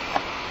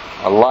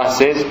 Allah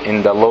says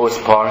in the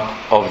lowest part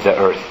of the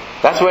earth.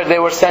 That's where they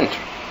were sent.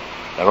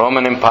 The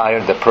Roman Empire,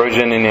 the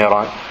Persian in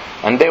Iran.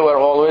 And they were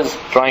always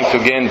trying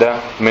to gain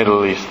the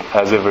Middle East,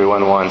 as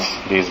everyone wants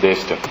these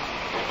days too.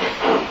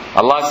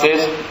 Allah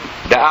says,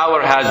 the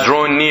hour has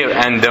drawn near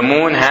and the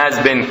moon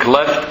has been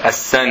cleft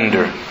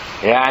asunder.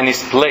 يعني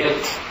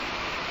split.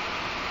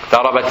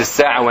 اقتربت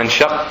الساعة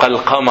وانشق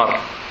القمر.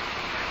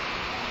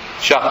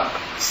 شق,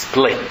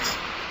 split.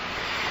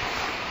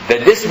 The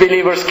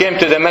disbelievers came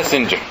to the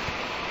messenger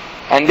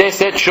and they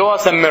said, show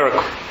us a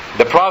miracle.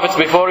 The prophets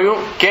before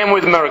you came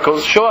with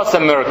miracles. Show us a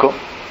miracle.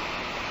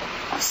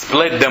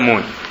 Split the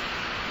moon.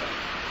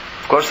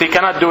 Of course, he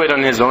cannot do it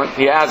on his own.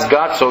 He asked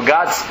God, so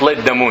God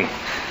split the moon.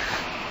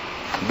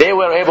 They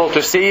were able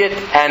to see it,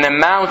 and a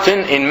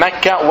mountain in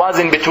Mecca was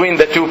in between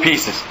the two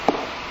pieces.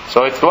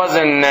 So it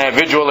wasn't a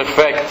visual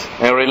effect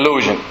or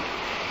illusion.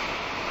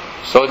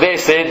 So they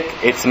said,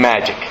 it's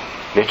magic.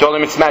 They told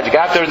him it's magic.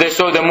 After they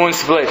saw the moon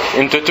split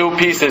into two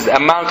pieces, a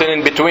mountain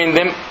in between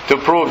them to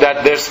prove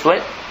that they're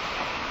split.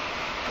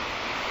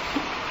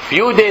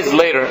 Few days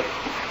later,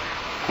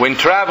 when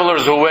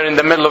travelers who were in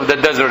the middle of the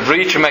desert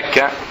reached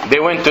Mecca, they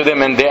went to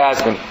them and they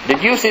asked them,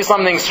 did you see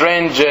something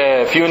strange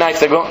a few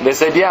nights ago? They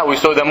said, yeah, we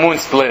saw the moon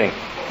splitting.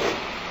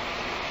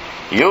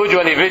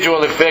 Usually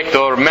visual effect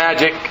or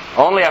magic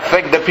only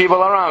affect the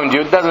people around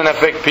you. It doesn't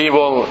affect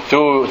people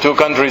two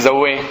countries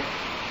away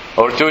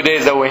or 2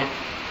 days away.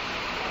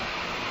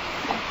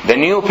 The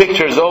new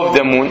pictures of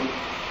the moon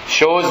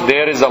shows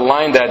there is a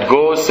line that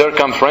goes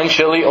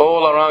circumferentially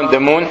all around the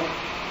moon,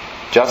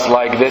 just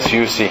like this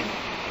you see.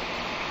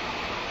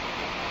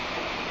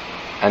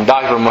 And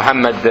Dr.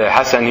 Muhammad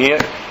Hassan here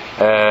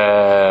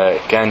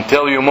can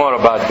tell you more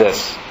about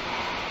this.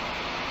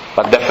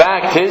 But the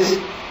fact is,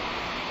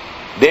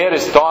 there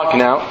is talk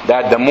now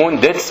that the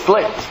moon did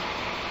split.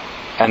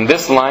 And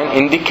this line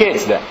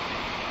indicates that.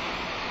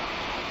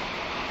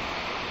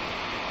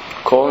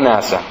 Call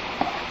NASA.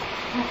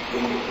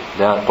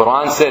 The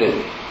Quran said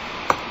it.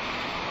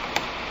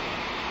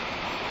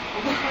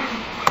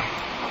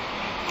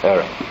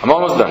 Alright, I'm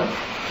almost done.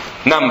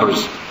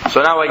 Numbers.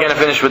 So now we're going to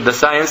finish with the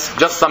science.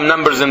 Just some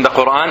numbers in the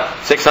Quran.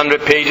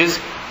 600 pages.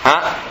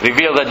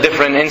 Reveal the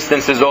different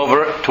instances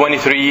over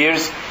 23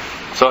 years.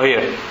 So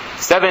here,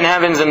 7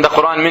 heavens in the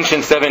Quran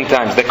mentioned 7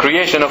 times. The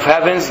creation of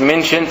heavens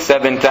mentioned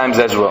 7 times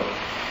as well.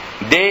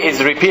 Day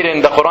is repeated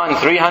in the Quran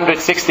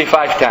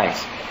 365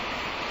 times.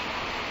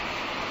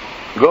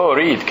 Go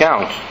read,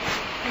 count.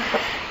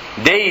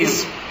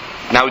 Days.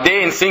 Now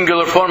day in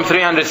singular form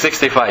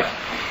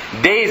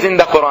 365. Days in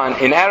the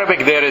Quran. In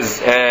Arabic there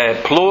is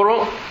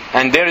plural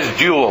and there is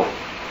dual.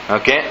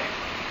 Okay?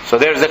 So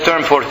there is a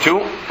term for 2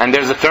 and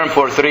there is a term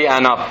for 3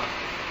 and up.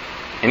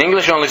 In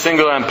English only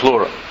singular and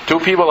plural. 2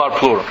 people are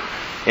plural.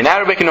 In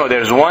Arabic no,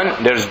 there is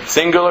 1, there is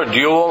singular,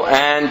 dual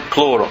and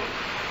plural.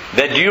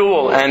 The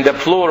dual and the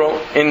plural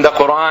in the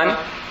Quran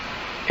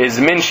is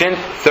mentioned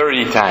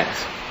 30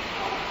 times.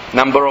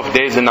 Number of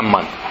days in a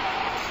month.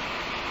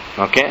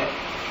 Okay?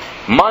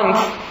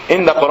 Month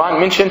in the Quran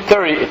mentioned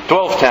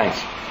 12 times.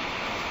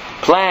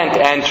 Plant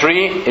and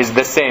tree is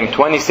the same,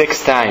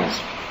 26 times.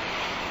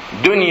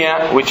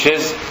 Dunya, which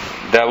is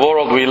the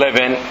world we live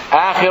in.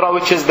 Akhirah,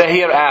 which is the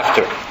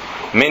hereafter,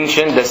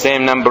 mentioned the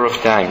same number of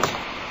times.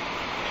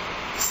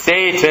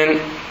 Satan,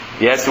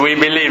 yes, we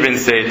believe in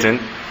Satan,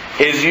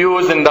 is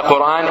used in the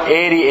Quran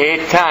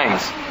 88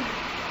 times.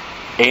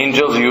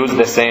 Angels use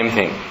the same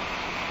thing.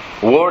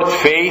 Word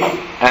faith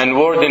and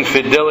word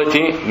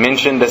infidelity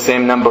mentioned the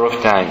same number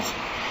of times.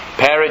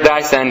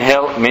 Paradise and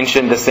hell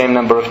mentioned the same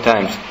number of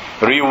times.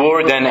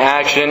 Reward and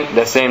action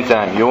the same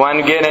time. You want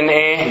to get an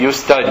A, you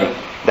study.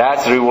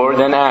 That's reward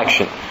and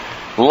action.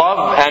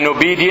 Love and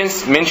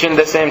obedience mentioned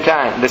the same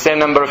time, the same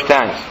number of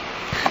times.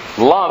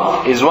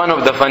 Love is one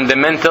of the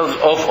fundamentals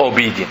of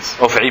obedience,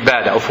 of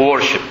ibadah, of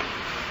worship.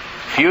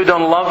 If you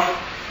don't love,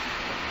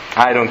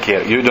 I don't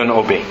care. You don't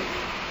obey.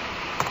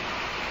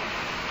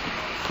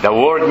 The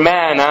word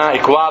man,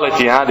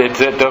 equality,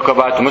 they talk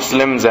about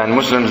Muslims and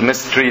Muslims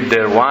mistreat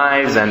their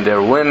wives and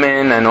their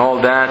women and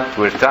all that.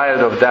 We're tired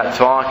of that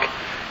talk.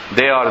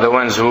 They are the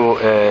ones who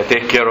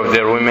take care of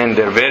their women.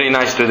 They're very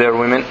nice to their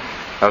women.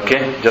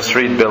 Okay? Just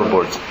read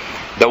billboards.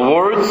 The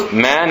words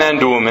man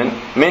and woman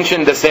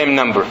mention the same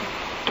number,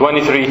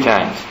 23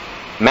 times.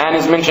 Man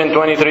is mentioned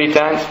 23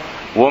 times.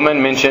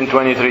 Woman mentioned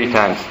 23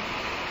 times.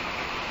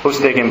 Who's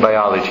taking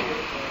biology?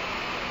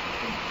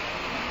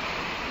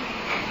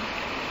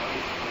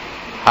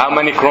 How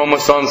many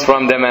chromosomes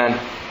from the man?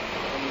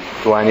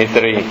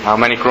 23. How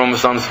many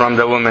chromosomes from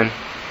the woman?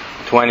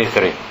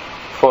 23.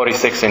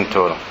 46 in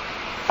total.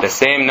 The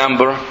same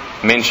number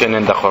mentioned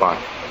in the Quran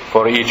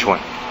for each one.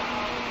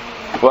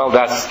 Well,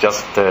 that's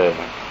just a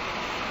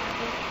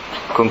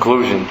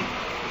conclusion.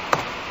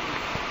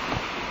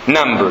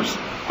 Numbers.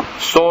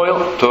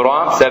 Soil,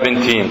 turab,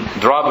 17.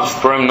 Drop of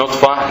sperm,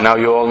 nutfa. Now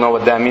you all know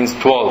what that means.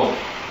 12.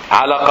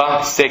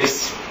 Alaqa,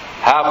 6.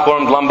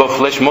 Half-formed lump of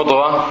flesh,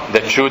 mudghah,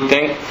 the chewed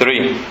thing,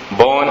 3.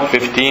 Bone,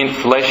 15.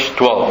 Flesh,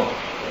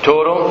 12.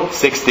 Total,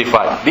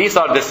 65. These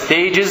are the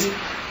stages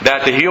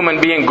that a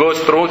human being goes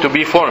through to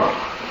be formed.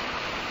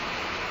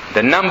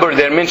 The number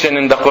they're mentioned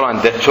in the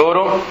Quran, the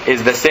total,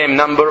 is the same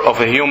number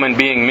of a human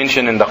being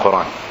mentioned in the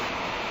Quran.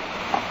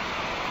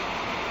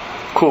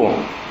 Cool.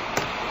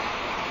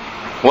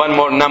 One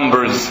more,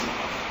 numbers.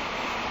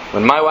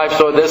 When my wife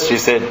saw this, she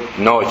said,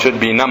 no, it should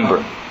be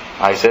number.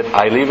 I said,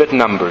 I leave it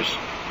numbers.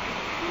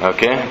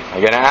 Okay? I'm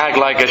going to act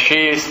like a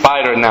she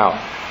spider now.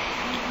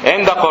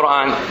 In the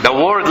Quran, the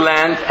word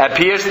land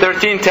appears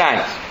 13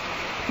 times.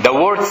 The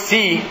word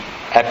sea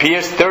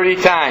appears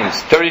 32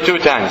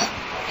 times.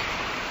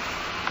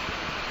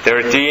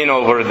 13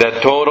 over the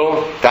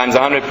total times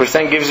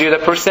 100% gives you the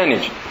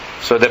percentage.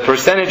 So the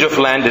percentage of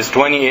land is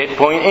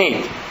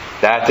 28.8.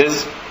 That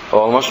is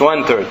almost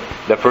 1/3.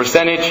 The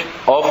percentage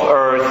of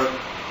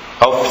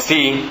earth, of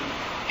sea,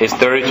 is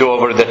 32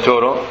 over the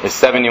total, is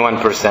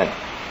 71%.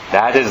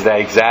 That is the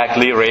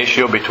exactly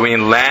ratio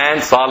between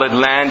land, solid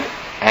land,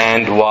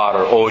 and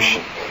water,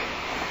 ocean.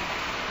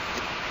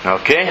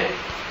 Okay?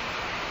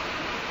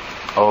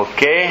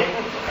 Okay?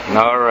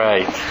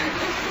 Alright.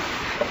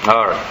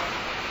 Alright.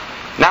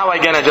 Now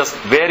I'm gonna just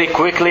very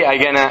quickly,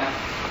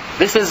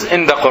 this is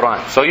in the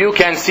Quran. So you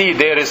can see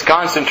there is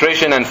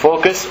concentration and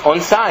focus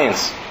on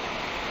science.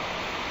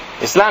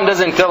 Islam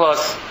doesn't tell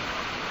us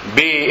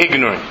be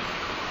ignorant.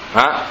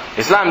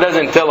 Islam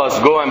doesn't tell us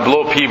go and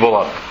blow people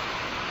up.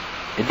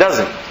 It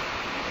doesn't.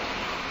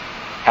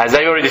 As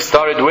I already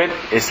started with,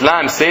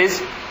 Islam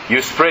says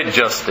you spread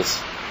justice.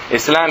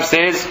 Islam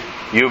says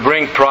you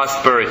bring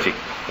prosperity.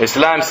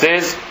 Islam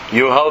says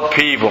you help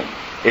people.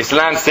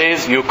 Islam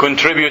says you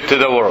contribute to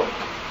the world.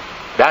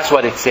 That's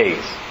what it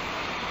says.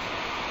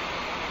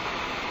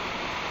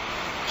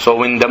 So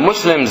when the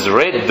Muslims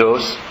read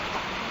those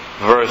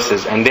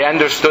verses and they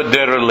understood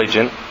their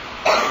religion,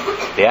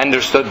 they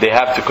understood they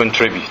have to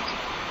contribute.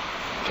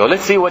 So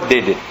let's see what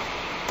they did.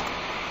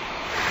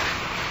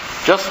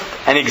 Just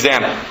an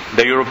example.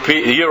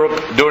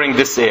 Europe during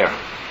this era.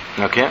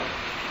 Okay?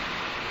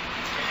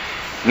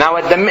 Now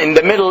in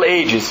the Middle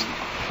Ages,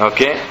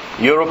 okay,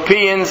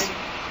 Europeans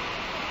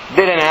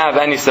didn't have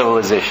any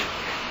civilization.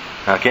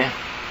 Okay?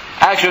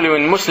 Actually,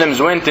 when Muslims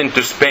went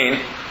into Spain,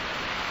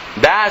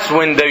 that's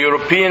when the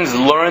Europeans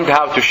learned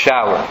how to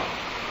shower.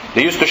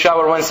 They used to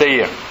shower once a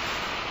year.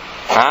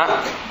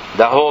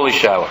 The holy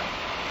shower.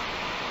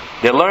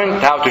 They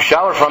learned how to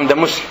shower from the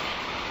Muslims.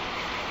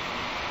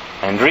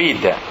 And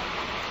read that.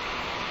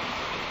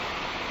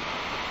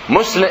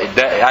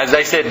 As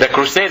I said, the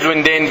Crusades,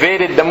 when they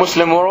invaded the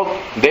Muslim world,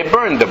 they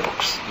burned the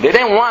books. They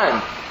didn't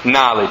want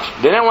knowledge.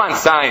 They didn't want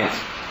science.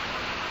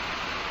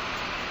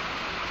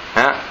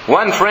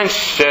 One French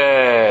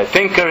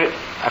thinker,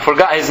 I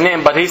forgot his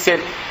name, but he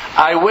said,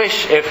 I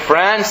wish if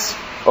France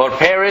or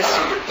Paris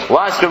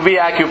was to be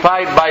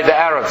occupied by the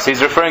Arabs.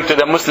 He's referring to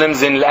the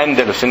Muslims in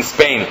Al-Andalus, in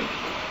Spain.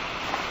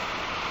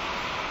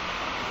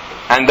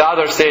 And the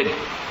other said,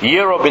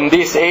 Europe in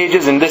these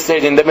ages, in this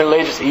age, in the Middle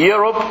Ages,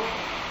 Europe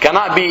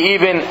cannot be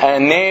even a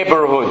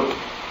neighborhood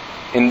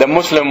in the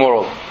Muslim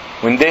world.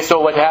 When they saw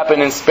what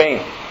happened in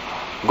Spain,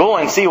 go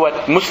and see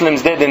what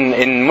Muslims did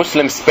in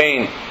Muslim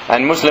Spain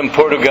and Muslim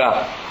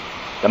Portugal.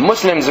 The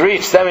Muslims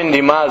reached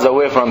 70 miles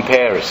away from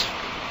Paris.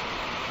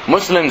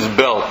 Muslims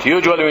built.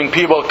 Usually when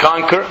people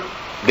conquer,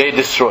 they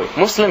destroy.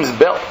 Muslims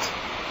built.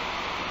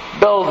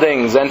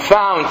 buildings and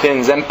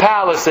fountains and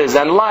palaces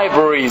and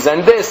libraries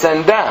and this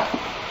and that.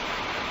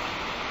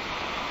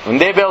 When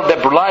they built the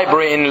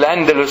library in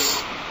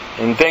Al-Andalus,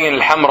 in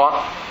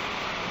Al-Hamra,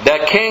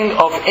 the king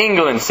of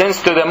England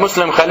sends to the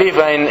Muslim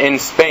Khalifa in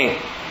Spain.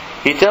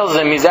 He tells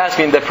him, he's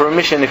asking the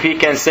permission if he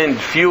can send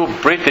few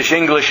British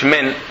English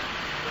men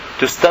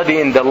to study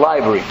in the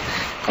library.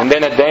 And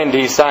then at the end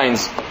he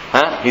signs,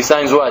 he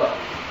signs what?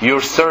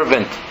 Your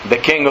servant, the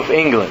king of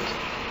England.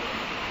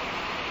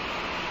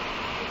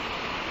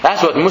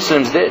 That's what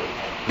Muslims did.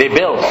 They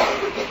built.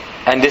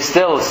 And they're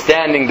still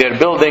standing, their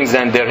buildings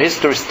and their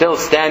history still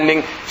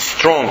standing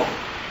strong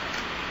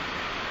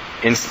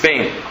in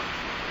Spain.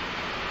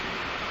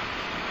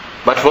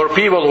 But for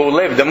people who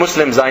live, the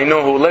Muslims I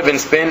know who live in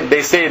Spain,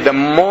 they say the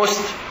most,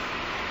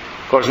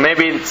 of course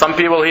maybe some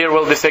people here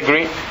will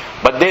disagree,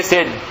 but they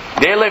said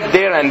they lived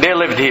there and they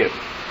lived here.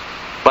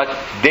 But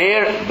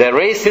there, the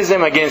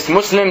racism against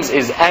Muslims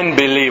is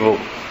unbelievable.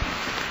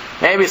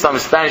 Maybe some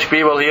Spanish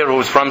people here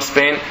who's from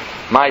Spain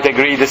might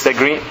agree,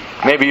 disagree.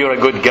 Maybe you're a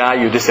good guy,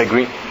 you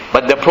disagree.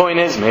 But the point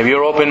is, maybe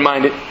you're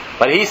open-minded.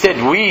 But he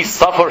said, we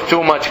suffer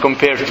too much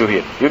compared to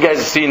here. You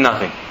guys see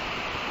nothing.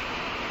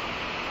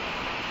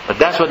 But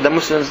that's what the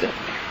Muslims did.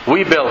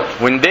 We built.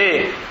 When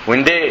they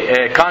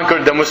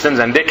conquered the Muslims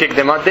and they kicked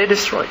them out, they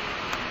destroyed.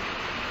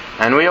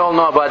 And we all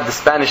know about the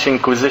Spanish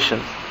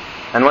Inquisition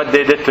and what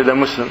they did to the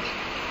Muslims.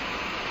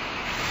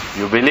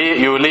 You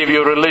leave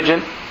your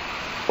religion,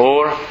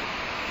 or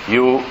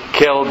you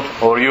killed,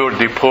 or you're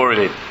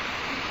deported.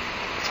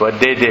 That's what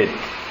they did.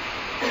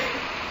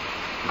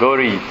 Go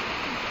read.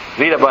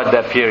 Read about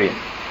that period.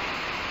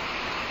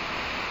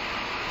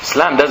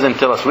 Islam doesn't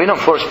tell us. We don't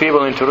force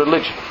people into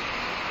religion.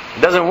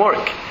 It doesn't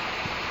work.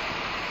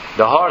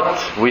 The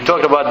heart, we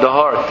talked about the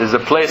heart, is a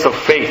place of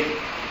faith.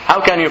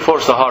 How can you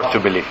force a heart to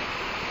believe?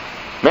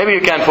 Maybe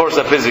you can force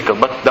a physical,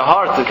 but the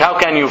heart, how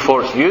can you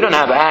force? You don't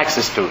have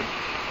access to it.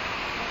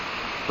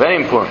 Very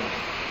important.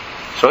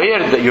 So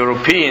here the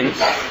Europeans,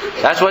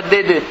 that's what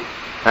they did.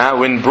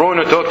 When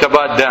Bruno talked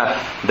about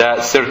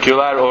the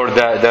circular, or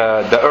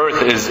the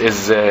earth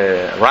is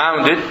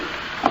rounded,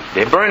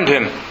 they burned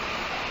him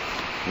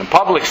in the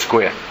public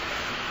square.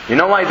 You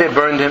know why they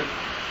burned him?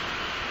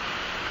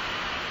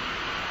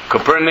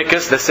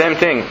 Copernicus, the same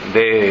thing.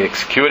 They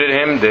executed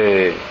him,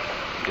 they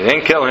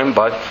didn't kill him,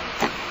 but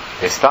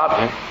they stopped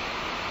him.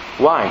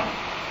 Why?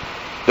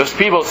 Those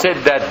people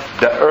said that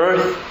the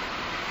earth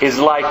is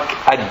like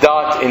a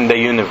dot in the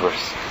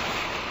universe.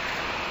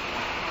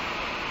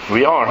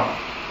 We are.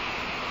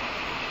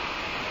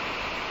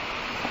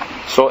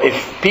 So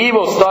if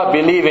people start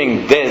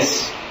believing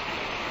this,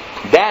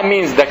 that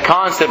means the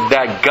concept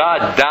that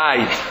God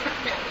died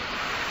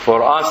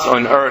for us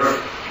on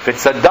earth, if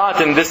it's a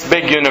dot in this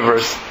big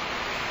universe,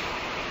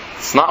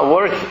 it's not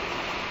worth it.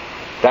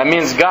 That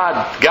means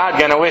God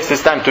gonna waste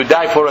His time to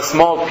die for a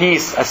small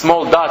piece, a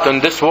small dot on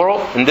this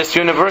world, in this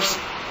universe?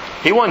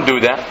 He won't do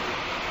that.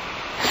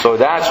 So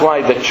that's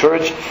why the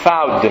church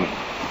found them.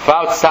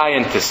 Found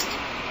scientists.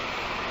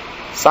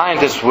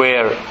 Scientists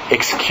were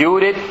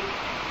executed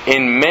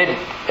in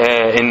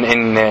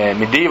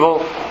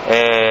medieval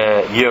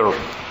Europe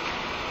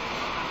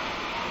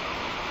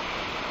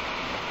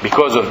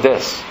because of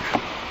this.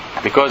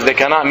 Because they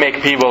cannot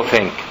make people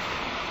think.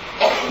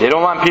 They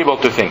don't want people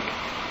to think.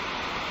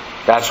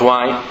 That's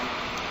why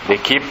they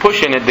keep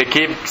pushing it. They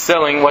keep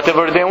selling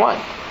whatever they want.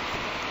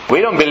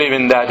 We don't believe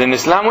in that. In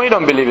Islam, we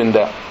don't believe in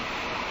that.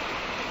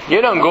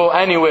 You don't go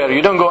anywhere.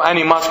 You don't go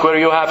any mosque where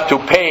you have to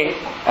pay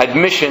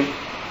admission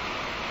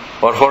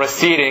or for a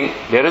seating.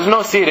 There is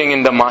no seating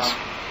in the mosque.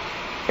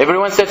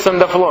 Everyone sits on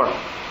the floor.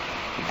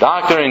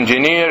 Doctor,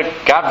 engineer,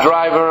 cab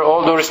driver,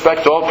 all due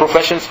respect to all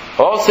professions,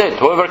 all sit.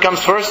 Whoever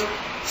comes first,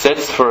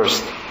 sits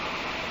first.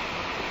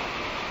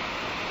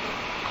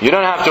 You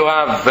don't have to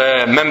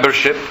have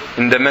membership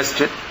in the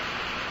masjid.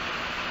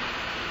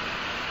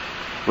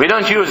 We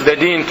don't use the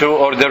deen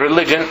or the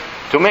religion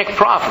to make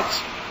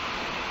profits.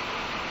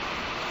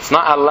 It's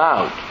not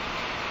allowed.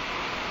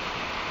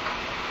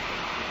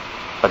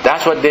 But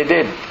that's what they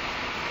did.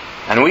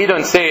 And we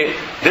don't say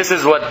this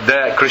is what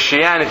the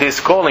Christianity is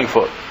calling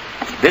for.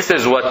 This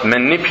is what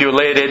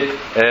manipulated,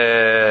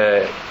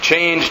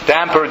 changed,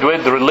 tampered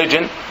with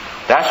religion.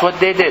 That's what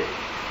they did.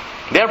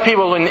 There are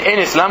people in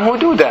Islam who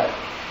do that.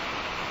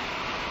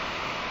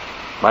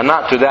 But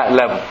not to that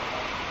level.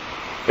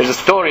 There's a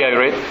story I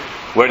read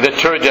where the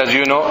church, as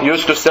you know,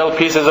 used to sell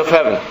pieces of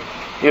heaven.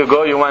 You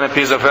go, you want a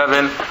piece of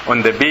heaven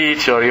on the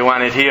beach, or you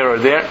want it here or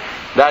there.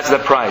 That's the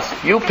price.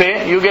 You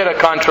pay, you get a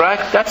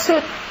contract, that's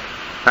it.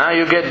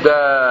 You get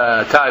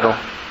the title.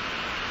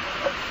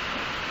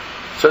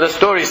 So the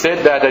story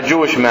said that a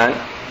Jewish man,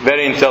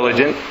 very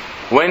intelligent,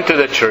 went to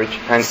the church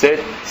and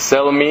said,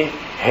 sell me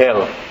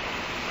hell.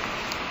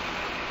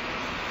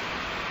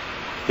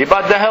 He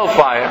bought the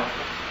hellfire.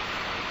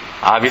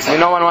 Obviously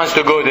no one wants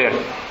to go there.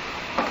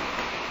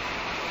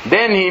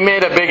 Then he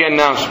made a big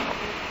announcement.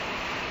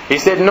 He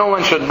said, no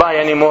one should buy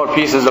any more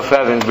pieces of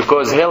heaven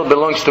because hell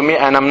belongs to me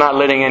and I'm not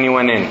letting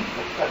anyone in.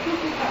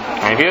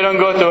 And if you don't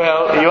go to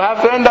hell, you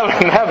have to end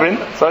up in heaven,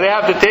 so they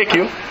have to take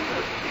you.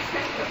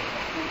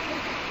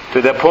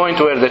 to the point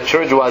where the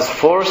church was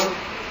forced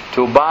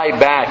to buy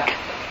back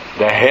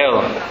the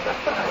hill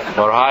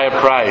for higher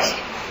price.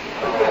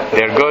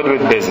 They're good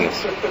with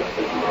business.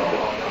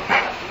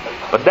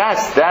 But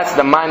that's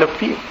the mind of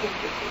people.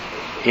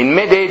 In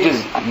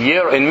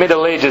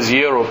Middle Ages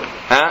Europe,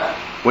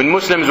 when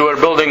Muslims were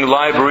building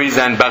libraries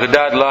and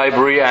Baghdad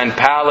library and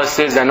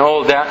palaces and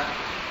all that,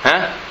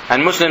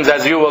 and Muslims,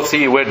 as you will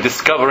see, were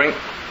discovering,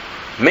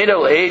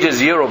 Middle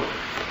Ages Europe,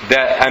 the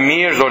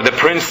emirs or the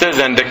princes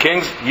and the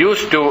kings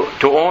used to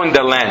own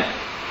the land.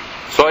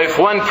 So if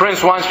one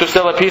prince wants to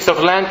sell a piece of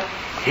land,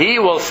 he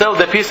will sell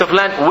the piece of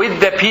land with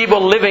the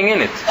people living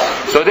in it.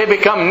 So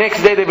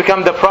next day they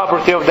become the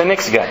property of the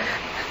next guy.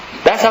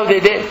 That's how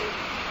they did.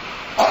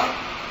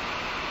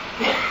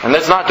 And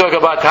let's not talk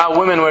about how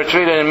women were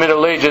treated in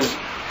Middle Ages.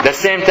 The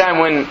same time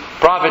when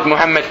Prophet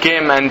Muhammad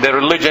came and the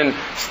religion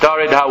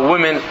started, how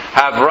women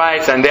have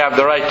rights and they have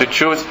the right to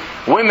choose.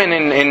 Women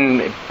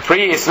in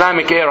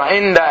pre-Islamic era,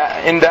 in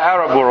the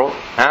Arab world,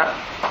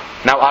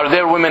 now are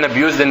there women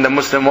abused in the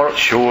Muslim world?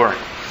 Sure.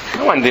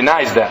 No one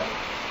denies that.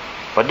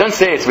 But don't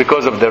say it's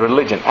because of the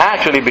religion.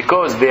 Actually,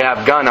 because they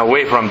have gone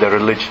away from the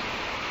religion.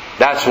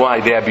 That's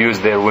why they abuse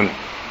their women.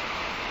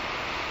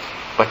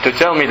 But to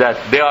tell me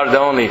that they are the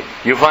only,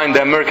 you find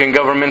the American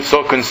government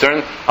so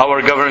concerned,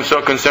 our government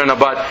so concerned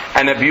about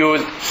an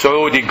abused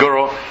Saudi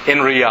girl in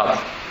Riyadh.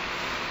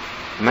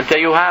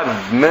 You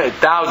have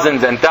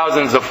thousands and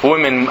thousands of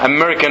women,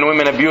 American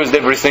women, abused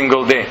every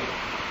single day.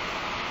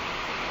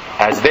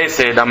 As they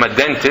said, I'm a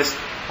dentist.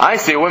 I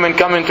see women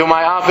come into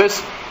my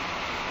office.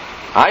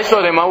 I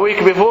saw them a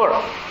week before.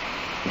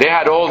 They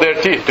had all their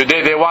teeth.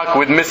 Today they walk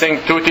with missing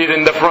 2 teeth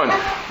in the front.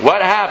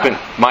 What happened?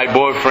 My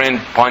boyfriend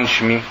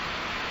punched me.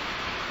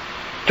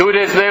 2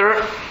 days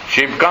later,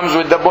 she comes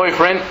with the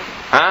boyfriend,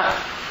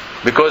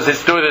 because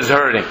his tooth is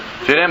hurting.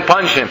 She didn't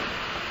punch him.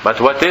 But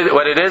what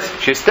it is,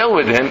 she's still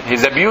with him.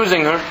 He's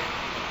abusing her.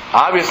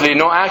 Obviously,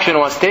 no action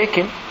was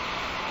taken.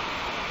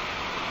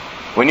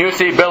 When you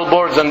see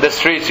billboards on the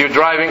streets, you're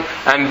driving,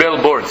 and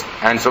billboards.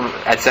 And so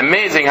it's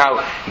amazing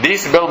how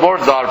these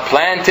billboards are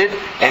planted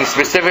in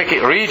specific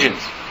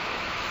regions.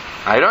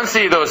 I don't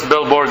see those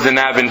billboards in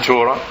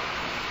Aventura.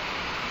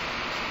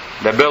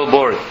 The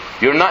billboard.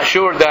 You're not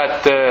sure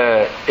that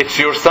it's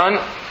your son?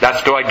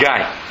 That's to a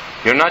guy.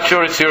 You're not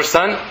sure it's your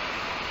son?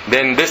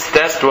 Then this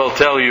test will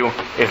tell you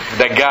if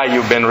the guy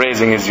you've been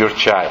raising is your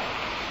child.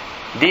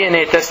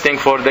 DNA testing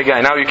for the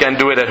guy. Now you can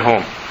do it at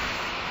home.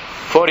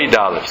 $40.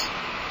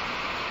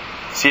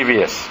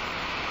 CVS.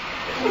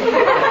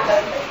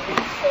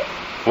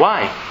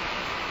 Why?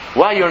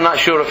 Why you're not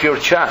sure of your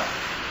child?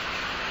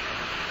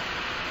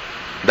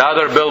 The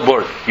other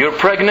billboard. You're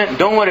pregnant?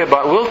 Don't worry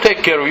about it. We'll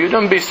take care of you.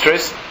 Don't be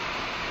stressed.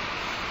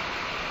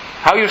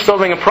 How you're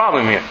solving a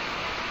problem here?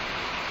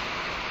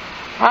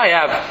 I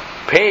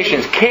have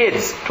patients,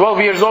 kids,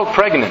 12 years old,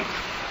 pregnant,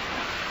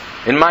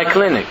 in my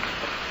clinic.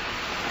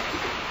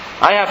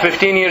 I have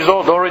 15 years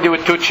old already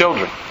with 2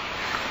 children.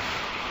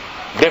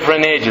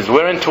 Different ages.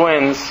 We're in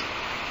twins.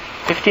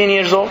 15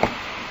 years old.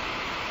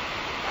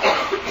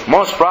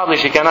 Most probably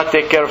she cannot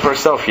take care of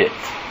herself yet.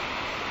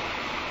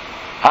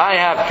 I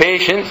have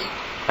patients.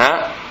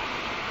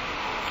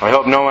 I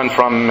hope no one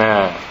from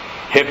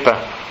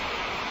HIPAA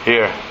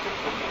here.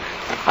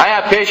 I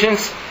have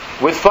patients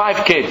with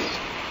 5 kids.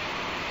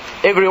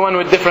 Everyone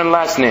with different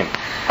last name.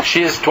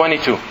 She is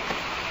 22.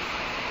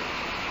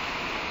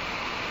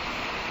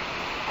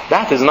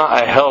 That is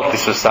not a healthy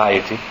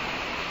society.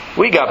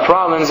 We got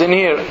problems in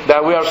here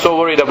that we are so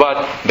worried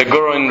about the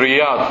girl in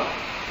Riyadh.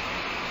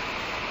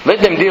 Let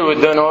them deal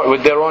with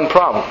their own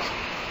problems.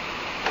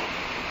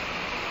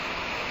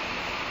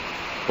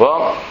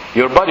 Well,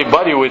 you're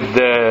buddy with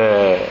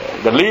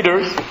the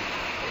leaders.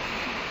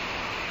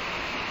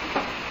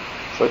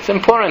 So it's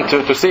important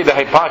to see the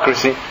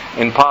hypocrisy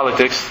in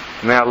politics.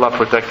 May Allah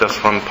protect us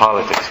from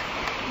politics.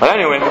 But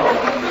anyway,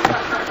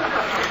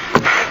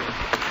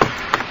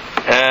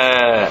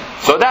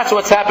 so that's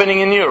what's happening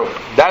in Europe.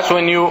 That's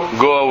when you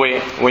go away,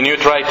 when you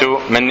try to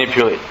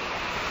manipulate.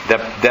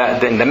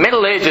 In the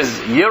Middle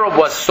Ages, Europe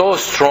was so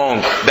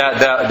strong.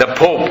 The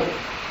Pope,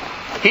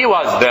 he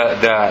was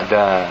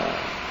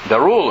the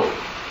ruler.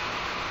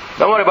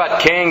 Don't worry about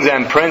kings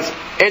and princes.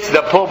 It's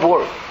the Pope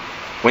work.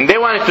 When they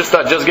wanted to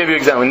start, just give you an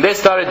example. When they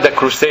started the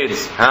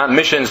Crusades,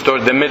 missions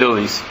toward the Middle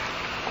East,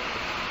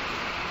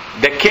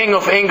 the King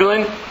of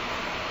England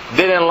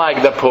didn't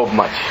like the Pope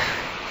much.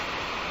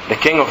 The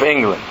King of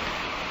England,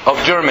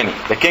 of Germany,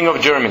 the King of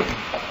Germany.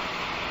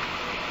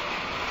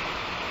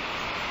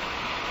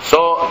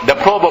 So the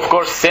Pope, of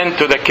course, sent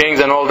to the kings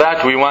and all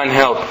that, we want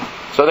help.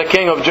 So the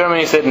King of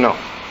Germany said no.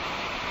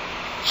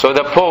 So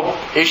the Pope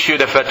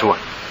issued a fatwa,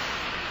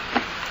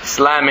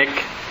 Islamic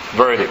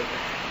verdict.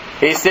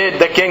 He said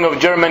the King of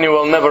Germany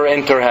will never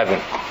enter heaven.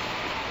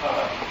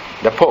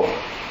 The Pope.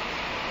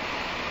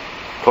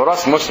 For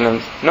us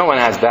Muslims, no one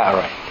has that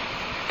right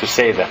to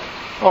say that.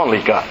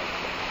 Only God.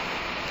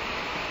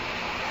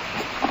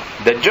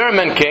 The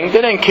German king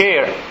didn't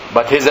care,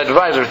 but his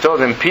advisor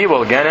told him,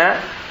 people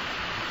gonna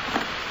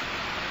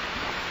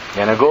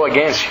go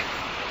against you.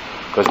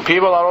 Because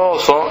people are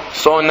also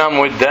so numb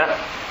with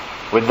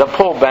the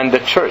Pope and the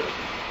Church.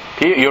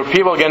 Your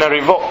people are going to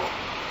revolt.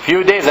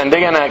 Few days and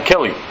they're going to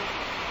kill you.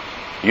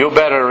 You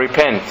better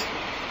repent.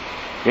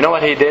 You know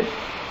what he did?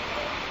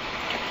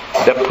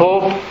 The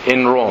Pope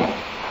in Rome,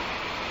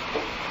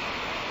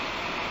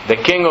 the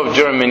King of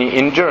Germany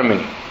in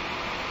Germany,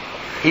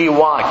 he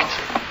walked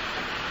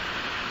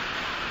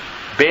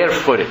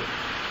barefooted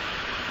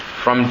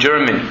from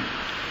Germany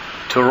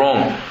to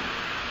Rome.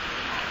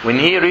 When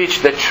he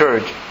reached the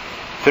church,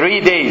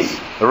 3 days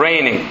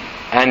raining,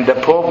 and the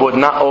Pope would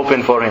not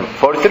open for him.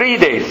 For 3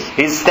 days,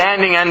 he's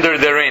standing under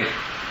the rain.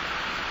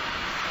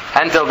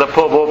 Until the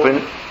Pope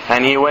opened,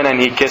 and he went and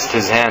he kissed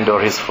his hand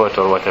or his foot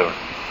or whatever.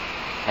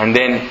 And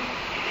then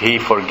he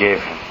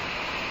forgave him.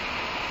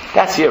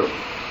 That's here.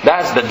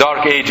 That's the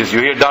Dark Ages. You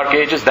hear Dark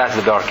Ages? That's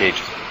the Dark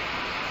Ages.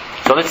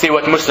 So let's see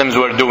what Muslims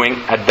were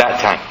doing at that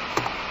time.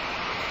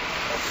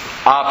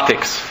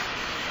 Optics.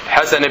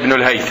 Hassan ibn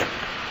al-Haytham.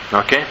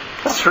 Okay?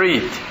 Let's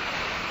read.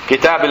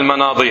 Kitab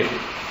al-Manadir.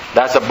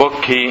 That's a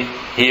book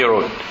he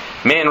wrote.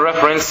 Main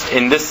reference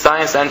in this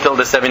science until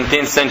the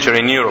 17th century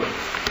in Europe.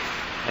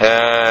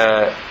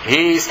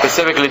 He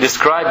specifically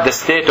described the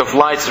state of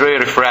light's ray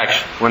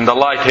refraction. When the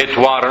light hit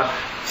water,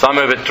 some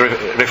of it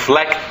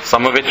reflects,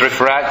 some of it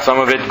refracts, some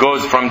of it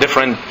goes from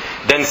different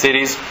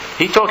densities.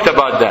 He talked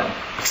about that.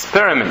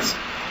 Experiments.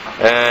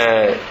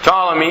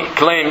 Ptolemy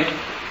claimed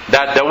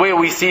that the way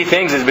we see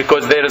things is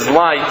because there is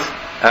light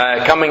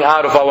coming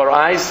out of our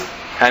eyes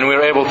and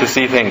we're able to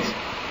see things.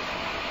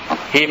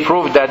 He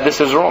proved that this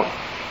is wrong.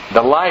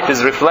 The light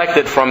is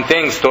reflected from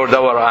things toward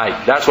our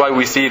eye. That's why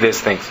we see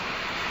these things.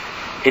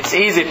 It's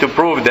easy to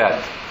prove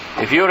that.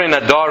 If you're in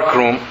a dark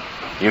room,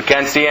 you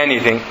can't see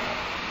anything.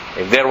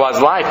 If there was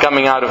light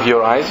coming out of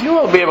your eyes, you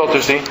will be able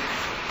to see.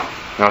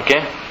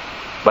 Okay?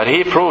 But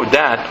he proved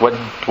that what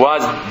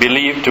was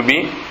believed to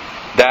be,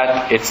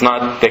 that it's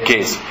not the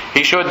case.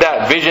 He showed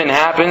that vision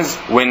happens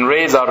when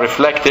rays are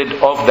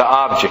reflected off the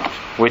object,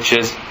 which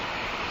is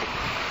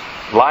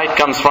light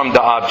comes from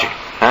the object.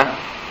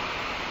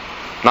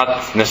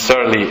 Not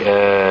necessarily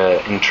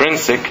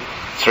intrinsic,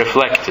 it's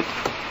reflected.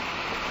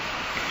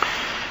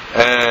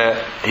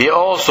 He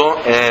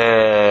also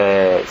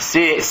say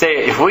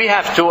if we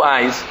have two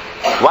eyes,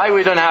 why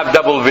we don't have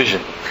double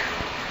vision?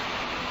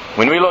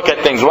 When we look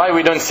at things, why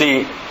I don't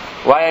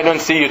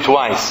see you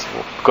twice?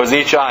 Because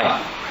each eye.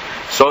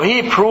 So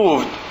he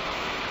proved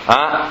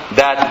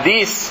that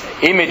these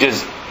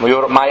images,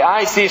 my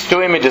eye sees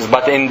two images,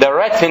 but in the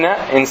retina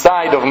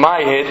inside of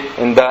my head,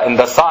 in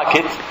the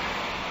socket,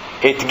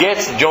 it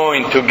gets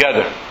joined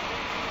together.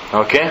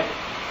 Okay?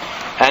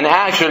 And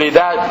actually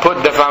that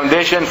put the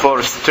foundation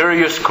for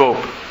stereoscope.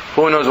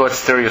 Who knows what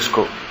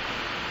stereoscope?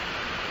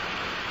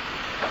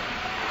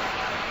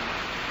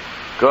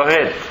 Go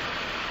ahead.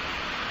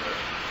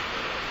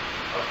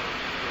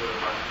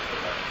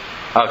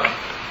 Okay.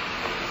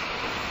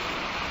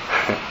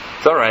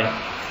 It's alright.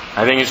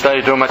 I think you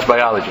study too much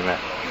biology, man.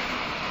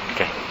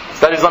 Okay.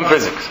 Study some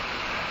physics.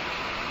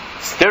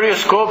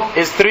 Stereoscope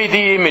is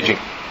 3D imaging.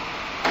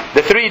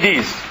 The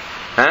 3Ds.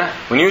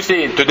 When you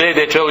see today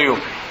they tell you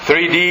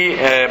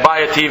 3D, buy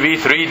a TV,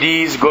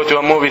 3Ds, go to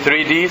a movie,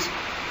 3Ds.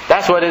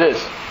 That's what it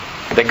is.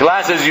 The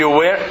glasses you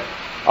wear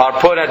are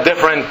put at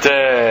different,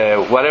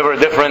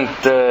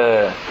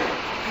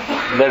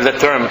 there's a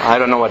term, I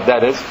don't know what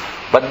that is,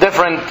 but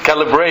different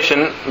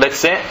calibration, let's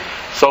say.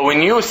 So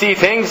when you see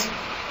things,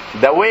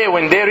 the way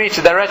when they reach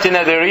the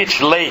retina, they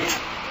reach late.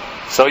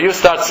 So you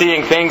start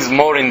seeing things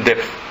more in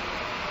depth.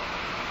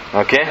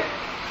 Okay?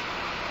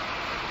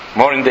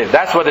 More in depth.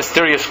 That's what a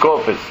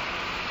stereoscope is.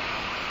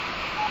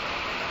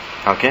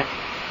 Okay?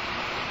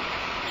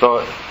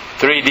 So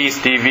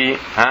 3Ds, TV,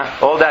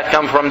 all that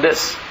come from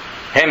this.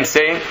 Him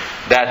saying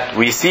that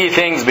we see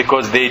things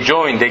because they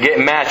join, they get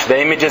matched, the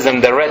images in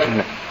the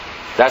retina.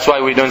 That's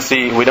why we don't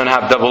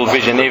have double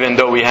vision, even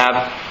though we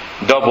have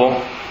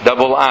double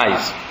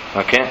eyes.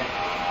 Okay?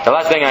 The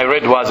last thing I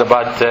read was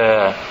about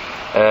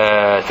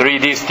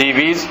 3Ds,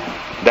 TVs,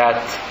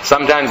 that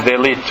sometimes they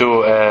lead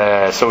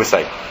to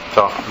suicide.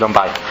 So don't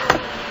buy it.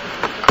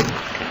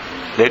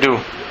 They do.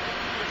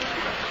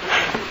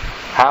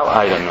 How?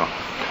 I don't know.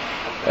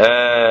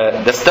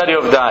 The study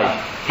of the eye.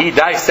 He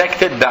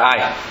dissected the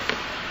eye.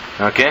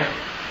 Okay?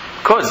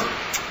 Because,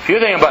 if you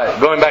think about it,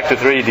 going back to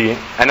 3D,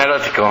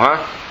 analytical,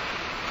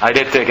 I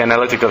did take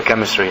analytical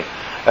chemistry.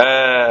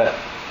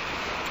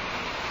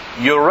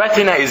 Your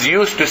retina is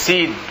used to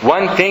see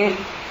one thing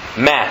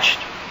matched.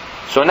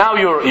 So now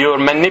you're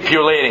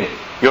manipulating,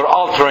 you're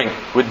altering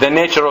with the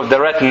nature of the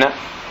retina.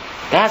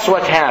 That's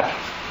what happens.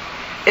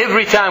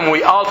 Every time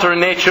we alter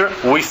nature,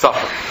 we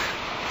suffer.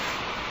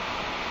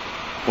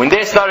 When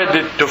they started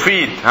to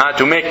feed,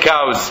 to make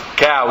cows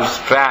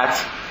fat,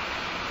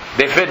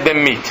 they fed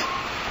them meat.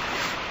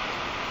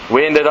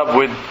 We ended up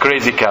with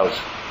crazy cows.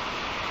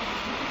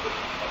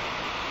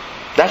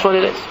 That's what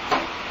it is.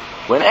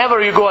 Whenever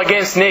you go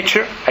against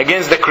nature,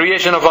 against the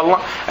creation of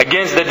Allah,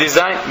 against the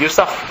design, you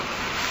suffer.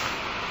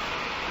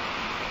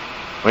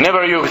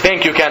 Whenever you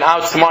think you can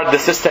outsmart the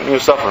system, you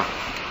suffer.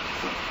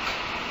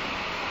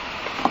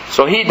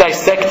 So he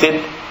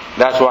dissected,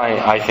 that's why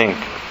I think,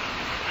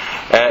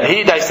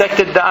 he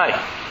dissected the eye.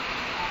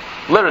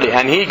 Literally,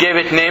 and he gave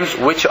it names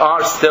which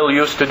are still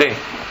used today.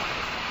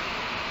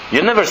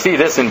 You never see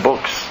this in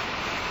books,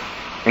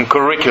 in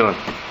curriculum,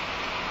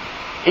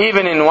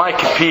 even in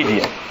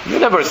Wikipedia. You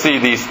never see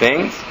these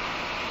things.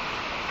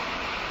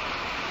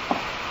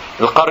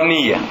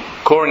 Al-Qarniya,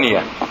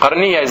 cornea.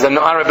 Qarniya is an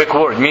Arabic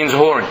word, means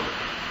horn.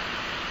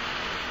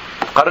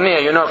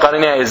 Qarniya, you know,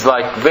 qarniya is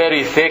like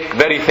very thick,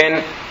 very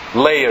thin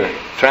layer,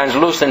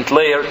 translucent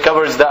layer,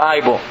 covers the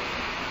eyeball.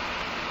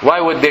 Why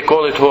would they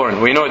call it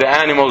horn? We know the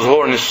animal's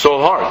horn is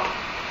so hard.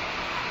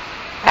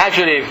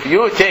 Actually, if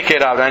you take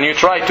it out and you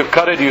try to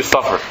cut it, you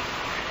suffer.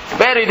 It's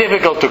very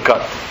difficult to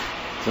cut.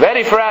 It's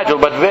very fragile,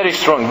 but very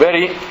strong,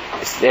 very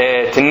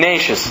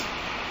tenacious.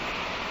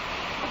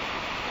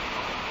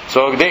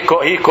 So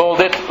he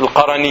called it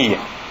al-qaraniya,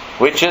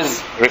 which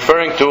is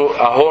referring to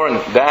a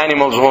horn, the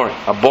animal's horn,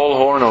 a bull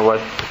horn or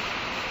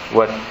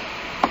what,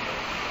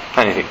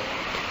 anything.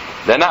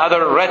 Then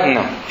other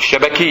retina,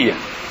 shabakiya.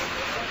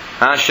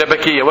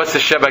 Shabakiya, what's the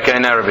shabaka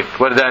in Arabic?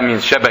 What does that mean?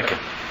 Shabaka.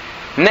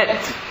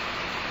 Net.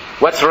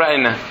 What's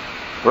retina?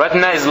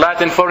 Retina is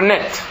Latin for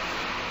net.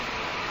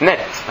 Net,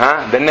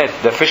 the net,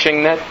 the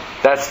fishing net,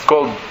 that's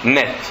called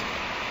net.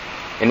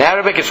 In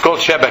Arabic it's called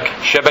shabak,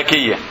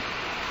 shabakiya.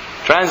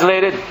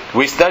 Translated,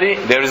 we study,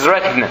 there is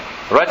retina.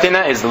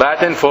 Retina is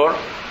Latin for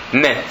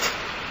net.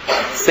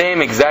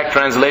 Same exact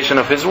translation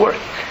of his word.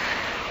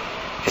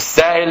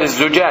 As-sa'il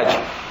az-zujaj,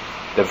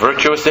 the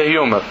virtuous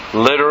humor,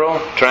 literal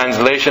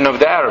translation of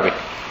the Arabic.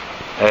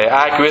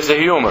 Aqueous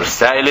humor,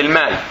 sa'il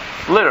al-mal,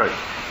 literal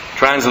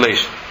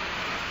translation.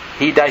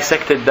 He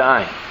dissected the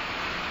eye.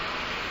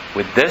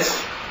 With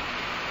this,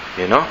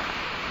 you know.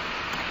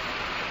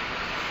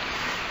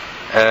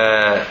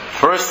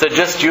 First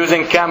suggest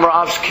using camera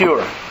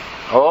obscura.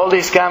 All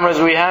these cameras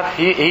we have,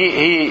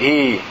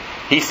 he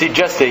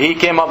suggested, he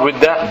came up with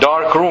that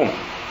dark room.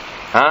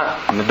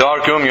 In the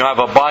dark room you have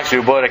a box,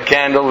 you bought a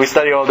candle. We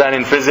study all that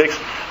in physics.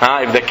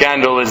 If the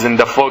candle is in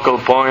the focal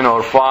point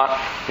or far.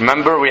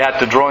 Remember we had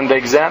to draw in the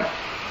exam?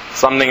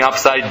 Something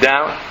upside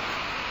down.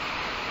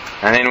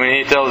 And then when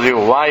he tells you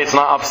why it's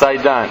not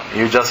upside down,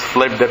 you just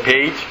flip the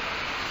page,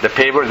 the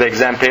paper, the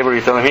exam paper,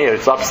 you tell him here,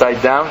 it's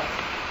upside down.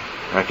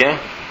 Okay?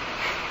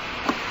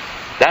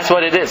 That's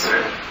what it is.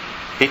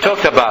 He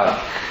talked about it.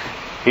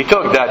 He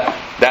talked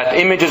that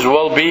images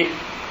will be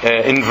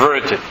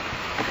inverted.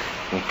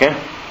 Okay?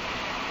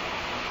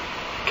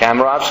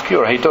 Camera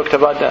obscura. He talked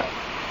about that.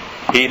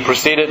 He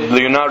preceded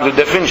Leonardo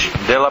da Vinci,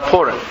 Della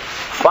Porta,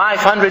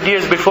 500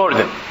 years before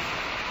them.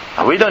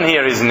 We don't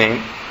hear his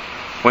name.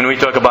 When we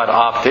talk about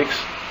optics,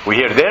 we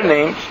hear their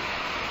names.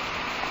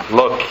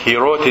 Look, he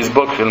wrote his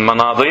book,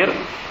 Al-Manadir,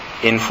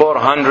 in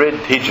 400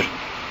 Hijr,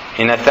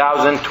 in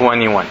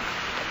 1021.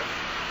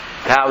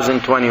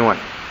 1021.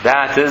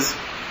 That's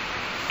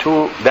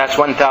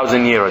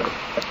 1,000 years ago.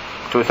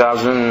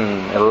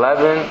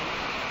 2011,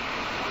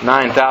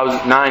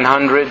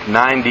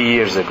 990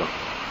 years ago.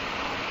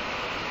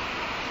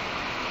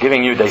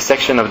 Giving you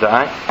dissection of the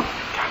eye.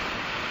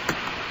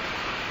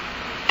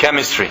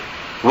 Chemistry.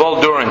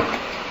 Will Durant,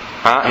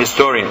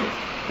 historian,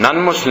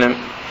 non-Muslim.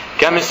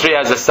 Chemistry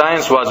as a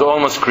science was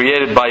almost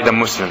created by the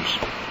Muslims.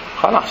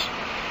 Khalas.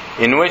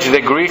 In which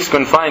the Greeks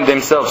confined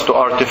themselves to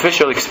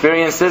artificial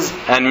experiences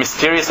and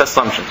mysterious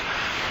assumptions.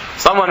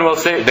 Someone will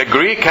say, the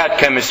Greek had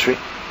chemistry.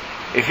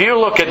 If you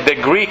look at the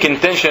Greek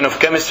intention of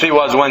chemistry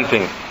was one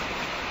thing.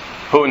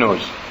 Who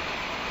knows?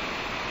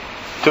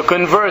 To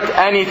convert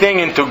anything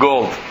into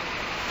gold.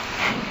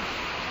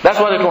 That's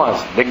what it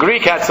was. The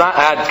Greek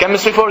had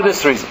chemistry for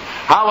this reason.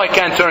 How I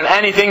can turn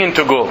anything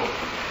into gold.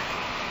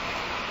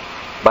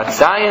 But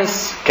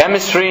science,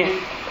 chemistry,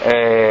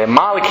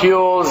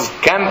 molecules,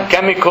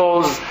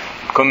 chemicals,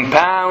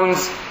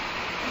 compounds,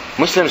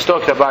 Muslims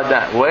talked about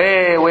that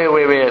way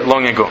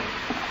long ago.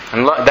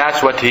 And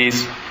that's what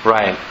he's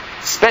writing.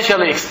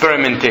 Especially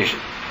experimentation.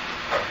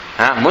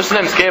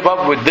 Muslims came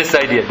up with this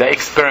idea, the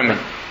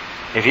experiment.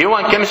 If you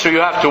want chemistry, you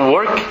have to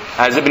work.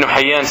 As Ibn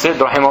Hayyan said,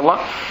 rahimahullah,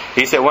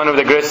 he said, one of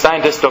the great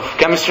scientists of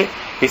chemistry,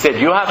 he said,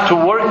 you have to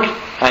work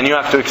and you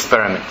have to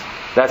experiment.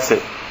 That's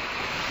it.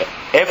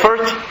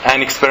 Effort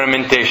and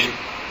experimentation.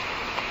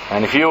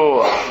 And if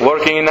you're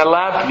working in a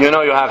lab, you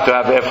know you have to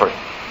have effort.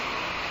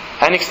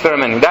 And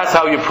experimenting. That's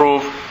how you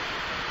prove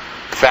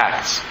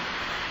facts.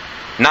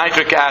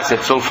 Nitric acid,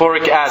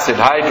 sulfuric acid,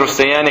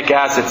 hydrocyanic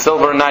acid,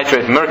 silver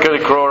nitrate, mercury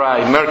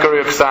chloride,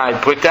 mercury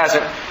oxide,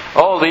 potassium.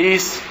 All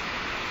these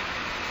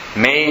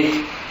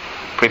made,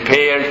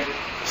 prepared,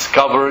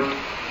 discovered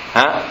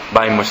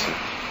by Muslims.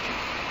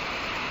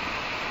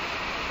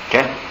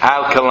 Okay?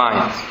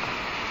 Alkalines.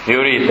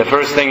 You read, the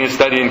first thing you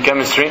study in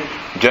chemistry,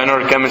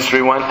 General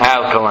Chemistry 1,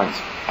 alkalines.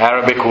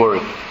 Arabic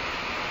word.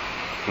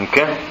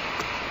 Okay?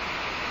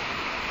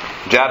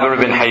 Jabir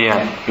bin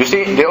Hayyan. You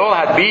see, they all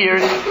had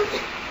beards.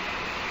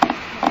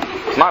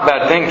 It's not a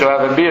bad thing to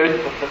have a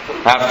beard,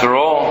 after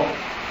all.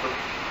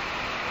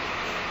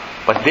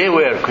 But they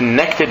were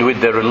connected with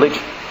the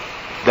religion.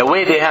 The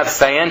way they have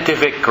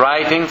scientific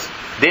writings,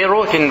 they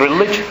wrote in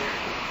religion.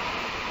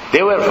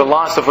 They were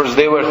philosophers,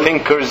 they were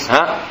thinkers,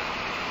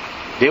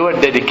 They were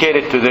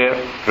dedicated to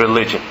their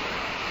religion.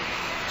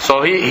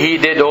 So he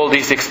did all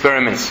these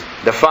experiments.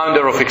 The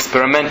founder of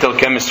experimental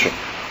chemistry.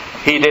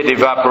 He did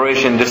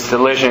evaporation,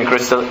 distillation,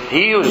 crystal.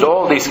 He used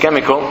all these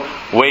chemical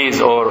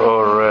ways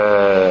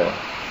or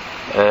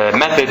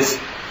methods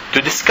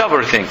to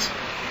discover things.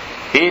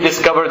 He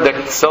discovered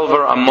the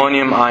silver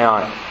ammonium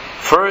ion.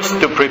 First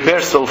to prepare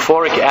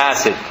sulfuric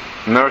acid,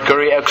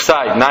 mercury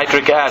oxide,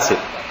 nitric acid.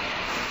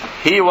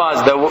 He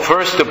was the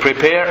first to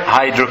prepare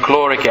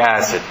hydrochloric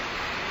acid.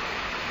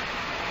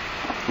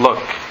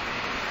 Look,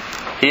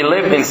 he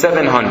lived in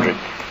 700,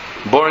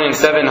 born in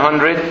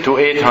 700 to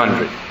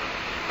 800.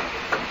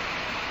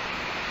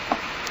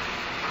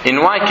 In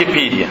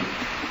Wikipedia,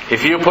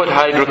 if you put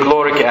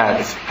hydrochloric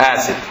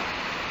acid,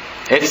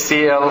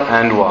 HCl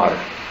and water,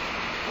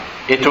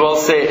 it will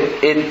say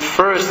it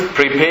first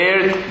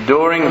prepared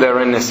during the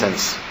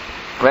Renaissance.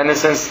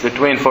 Renaissance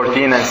between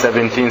 14th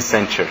and 17th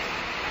century.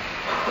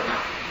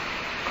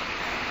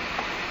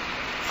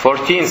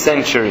 14th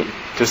century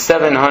to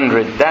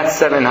 700, that's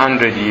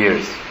 700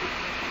 years.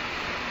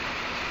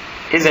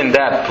 Isn't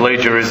that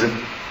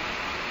plagiarism?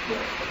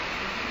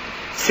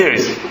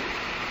 Seriously.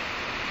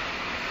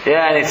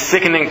 Yeah, and it's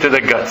sickening to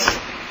the guts.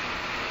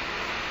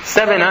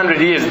 700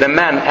 years, the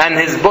man, and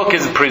his book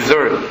is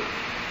preserved.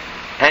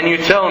 And you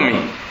tell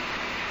me,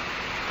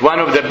 one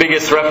of the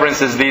biggest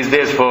references these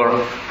days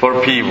for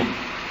people,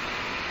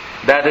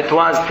 that it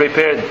was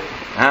prepared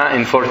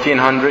in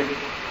 1400?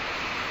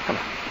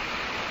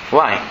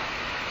 Why?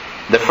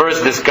 The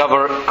first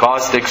discover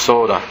caustic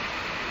soda.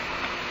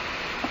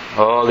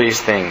 All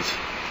these things.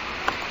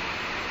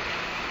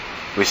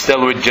 We're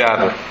still with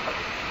Jabir.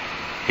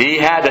 He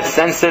had a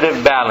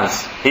sensitive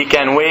balance. He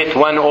can weigh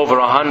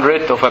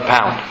 1/100 of a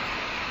pound.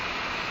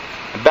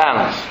 A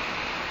balance.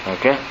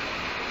 Okay?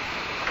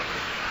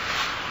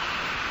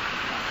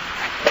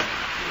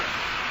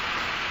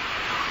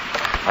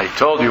 I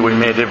told you we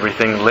made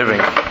everything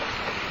living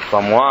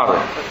from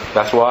water.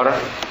 That's water?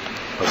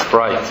 Or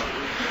Sprite?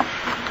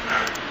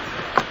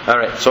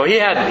 Alright, so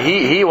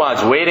he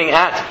was weighing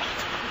atoms.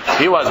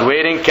 He was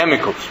weighing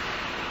chemicals.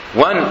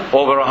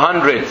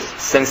 1/100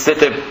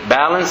 sensitive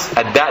balance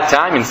at that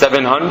time in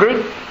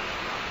 700,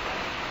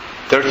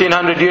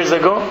 1300 years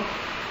ago.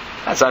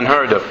 That's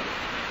unheard of.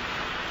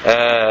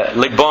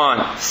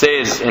 Libon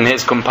says in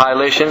his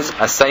compilations,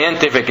 a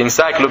scientific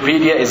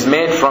encyclopedia is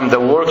made from the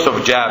works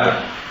of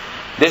Jabir.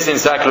 This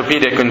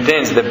encyclopedia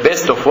contains the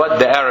best of what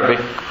the Arabic,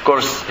 of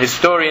course,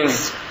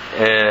 historians,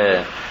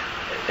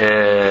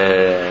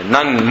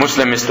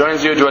 non-Muslim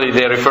historians, usually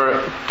they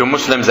refer to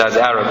Muslims as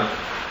Arab.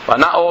 But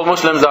not all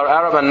Muslims are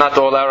Arab and not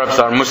all Arabs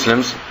are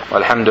Muslims.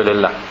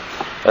 Alhamdulillah.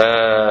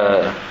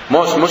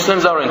 Most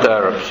Muslims aren't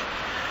Arabs.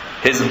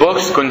 His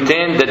books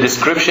contain the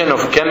description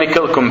of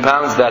chemical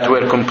compounds that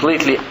were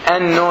completely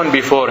unknown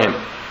before him.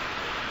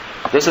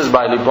 This is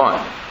by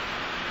Libon,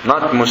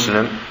 not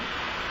Muslim.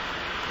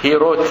 He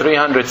wrote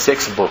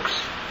 306 books.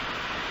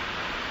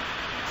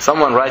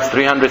 Someone writes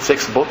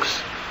 306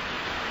 books?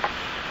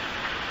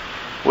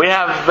 We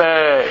have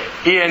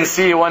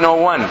ENC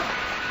 101,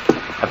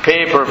 a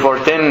paper for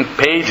 10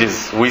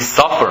 pages. We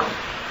suffer.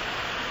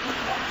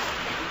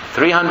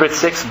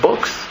 306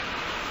 books?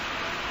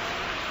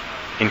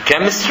 In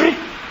chemistry?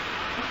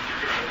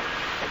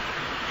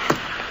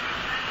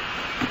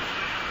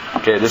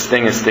 Okay, this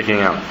thing is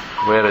sticking out.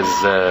 Where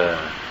is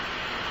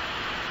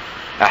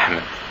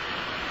Ahmed?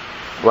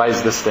 Why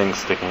is this thing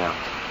sticking out?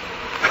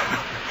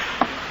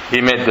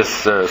 He made this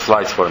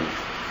slides for me.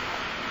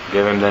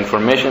 Gave him the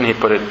information, he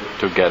put it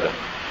together.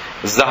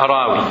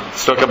 Zahrawi,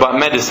 let's talk about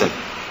medicine.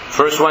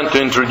 First one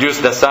to introduce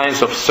the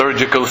science of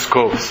surgical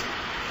scopes.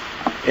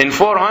 In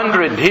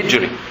 400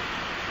 Hijri,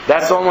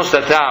 that's almost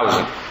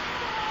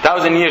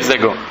 1,000 years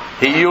ago,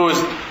 he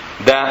used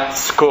the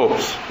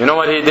scopes. You know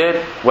what he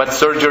did? What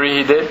surgery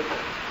he did?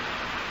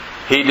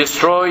 He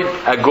destroyed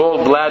a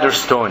gallbladder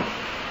stone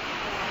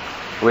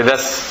with a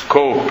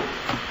scope.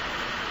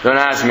 Don't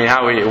ask me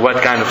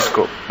what kind of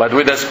scope, but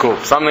with a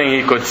scope, something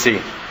he could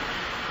see.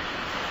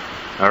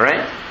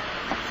 Alright?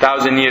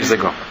 1,000 years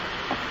ago.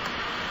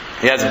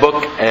 His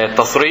book,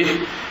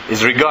 Tasrif,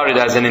 is regarded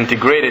as an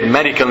integrated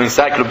medical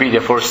encyclopedia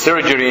for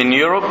surgery in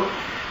Europe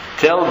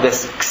till the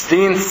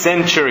 16th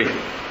century.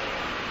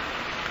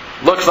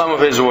 Look some of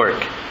his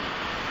work.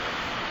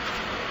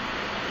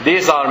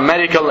 These are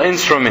medical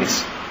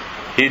instruments.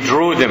 He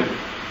drew them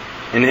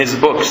in his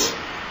books.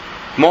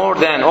 More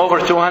than over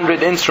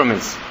 200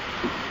 instruments.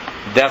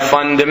 The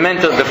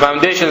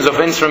foundations of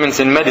instruments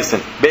in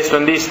medicine, based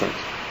on these things.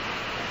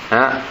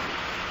 I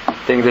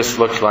think this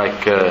looks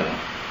like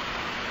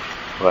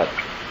what?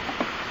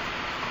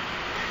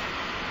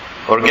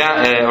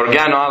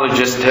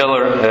 Organologist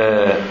Hiller,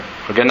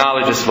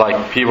 organologists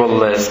like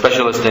people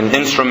specialists in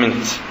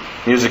instruments,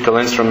 musical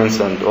instruments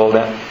and all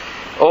that.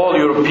 All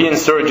European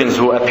surgeons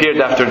who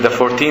appeared after the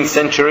 14th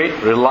century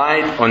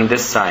relied on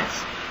this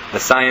science, the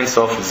science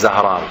of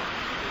Zahrawi.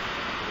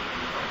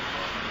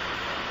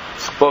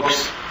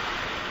 Books.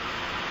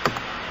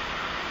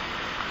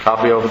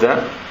 Copy of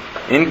the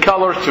in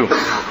color too.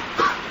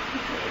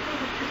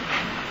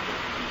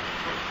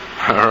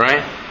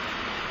 Alright?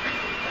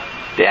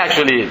 They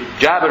actually,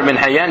 Jabir bin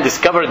Hayyan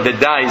discovered the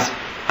dyes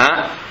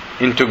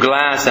into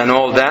glass and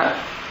all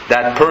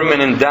that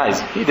permanent dyes.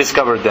 He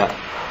discovered that.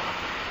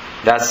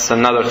 That's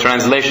another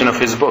translation of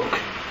his book.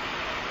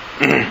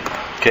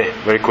 Okay,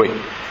 very quick.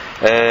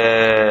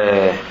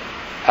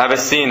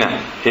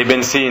 Avicenna,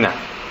 Ibn Sina.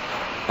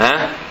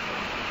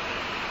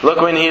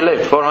 Look when he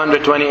lived,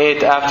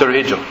 428 after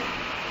Hijrah.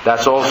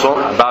 That's also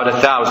about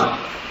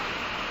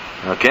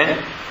 1,000. Okay?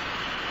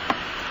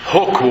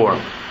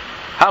 Hookworm.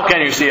 How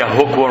can you see a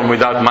hookworm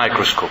without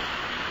microscope?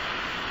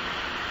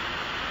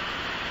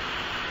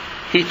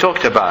 He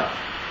talked about it.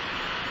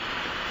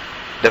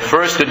 The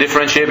first to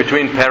differentiate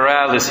between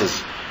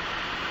paralysis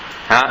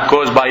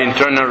caused by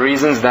internal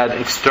reasons than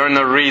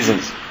external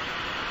reasons.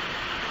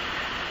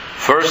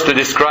 First to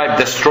describe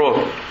the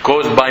stroke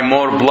caused by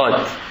more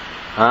blood.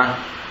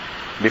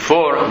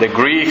 Before, the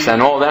Greeks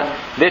and all that,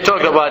 they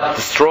talked about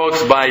the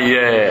strokes by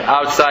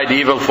outside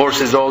evil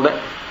forces, all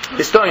that.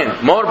 He's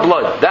talking more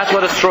blood. That's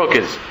what a stroke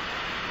is.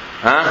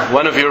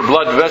 One of your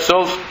blood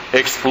vessels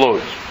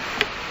explodes.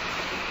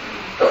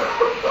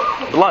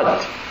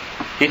 Blood.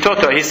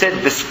 He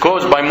said this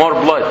caused by more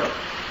blood.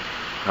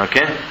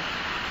 Okay?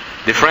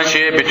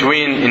 Differentiate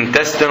between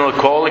intestinal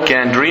colic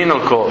and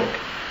renal colic.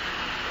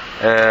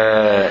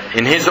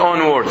 In his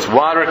own words,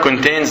 water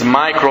contains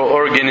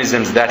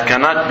microorganisms that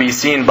cannot be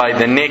seen by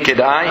the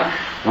naked eye,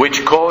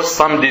 which cause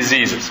some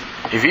diseases.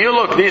 If you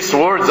look, these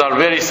words are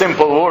very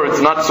simple words,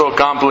 not so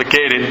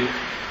complicated,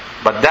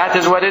 but that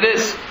is what it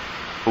is.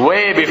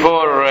 Way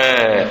before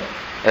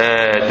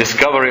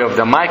discovery of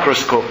the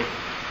microscope.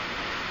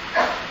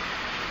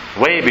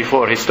 Way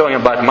before. He's talking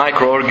about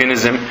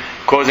microorganisms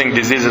causing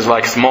diseases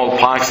like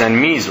smallpox and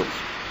measles.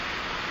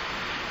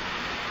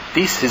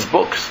 These his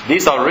books.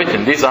 These are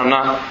written. These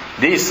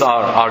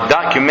are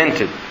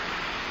documented.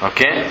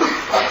 Okay?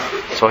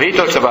 So he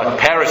talks about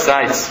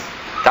parasites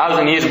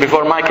 1,000 years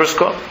before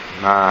microscope.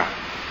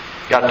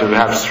 Got to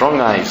have strong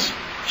eyes,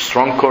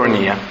 strong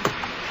cornea.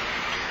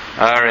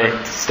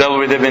 Alright, still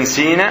with Ibn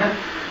Sina.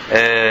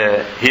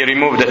 He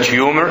removed a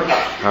tumor.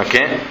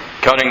 Okay?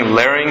 Cutting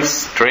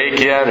larynx,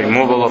 trachea,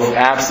 removal of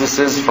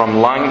abscesses from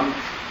lung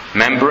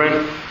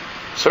membrane.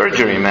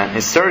 Surgery, man.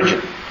 He's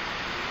surgeon.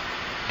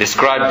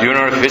 Described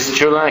urinary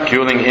fistula,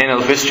 curing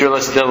anal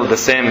fistula, still the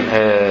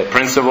same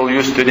principle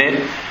used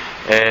today.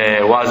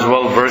 Was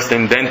well versed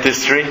in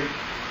dentistry.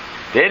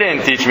 They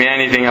didn't teach me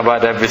anything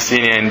about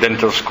Abyssinia in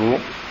dental school.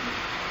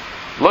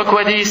 Look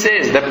what he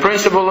says, the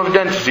principle of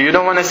dentistry. You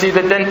don't want to see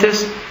the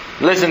dentist?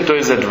 Listen to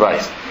his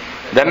advice.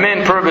 The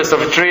main purpose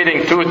of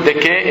treating tooth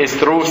decay is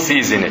through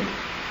seasoning.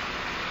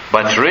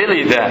 But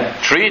really the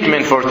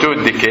treatment for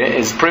tooth decay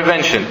is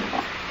prevention.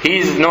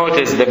 He's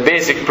noticed the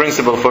basic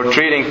principle for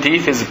treating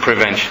teeth is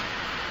prevention.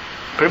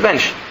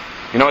 Prevention.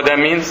 You know what that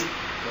means?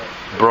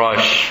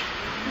 Brush.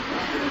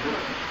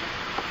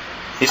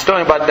 He's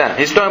talking about that.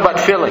 He's talking about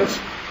fillings.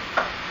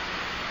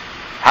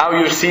 How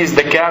you seize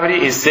the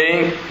cavity is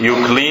saying you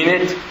clean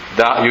it.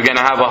 You're going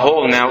to have a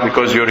hole now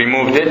because you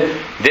removed it.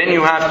 Then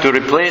you have to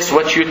replace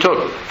what you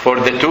took for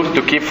the tooth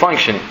to keep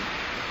functioning.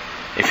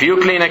 If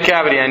you clean a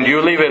cavity and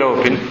you leave it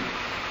open,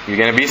 you're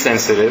going to be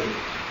sensitive,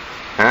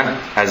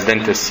 as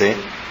dentists say,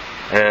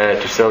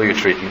 to sell you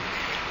treatment.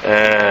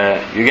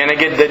 You're going to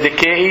get the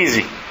decay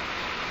easy.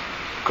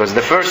 Because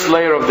the first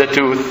layer of the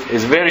tooth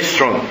is very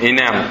strong,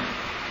 enamel.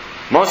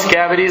 Most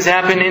cavities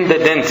happen in the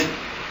dent.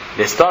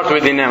 They start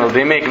with enamel.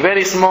 They make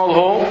very small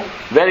hole,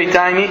 very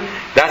tiny.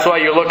 That's why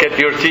you look at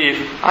your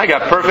teeth. I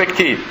got perfect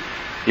teeth.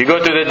 You go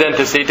to the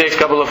dentist, he takes a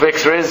couple of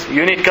x-rays.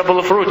 You need a couple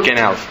of root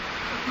canals.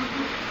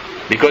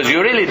 Because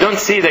you really don't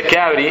see the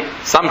cavity.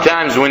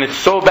 Sometimes when it's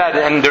so bad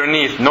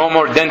underneath, no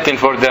more dentin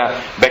for the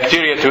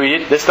bacteria to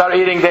eat, they start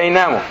eating the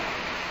enamel.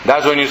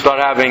 That's when you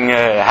start having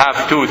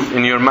half tooth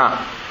in your mouth.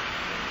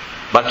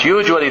 But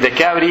usually the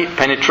cavity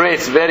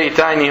penetrates very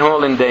tiny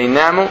hole in the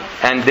enamel,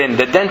 and then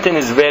the dentin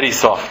is very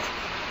soft.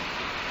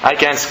 I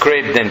can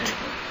scrape dent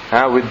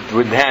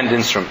with hand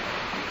instrument.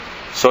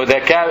 So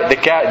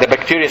the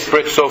bacteria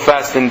spreads so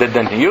fast in the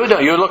dentin.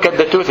 You look at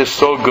the tooth, it's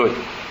so good.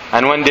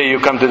 And one day you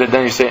come to the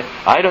dentist, you say,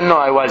 I don't know,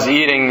 I was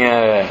eating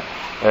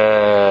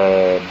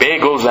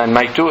bagels and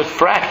my tooth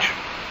fractured.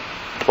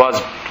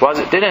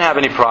 It didn't have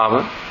any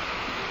problem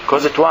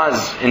because it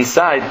was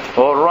inside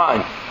all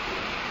right.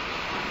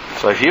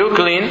 So if you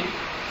clean,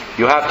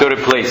 you have to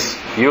replace.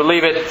 You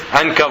leave it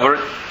uncovered,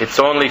 it's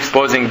only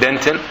exposing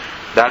dentin,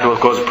 that will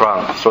cause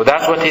problems. So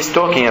that's what he's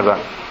talking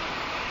about.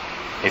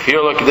 If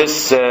you look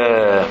this is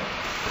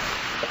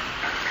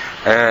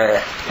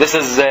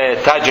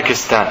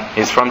Tajikistan.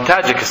 He's from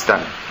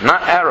Tajikistan,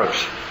 not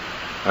Arabs.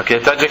 Okay,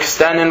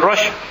 Tajikistan in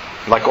Russia,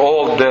 like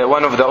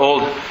one of the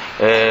old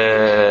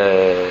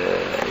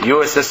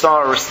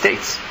USSR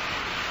states,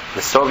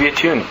 the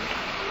Soviet Union.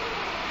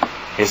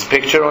 His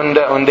picture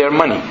on their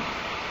money,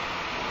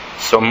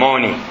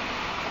 Somoni,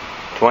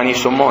 20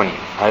 Somoni.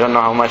 I don't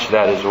know how much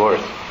that is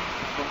worth,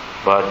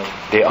 but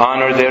they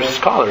honor their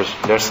scholars,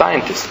 their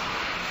scientists.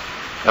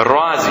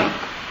 Razi,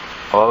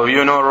 All of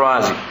you know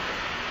Razi.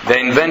 The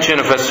invention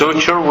of a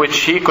suture which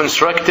he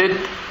constructed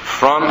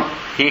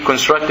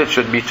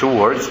should be 2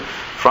 words,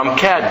 from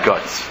cat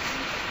guts.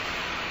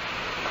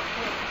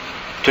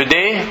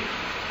 Today,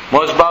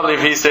 most probably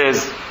if he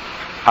says,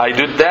 I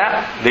did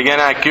that, they're going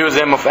to accuse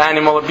him of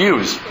animal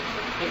abuse.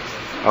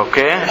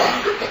 Okay?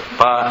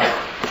 But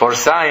for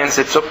science,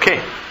 it's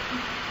okay.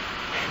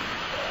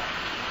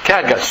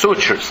 Cat gut,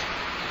 sutures.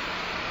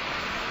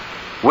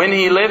 When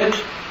he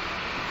lived,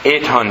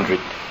 800.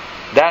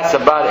 That's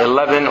about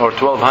 11 or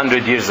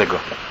 1200 years ago.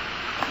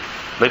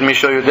 Let me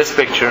show you this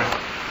picture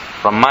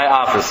from my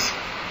office.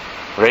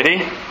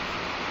 Ready?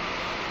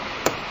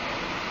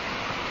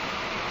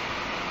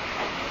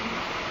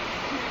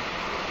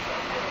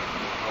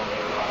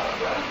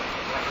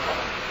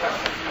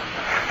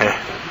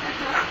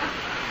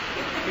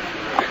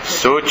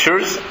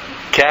 Sutures,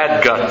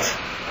 cat gut.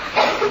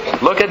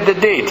 Look at the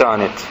date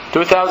on it.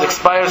 2000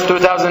 expires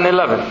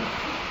 2011.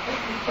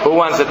 Who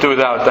wants a tooth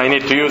out? I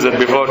need to use it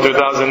before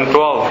 2012.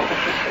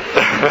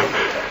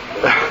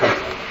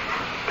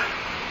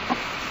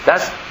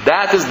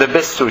 That is the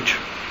best suture.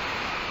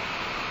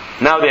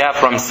 Now they have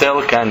from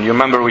silk, and you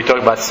remember we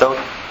talked about silk.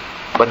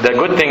 But the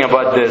good thing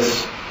about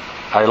this,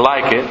 I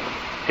like it,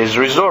 is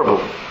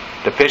resorbable.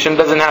 The patient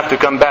doesn't have to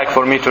come back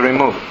for me to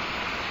remove.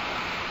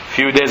 A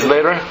few days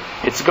later,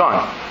 it's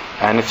gone,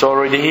 and it's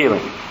already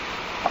healing.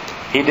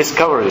 He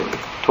discovered it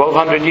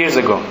 1200 years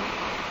ago.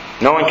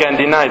 No one can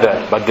deny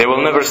that, but they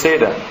will never say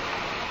that.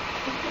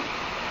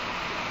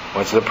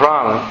 What's the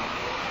problem?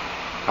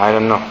 I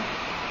don't know.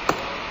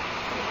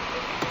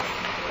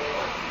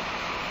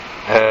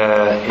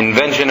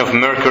 Invention of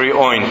mercury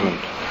ointment,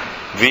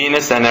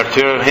 venous and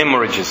arterial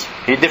hemorrhages.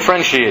 He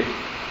differentiated,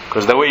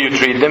 because the way you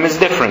treat them is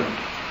different.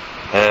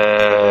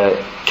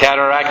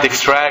 Cataract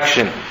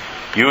extraction,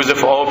 use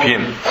of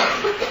opium,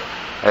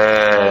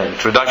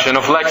 introduction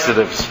of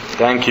laxatives.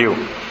 Thank you.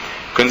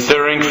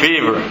 Considering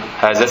fever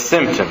as a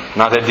symptom,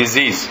 not a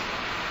disease.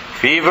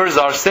 Fevers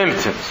are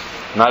symptoms,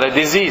 not a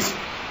disease.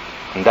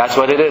 And that's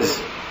what it is.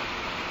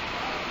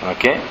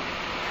 Okay?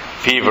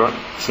 Fever,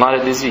 it's not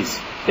a disease.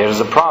 There is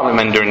a problem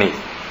underneath.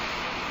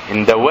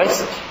 In the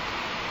West,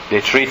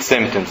 they treat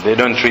symptoms. They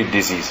don't treat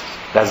diseases.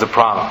 That's the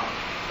problem.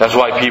 That's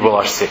why people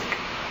are sick.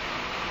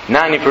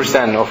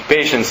 90% of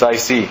patients I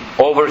see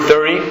over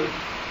 30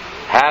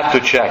 have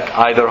to check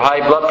either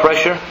high blood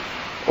pressure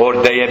or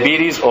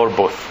diabetes or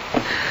both.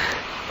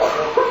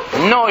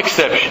 No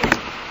exception.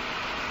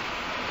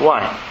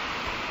 Why?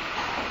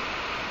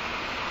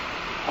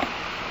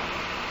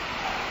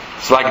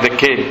 It's like the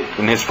kid,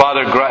 when his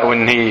father,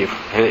 when he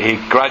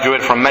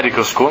graduated from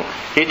medical school,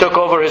 he took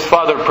over his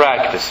father's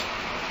practice.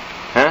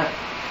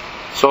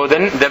 So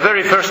then the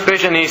very first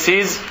patient he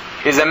sees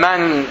is a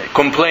man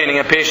complaining,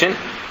 a patient,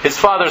 his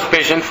father's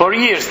patient for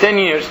years, 10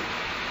 years.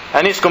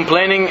 And he's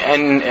complaining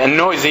and a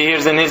noise he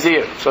hears in his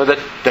ear. So that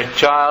the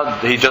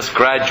child, he just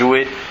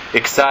graduated,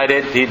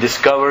 excited, he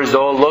discovers,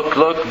 oh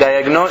look,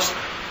 diagnosed.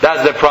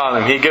 That's the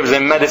problem. He gives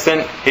him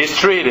medicine, he's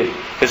treated.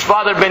 His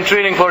father been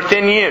treating for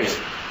 10 years.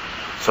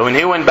 So when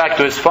he went back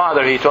to his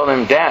father, he told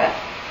him, Dad,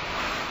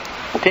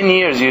 10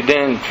 years you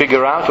didn't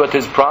figure out what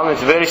his problem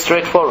is. It's very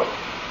straightforward.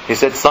 He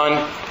said,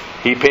 son,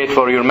 he paid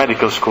for your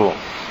medical school.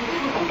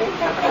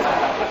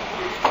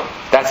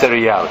 That's a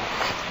reality.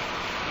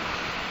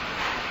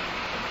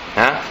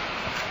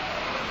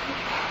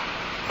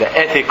 The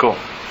ethical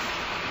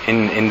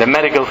in the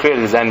medical field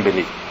is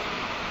unbelievable.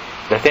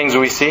 The things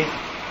we see,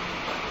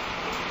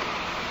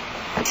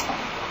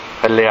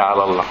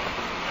 Allah.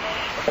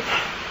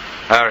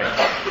 Alright.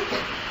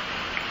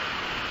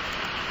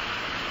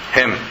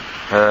 Him,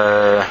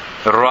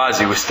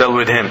 Razi, we're still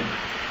with him.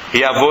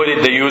 He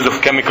avoided the use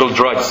of chemical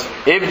drugs.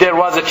 If there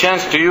was a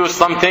chance to use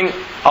something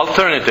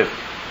alternative,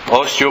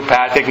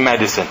 osteopathic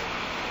medicine.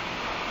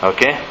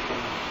 Okay?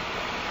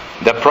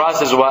 The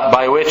process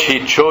by which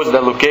he chose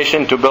the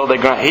location to build a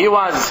ground. He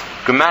was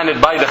commanded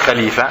by the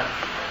Khalifa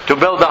to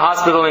build a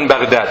hospital in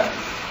Baghdad.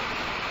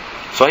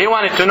 So he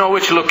wanted to know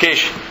which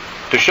location,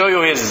 to show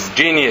you his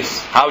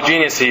genius, how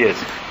genius he is.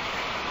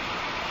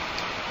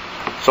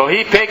 So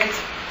he picked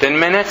 10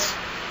 minutes.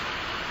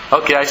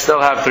 Okay, I still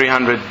have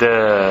 300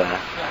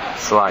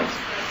 slides.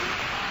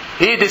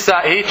 He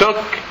took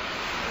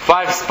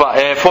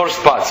 4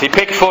 spots. He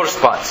picked 4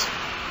 spots.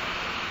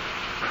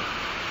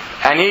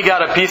 And he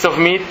got a piece of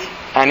meat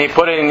and he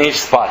put it in each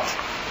spot.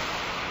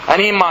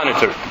 And he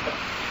monitored.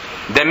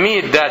 The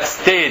meat that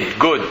stayed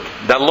good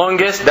the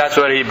longest, that's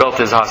where he built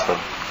his hospital.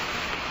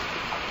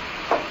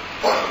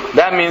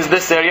 That means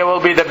this area will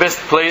be the best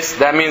place.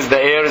 That means the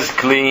air is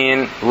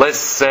clean,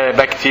 less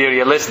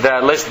bacteria, less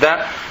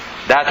that.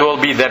 That will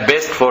be the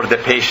best for the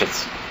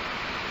patients.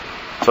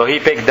 So he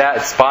picked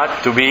that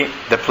spot to be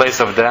the place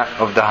of the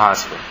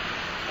hospital.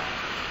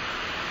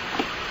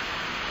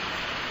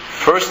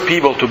 First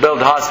people to build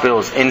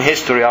hospitals in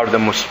history are the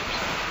Muslims.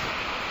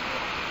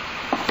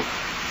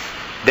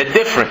 The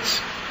difference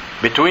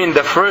between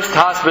the first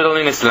hospital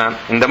in Islam,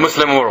 in the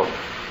Muslim world,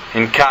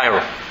 in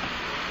Cairo,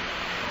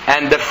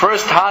 and the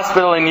first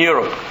hospital in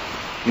Europe,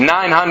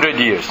 900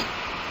 years.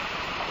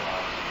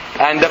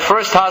 And the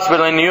first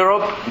hospital in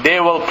Europe, they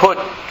will put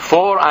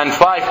 4 and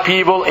 5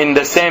 people in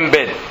the same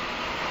bed.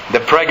 The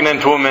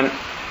pregnant woman,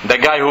 the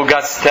guy who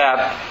got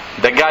stabbed,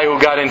 the guy who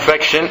got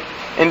infection,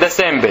 in the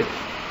same bed.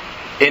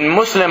 In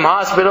Muslim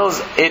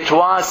hospitals, it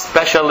was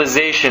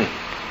specialization.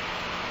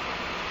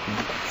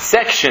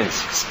 Sections,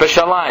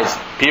 specialized.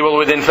 People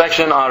with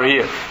infection are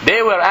here.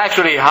 They were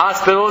actually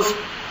hospitals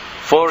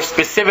for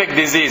specific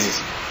diseases,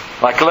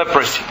 like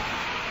leprosy.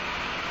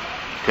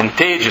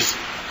 Contagious.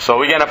 So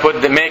we're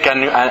going to make a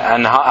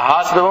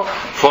hospital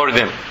for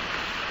them.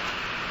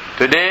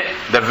 Today,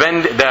 the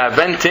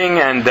venting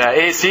and the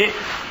AC,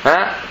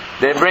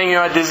 they bring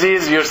you a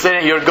disease,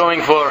 you're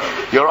going for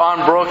your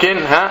arm broken,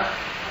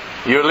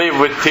 you live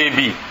with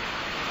TB.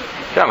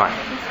 Come on.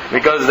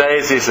 Because the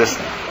AC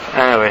system.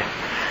 Anyway.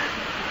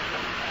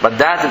 But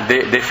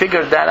they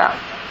figured that out.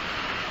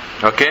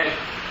 Okay?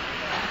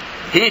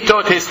 He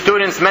taught his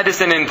students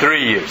medicine in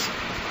 3 years.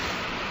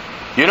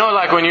 You know,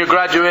 like when you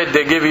graduate,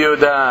 they give you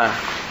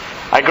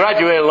I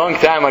graduated a long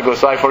time ago,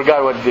 so I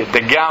forgot what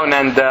the gown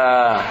and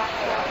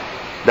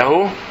the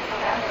who?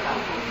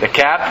 The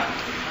cap?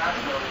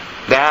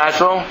 The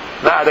hassle?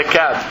 The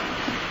cap.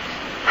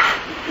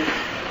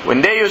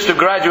 When they used to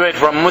graduate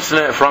from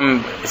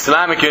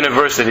Islamic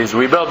universities,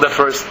 we built the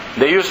first.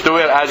 They used to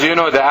wear, as you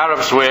know, the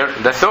Arabs wear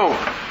the thobe.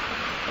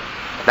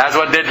 That's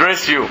what they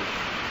dress you.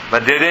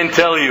 But they didn't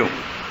tell you.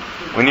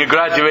 When you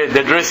graduate,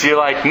 they dress you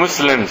like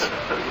Muslims.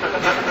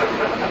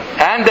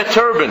 And the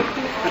turban.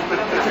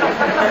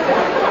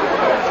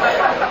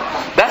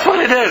 That's what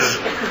it is.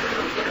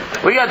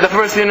 We got the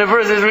first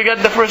universities, we got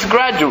the first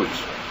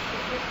graduates.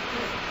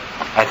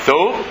 A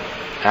thobe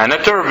and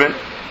a turban.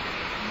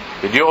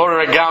 Did you order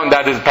a gown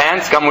that is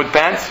pants, come with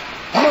pants?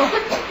 No.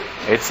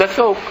 It's a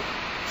thobe.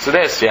 So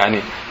this,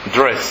 yani,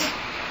 dress.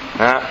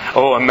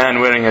 Oh, a man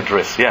wearing a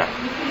dress, yeah.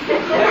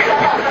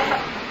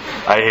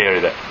 I hear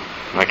that.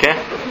 Okay?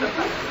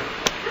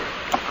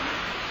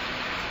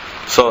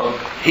 So,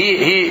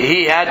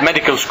 he had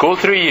medical school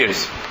 3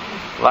 years.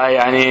 Like,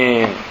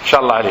 yani,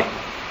 inshallah Ali.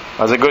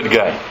 Was a good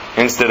guy.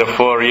 Instead of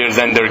 4 years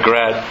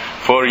undergrad,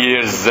 4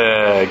 years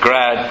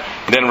grad,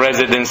 then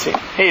residency.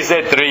 He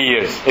said 3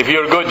 years. If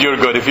you're good, you're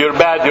good. If you're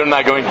bad, you're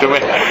not going to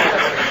make.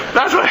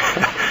 That's what.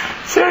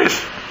 Serious.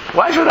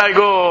 Why should I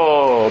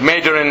go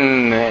major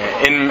in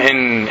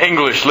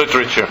English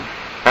literature?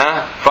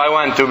 If I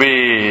want to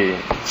be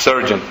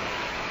surgeon.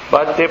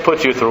 But they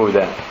put you through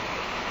that.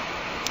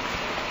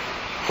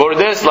 For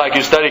this, like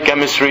you study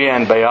chemistry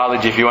and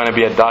biology, if you want to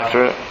be a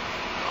doctor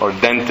or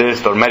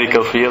dentist or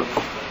medical field,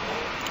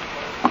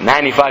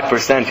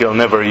 95% you'll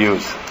never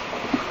use.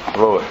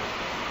 Lower.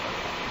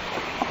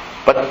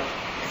 But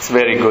it's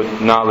very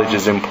good. Knowledge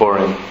is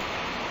important.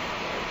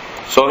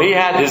 So he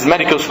had, his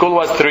medical school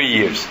was 3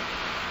 years.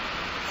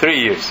 3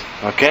 years.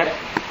 Okay?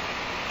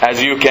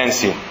 As you can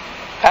see.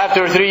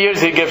 After 3 years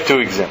he gave 2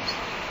 exams.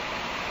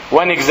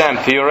 One exam,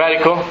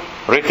 theoretical,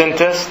 written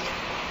test.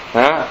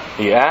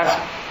 He asked.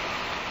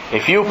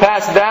 If you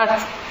pass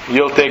that,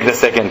 you'll take the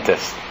second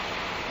test.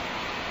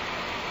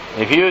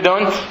 If you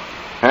don't,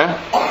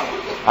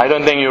 I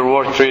don't think you're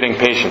worth treating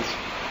patients.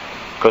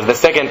 Because the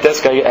second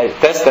test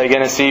I'm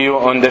going to see you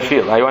on the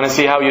field. I want to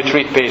see how you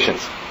treat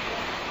patients.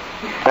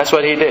 That's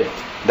what he did.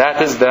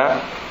 That is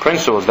the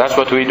principles. That's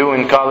what we do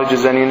in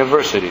colleges and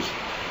universities.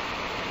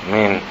 I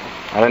mean,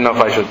 I don't know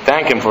if I should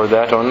thank him for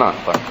that or not.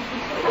 But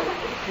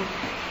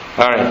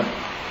alright.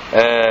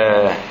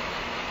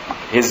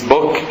 His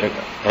book,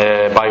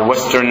 by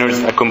Westerners,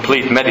 A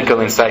Complete Medical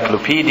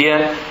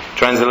Encyclopedia,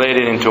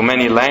 translated into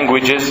many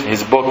languages.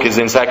 His book is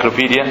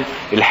Encyclopedia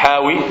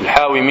Al-Hawi.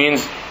 Al-Hawi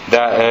means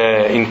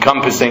the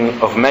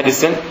encompassing of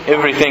medicine.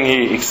 Everything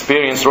he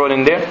experienced wrote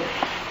in there.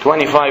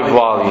 25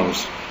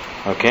 volumes.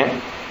 Okay?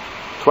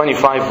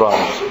 25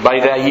 volumes. By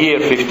the year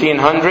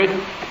 1500,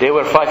 there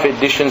were 5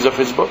 editions of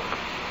his book.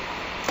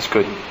 It's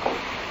good.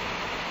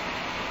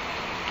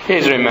 He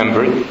is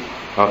remembered.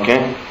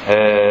 Okay?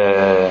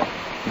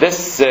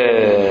 This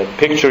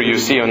picture you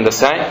see on the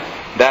side,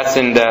 that's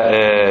in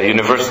the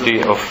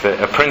University of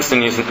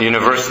Princeton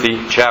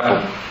University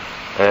Chapel.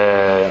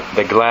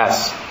 The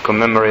glass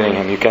commemorating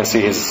him. You can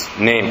see his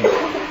name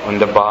on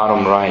the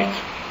bottom right.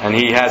 And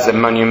he has a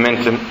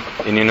monumentum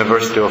in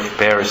University of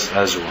Paris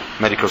as well,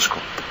 medical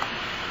school.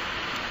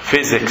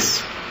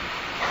 Physics.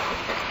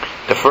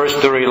 The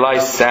first to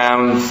realize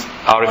sounds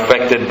are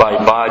affected by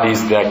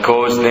bodies that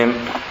cause them.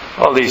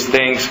 All these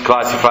things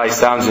classify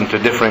sounds into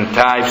different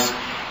types.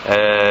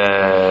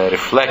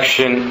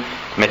 Reflection,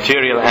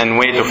 material and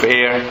weight of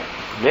air.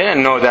 They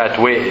didn't know that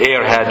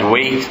air had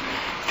weight.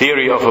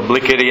 Theory of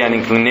obliquity and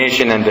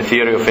inclination and the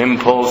theory of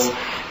impulse.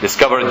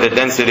 Discovered the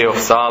density of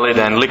solid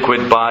and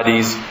liquid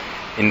bodies.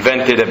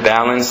 Invented a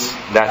balance.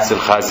 That's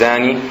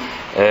Al-Khazani.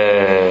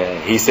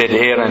 He said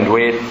air and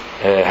weight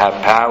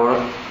have power.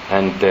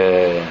 And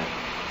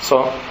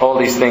so all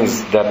these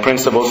things, the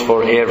principles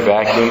for air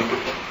vacuum,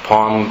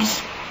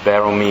 pumps,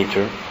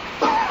 barometer,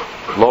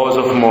 laws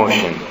of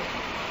motion.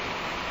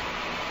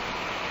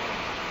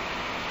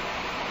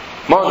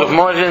 Laws of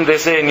motion, they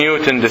say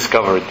Newton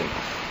discovered them.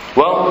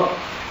 Well,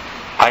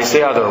 I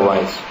say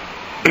otherwise.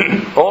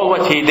 All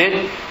what he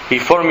did, he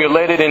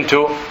formulated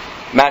into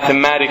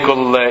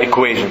mathematical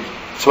equations.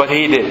 That's what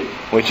he did,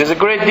 which is a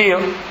great deal.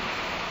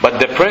 But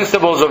the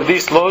principles of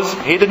these laws,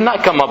 he did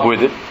not come up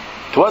with it.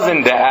 It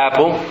wasn't the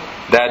apple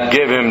that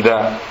gave him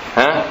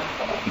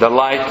the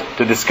light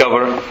to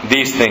discover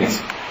these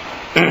things.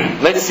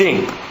 Let's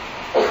see.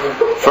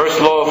 First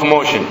law of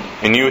motion.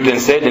 Newton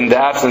said, in the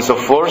absence of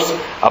force,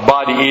 a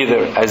body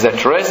either is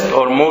at rest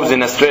or moves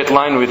in a straight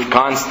line with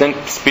constant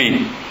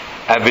speed.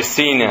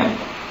 Avicenna,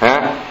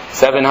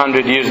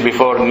 700 years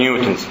before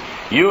Newton's.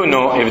 You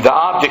know, if the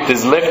object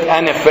is left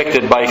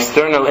unaffected by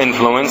external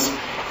influence,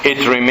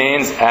 it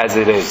remains as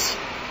it is.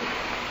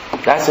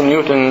 That's a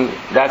Newton,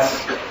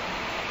 that's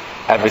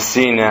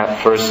Avicenna,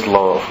 first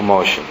law of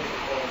motion.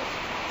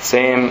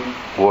 Same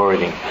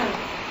wording.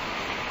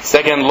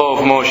 Second law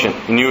of motion.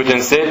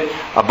 Newton said,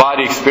 a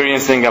body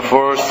experiencing a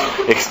force,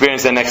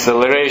 experience an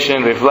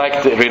acceleration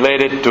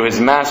related to his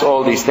mass,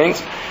 all these things.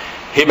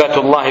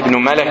 Hibatullah ibn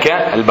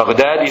Malaka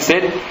al-Baghdadi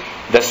said,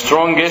 the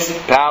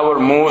strongest power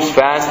moves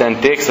fast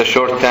and takes a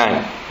short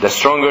time. The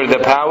stronger the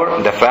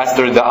power, the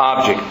faster the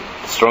object.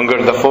 The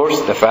stronger the force,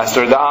 the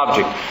faster the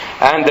object.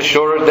 And the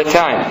shorter the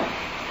time.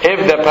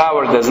 If the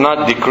power does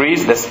not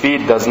decrease, the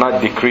speed does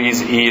not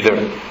decrease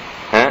either.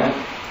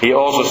 He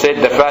also said,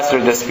 the faster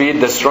the speed,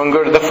 the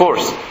stronger the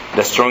force.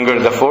 The stronger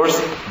the force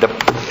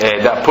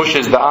that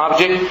pushes the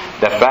object,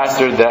 the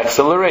faster the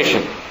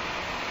acceleration.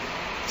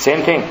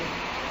 Same thing.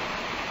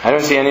 I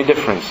don't see any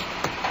difference.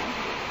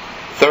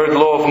 Third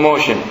law of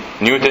motion.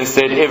 Newton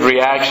said,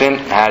 every action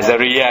has a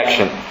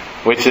reaction,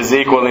 which is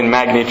equal in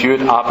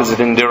magnitude,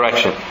 opposite in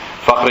direction.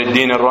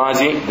 Fakhruddin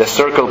al-Razi, the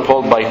circle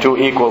pulled by two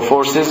equal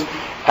forces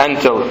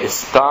until it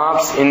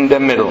stops in the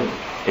middle.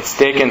 It's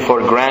taken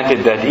for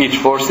granted that each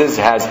force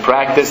has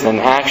practiced an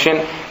action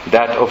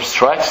that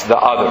obstructs the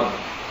other.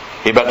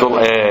 Ibn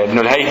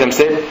al-Haytham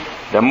said,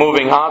 the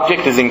moving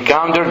object is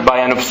encountered by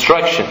an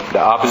obstruction, the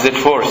opposite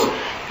force.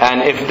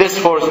 And if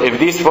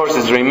these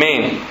forces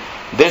remain,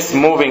 this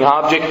moving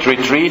object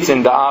retreats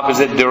in the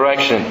opposite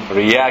direction,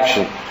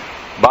 reaction,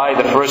 by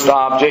the first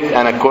object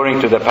and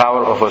according to the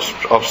power of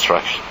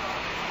obstruction.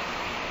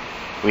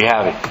 We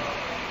have it.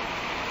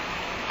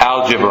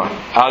 Algebra.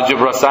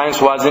 Algebra science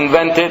was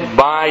invented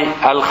by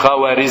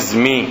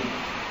Al-Khwarizmi.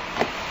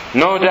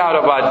 No doubt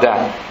about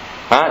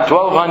that.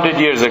 1200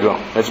 years ago.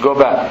 Let's go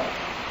back.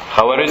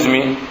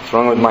 Khwarizmi, what's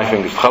wrong with my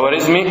fingers?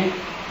 Khwarizmi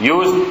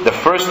used the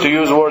first to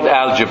use word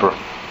algebra.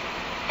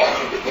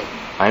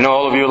 I know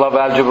all of you love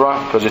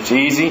algebra because it's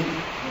easy,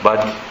 but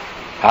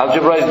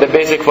algebra is the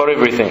basic for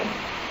everything.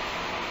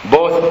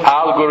 Both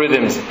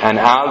algorithms and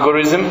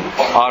algorithm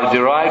are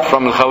derived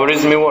from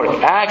Al-Khwarizmi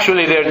word.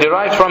 Actually, they're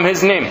derived from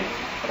his name.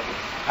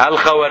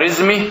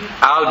 Al-Khwarizmi,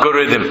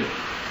 algorithm.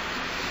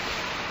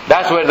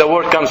 That's where the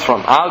word comes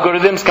from.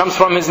 Algorithms comes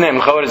from his name,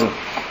 Al-Khwarizmi.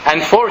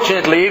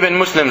 Unfortunately, even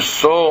Muslims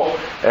so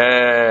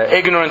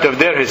ignorant of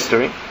their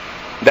history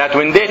that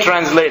when they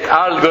translate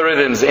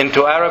algorithms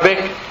into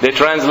Arabic, they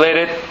translate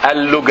it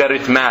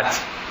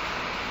al-logarithmat.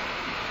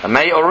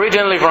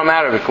 Originally from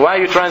Arabic. Why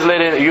you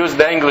translate it, use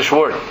the English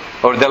word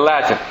or the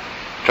Latin?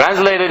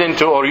 Translate it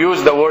into or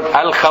use the word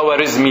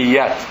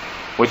al-Khwarizmiyat,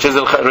 which is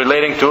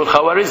relating to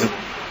Khwarizm.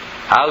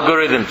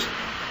 Algorithms.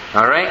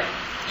 Alright?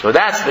 So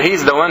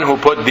he's the one who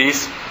put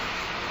these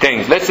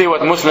things. Let's see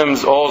what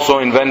Muslims also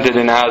invented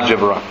in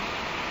algebra.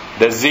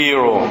 The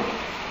zero.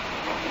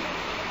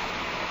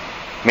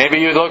 Maybe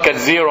you look at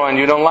zero and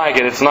you don't like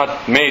it. It's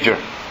not major.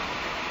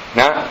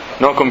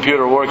 No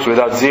computer works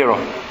without zero.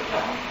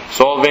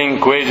 Solving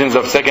equations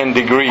of second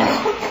degree.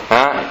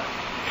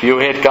 If you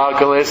hate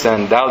calculus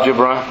and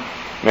algebra,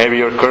 maybe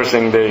you're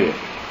cursing the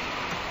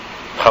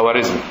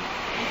Khwarizm.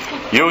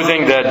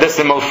 Using the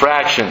decimal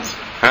fractions.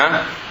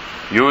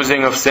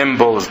 Using of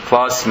symbols,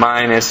 plus,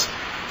 minus.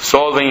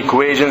 Solving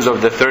equations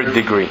of the third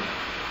degree.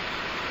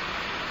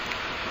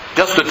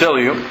 Just to tell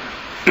you,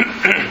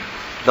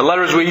 the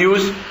letters we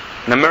use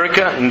in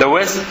America, in the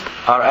West,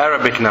 are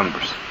Arabic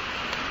numbers.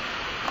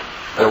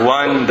 The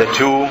 1, the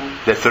 2,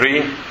 the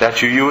 3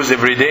 that you use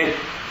every day,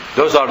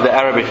 those are the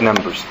Arabic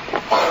numbers.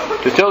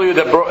 To tell you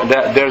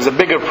that there's a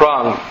bigger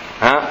problem,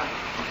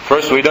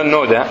 first we don't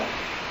know that.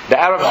 The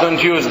Arabs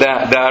don't use the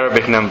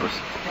Arabic numbers.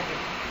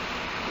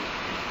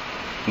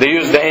 They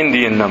use the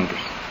Indian numbers.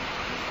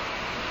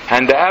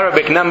 And the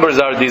Arabic numbers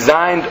are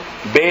designed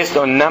based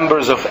on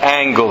numbers of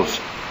angles.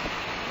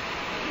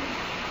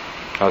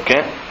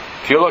 Okay?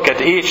 If you look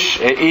at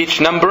each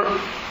number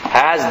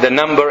has the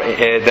number,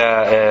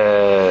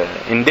 the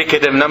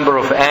indicative number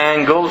of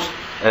angles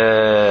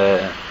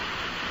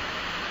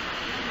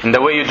in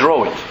the way you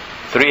draw it.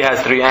 3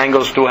 has 3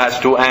 angles, 2 has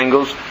 2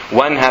 angles,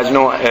 1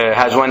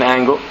 has one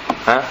angle,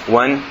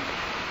 1.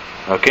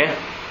 Okay?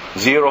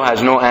 0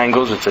 has no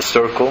angles, it's a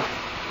circle,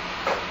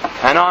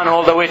 and on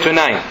all the way to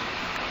 9.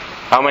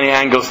 How many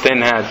angles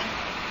 10 has?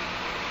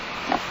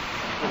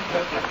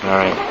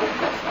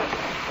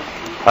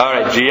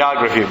 Alright,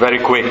 geography, very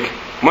quick.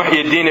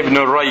 Muhyiddin ibn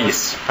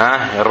al-Rais,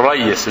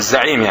 al-Rais,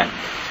 al-Za'im yani.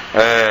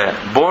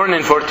 Born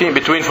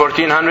between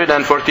 1400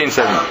 and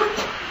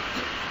 1470.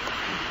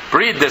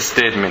 Read this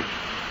statement.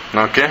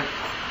 Okay?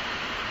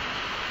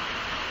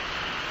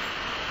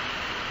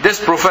 This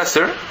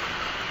professor,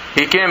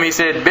 he came, he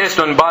said, based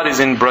on bodies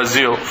in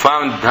Brazil,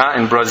 found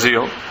in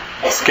Brazil,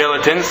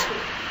 skeletons,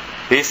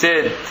 he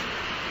said,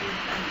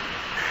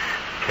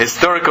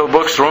 historical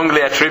books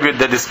wrongly attribute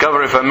the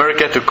discovery of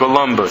America to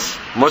Columbus.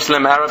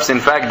 Muslim Arabs, in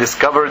fact,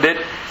 discovered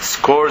it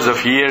scores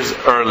of years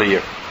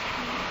earlier.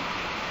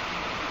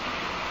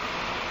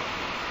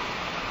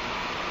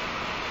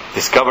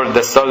 Discovered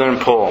the southern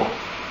pole.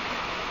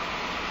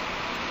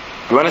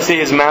 You want to see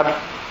his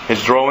map?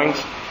 His drawings?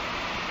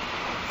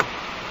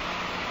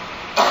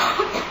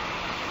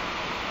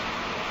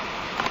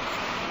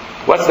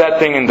 What's that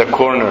thing in the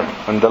corner,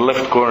 on the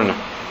left corner?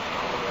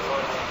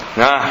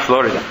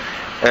 Florida.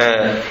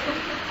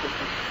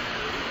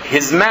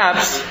 His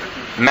maps,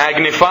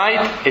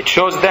 magnified, it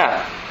shows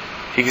that.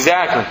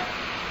 Exactly.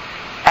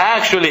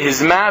 Actually,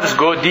 his maps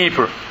go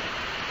deeper.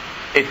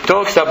 It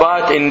talks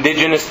about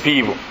indigenous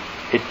people.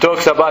 It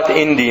talks about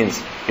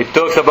Indians. It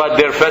talks about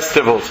their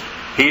festivals.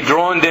 He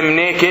drawn them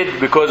naked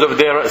because of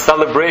their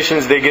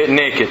celebrations. They get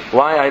naked.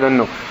 Why? I don't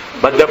know.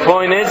 But the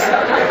point is,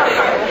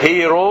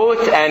 he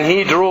wrote and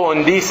he drew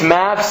on these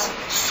maps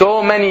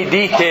so many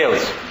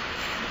details.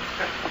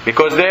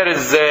 Because there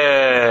is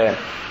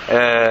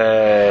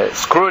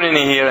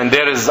scrutiny here, and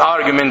there is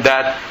argument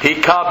that he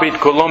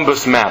copied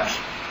Columbus maps.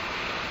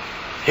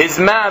 His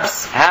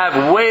maps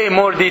have way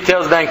more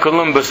details than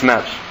Columbus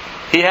maps.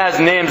 He has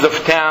names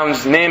of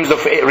towns, names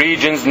of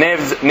regions,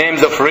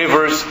 names of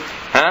rivers,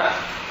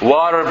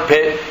 water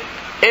pit,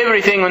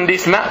 everything on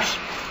these maps.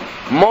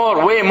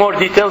 Way more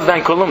details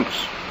than Columbus.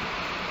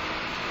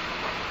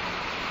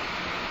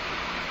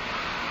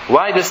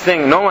 Why this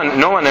thing? No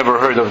one ever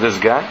heard of this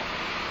guy.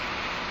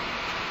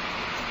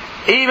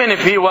 Even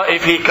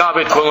if he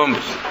copied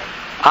Columbus,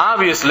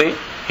 obviously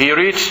he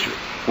reached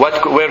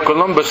where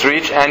Columbus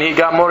reached, and he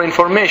got more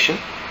information,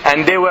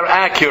 and they were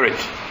accurate.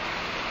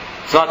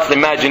 It's not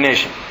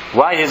imagination.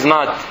 Why he's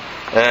not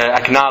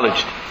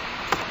acknowledged?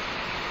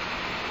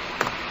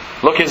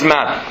 Look his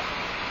map.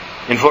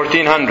 In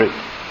 1400,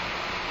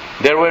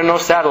 there were no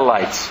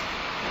satellites.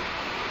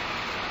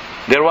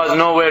 There was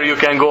nowhere you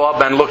can go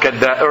up and look at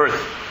the earth.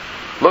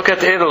 Look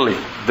at Italy.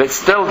 That's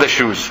still the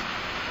shoes.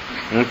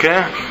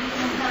 Okay?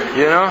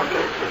 You know?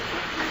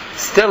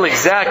 Still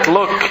exact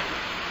look.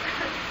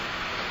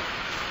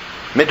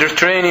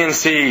 Mediterranean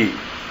Sea.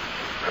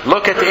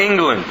 Look at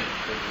England.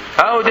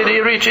 How did he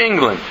reach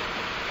England?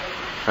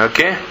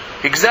 Okay?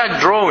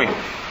 Exact drawing.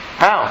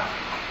 How?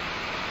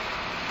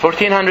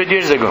 1400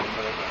 years ago.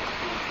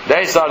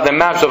 These are the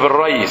maps of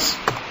Al-Rais.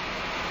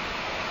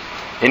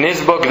 In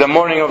his book, The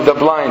Morning of the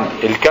Blind,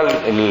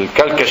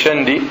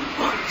 Al-Kalkashandi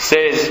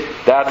says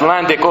the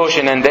Atlantic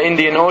Ocean and the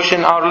Indian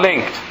Ocean are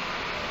linked.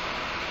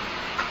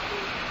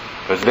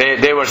 Because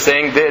they were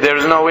saying there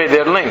is no way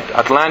they're linked,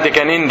 Atlantic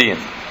and Indian.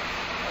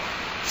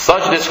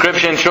 Such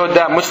description showed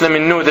that Muslims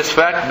knew this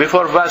fact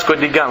before Vasco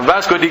da Gama.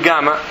 Vasco da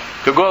Gama,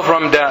 to go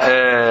from the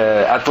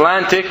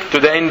Atlantic to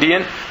the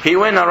Indian, he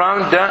went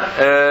around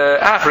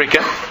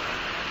Africa.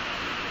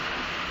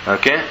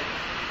 Okay?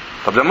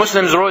 But the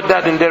Muslims wrote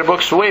that in their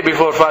books way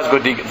before Vasco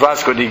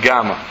da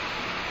Gama.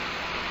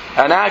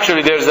 And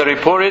actually there's a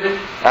reported,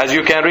 as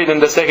you can read in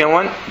the second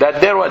one, that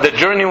the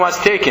journey was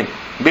taken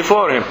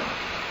before him.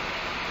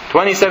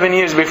 27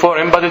 years before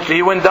him, but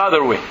he went the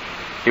other way.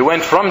 He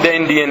went from the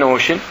Indian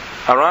Ocean,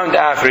 around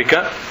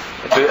Africa,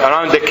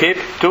 around the Cape,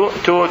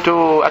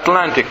 to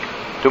Atlantic,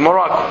 to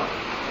Morocco.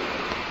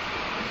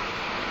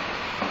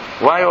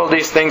 Why all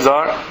these things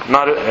are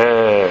not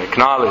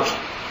acknowledged?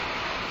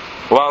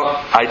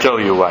 Well, I tell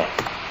you why.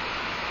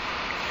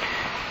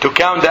 To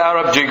count the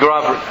Arab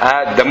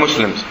geographers, the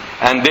Muslims,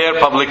 and their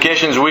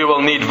publications, we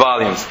will need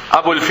volumes.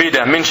 Abu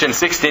al-Fida mentioned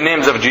 60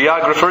 names of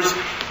geographers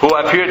who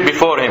appeared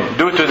before him.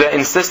 Due to the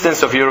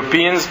insistence of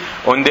Europeans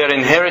on their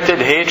inherited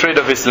hatred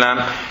of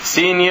Islam,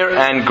 senior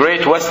and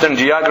great Western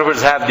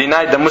geographers have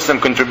denied the Muslim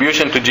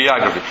contribution to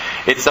geography.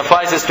 It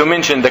suffices to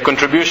mention the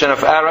contribution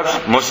of Arabs,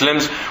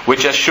 Muslims,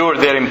 which assure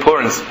their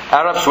importance.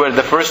 Arabs were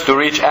the first to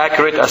reach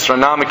accurate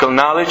astronomical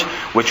knowledge,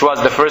 which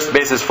was the first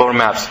basis for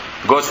maps.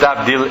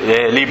 Gustave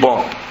Le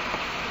Bon.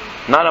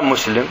 Not a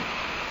Muslim.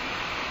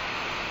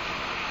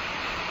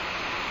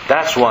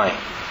 That's why.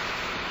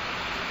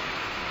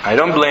 I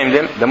don't blame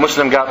them. The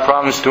Muslim got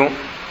problems too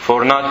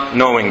for not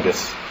knowing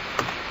this.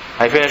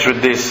 I finish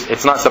with this.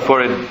 It's not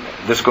supported.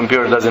 This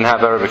computer doesn't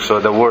have Arabic, so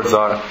the words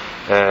are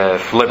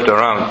flipped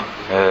around.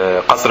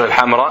 Qasr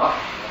al-Hamra.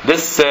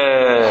 This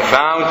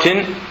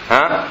fountain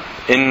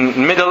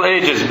in Middle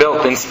Ages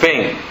built in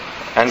Spain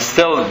and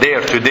still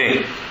there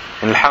today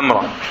in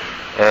Al-Hamra.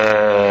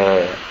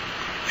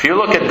 If you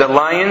look at the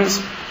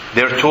lions,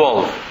 they're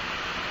 12.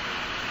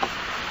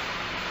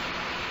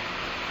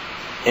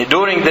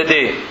 During the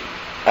day,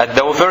 at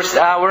the first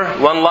hour,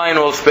 one lion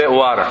will spit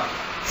water.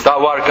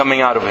 Start water coming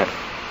out of him.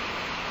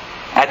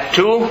 At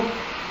 2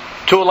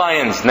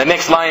 lions. The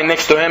next lion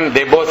next to him,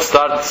 they both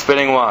start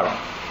spitting water.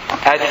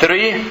 At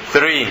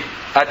 3.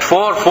 At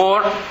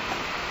 4.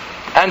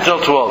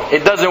 Until 12.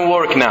 It doesn't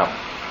work now.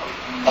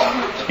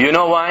 You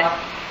know why?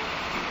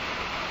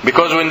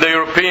 Because when the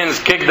Europeans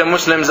kicked the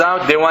Muslims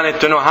out, they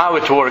wanted to know how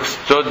it works.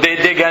 So they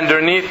dig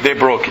underneath, they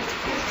broke it.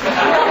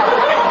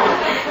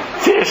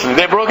 Seriously,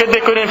 they broke it,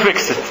 they couldn't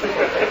fix it.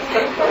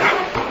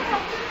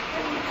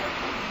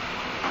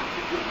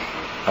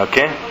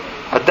 Okay?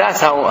 But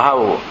that's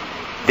how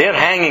they're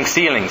hanging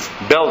ceilings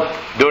built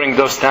during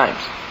those times.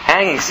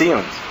 Hanging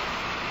ceilings.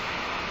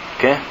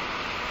 Okay?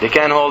 They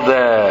can't hold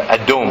a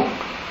dome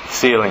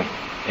ceiling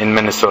in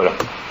Minnesota.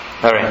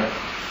 Alright.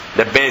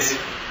 The base.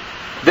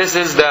 This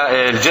is the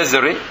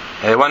Al-Jazari,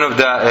 one of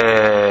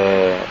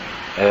the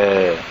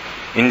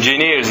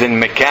engineers in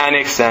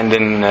mechanics and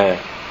in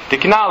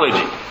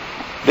technology.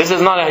 This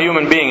is not a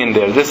human being in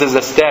there. This is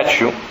a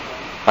statue.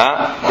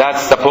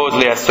 That's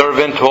supposedly a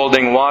servant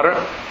holding water.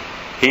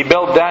 He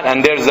built that,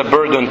 and there's a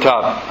bird on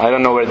top. I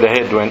don't know where the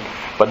head went,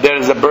 but there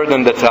is a bird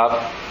on the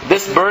top.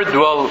 This bird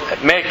will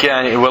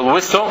will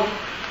whistle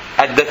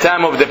at the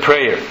time of the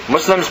prayer.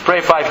 Muslims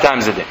pray 5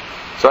 times a day.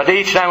 So at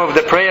each time of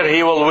the prayer,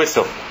 he will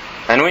whistle.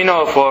 And we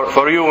know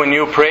for you, when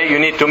you pray, you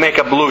need to make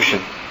ablution,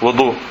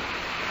 wudu.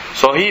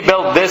 So he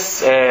built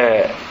this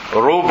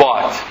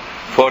robot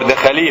for the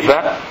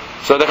Khalifa.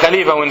 So the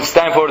Khalifa, when it's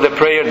time for the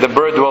prayer, the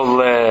bird will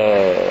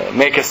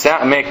make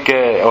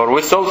or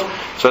whistles.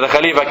 So the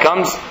Khalifa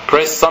comes,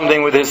 press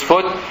something with his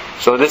foot.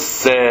 So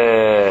this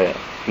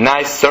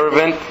nice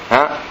servant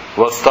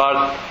will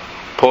start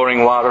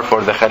pouring water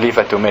for the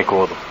Khalifa to make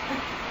wudu.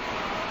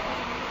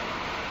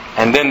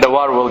 And then the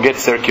water will get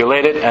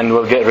circulated and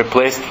will get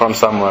replaced from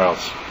somewhere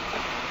else.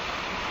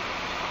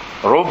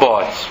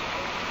 Robots.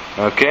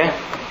 Okay?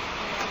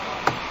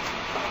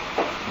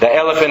 The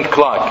elephant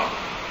clock.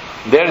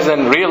 There's a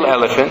real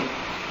elephant.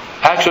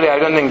 Actually, I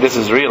don't think this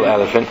is real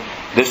elephant.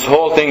 This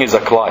whole thing is a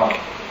clock.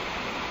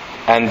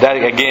 And that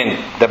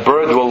again, the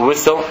bird will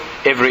whistle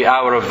every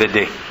hour of the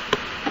day.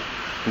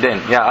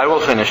 Then, I will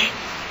finish.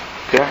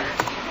 Okay?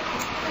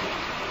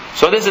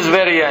 So this is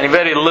very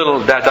little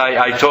that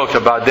I talked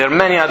about. There are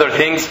many other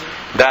things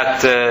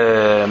that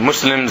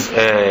Muslims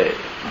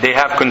they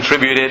have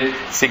contributed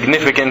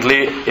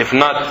significantly, if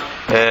not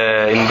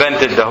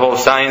invented the whole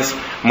science,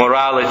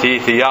 morality,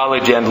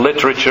 theology and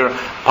literature,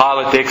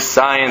 politics,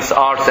 science,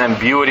 art and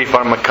beauty,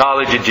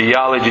 pharmacology,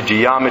 geology,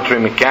 geometry,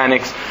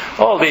 mechanics,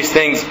 all these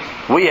things.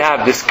 We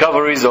have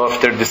discoveries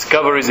after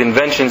discoveries,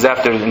 inventions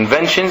after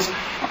inventions,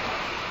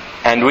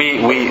 and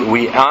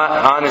we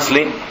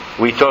honestly,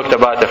 we talked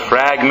about a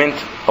fragment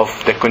of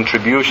the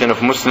contribution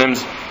of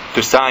Muslims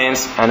to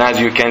science, and as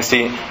you can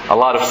see, a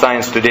lot of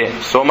science today,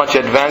 so much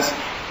advanced,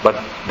 but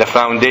the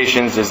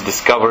foundations is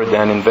discovered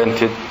and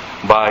invented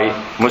by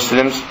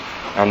Muslims.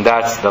 And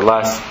that's the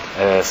last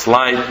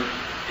slide.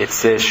 It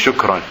says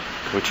shukran,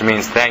 which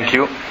means thank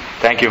you.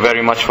 Thank you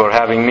very much for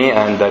having me,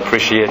 and I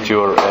appreciate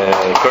your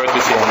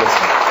courtesy and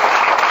listening.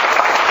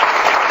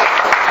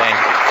 Thank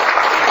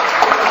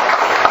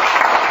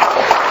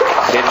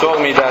you. They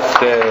told me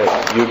that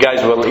you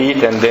guys will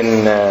eat and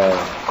then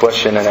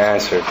question and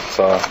answer.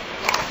 So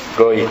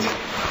go eat.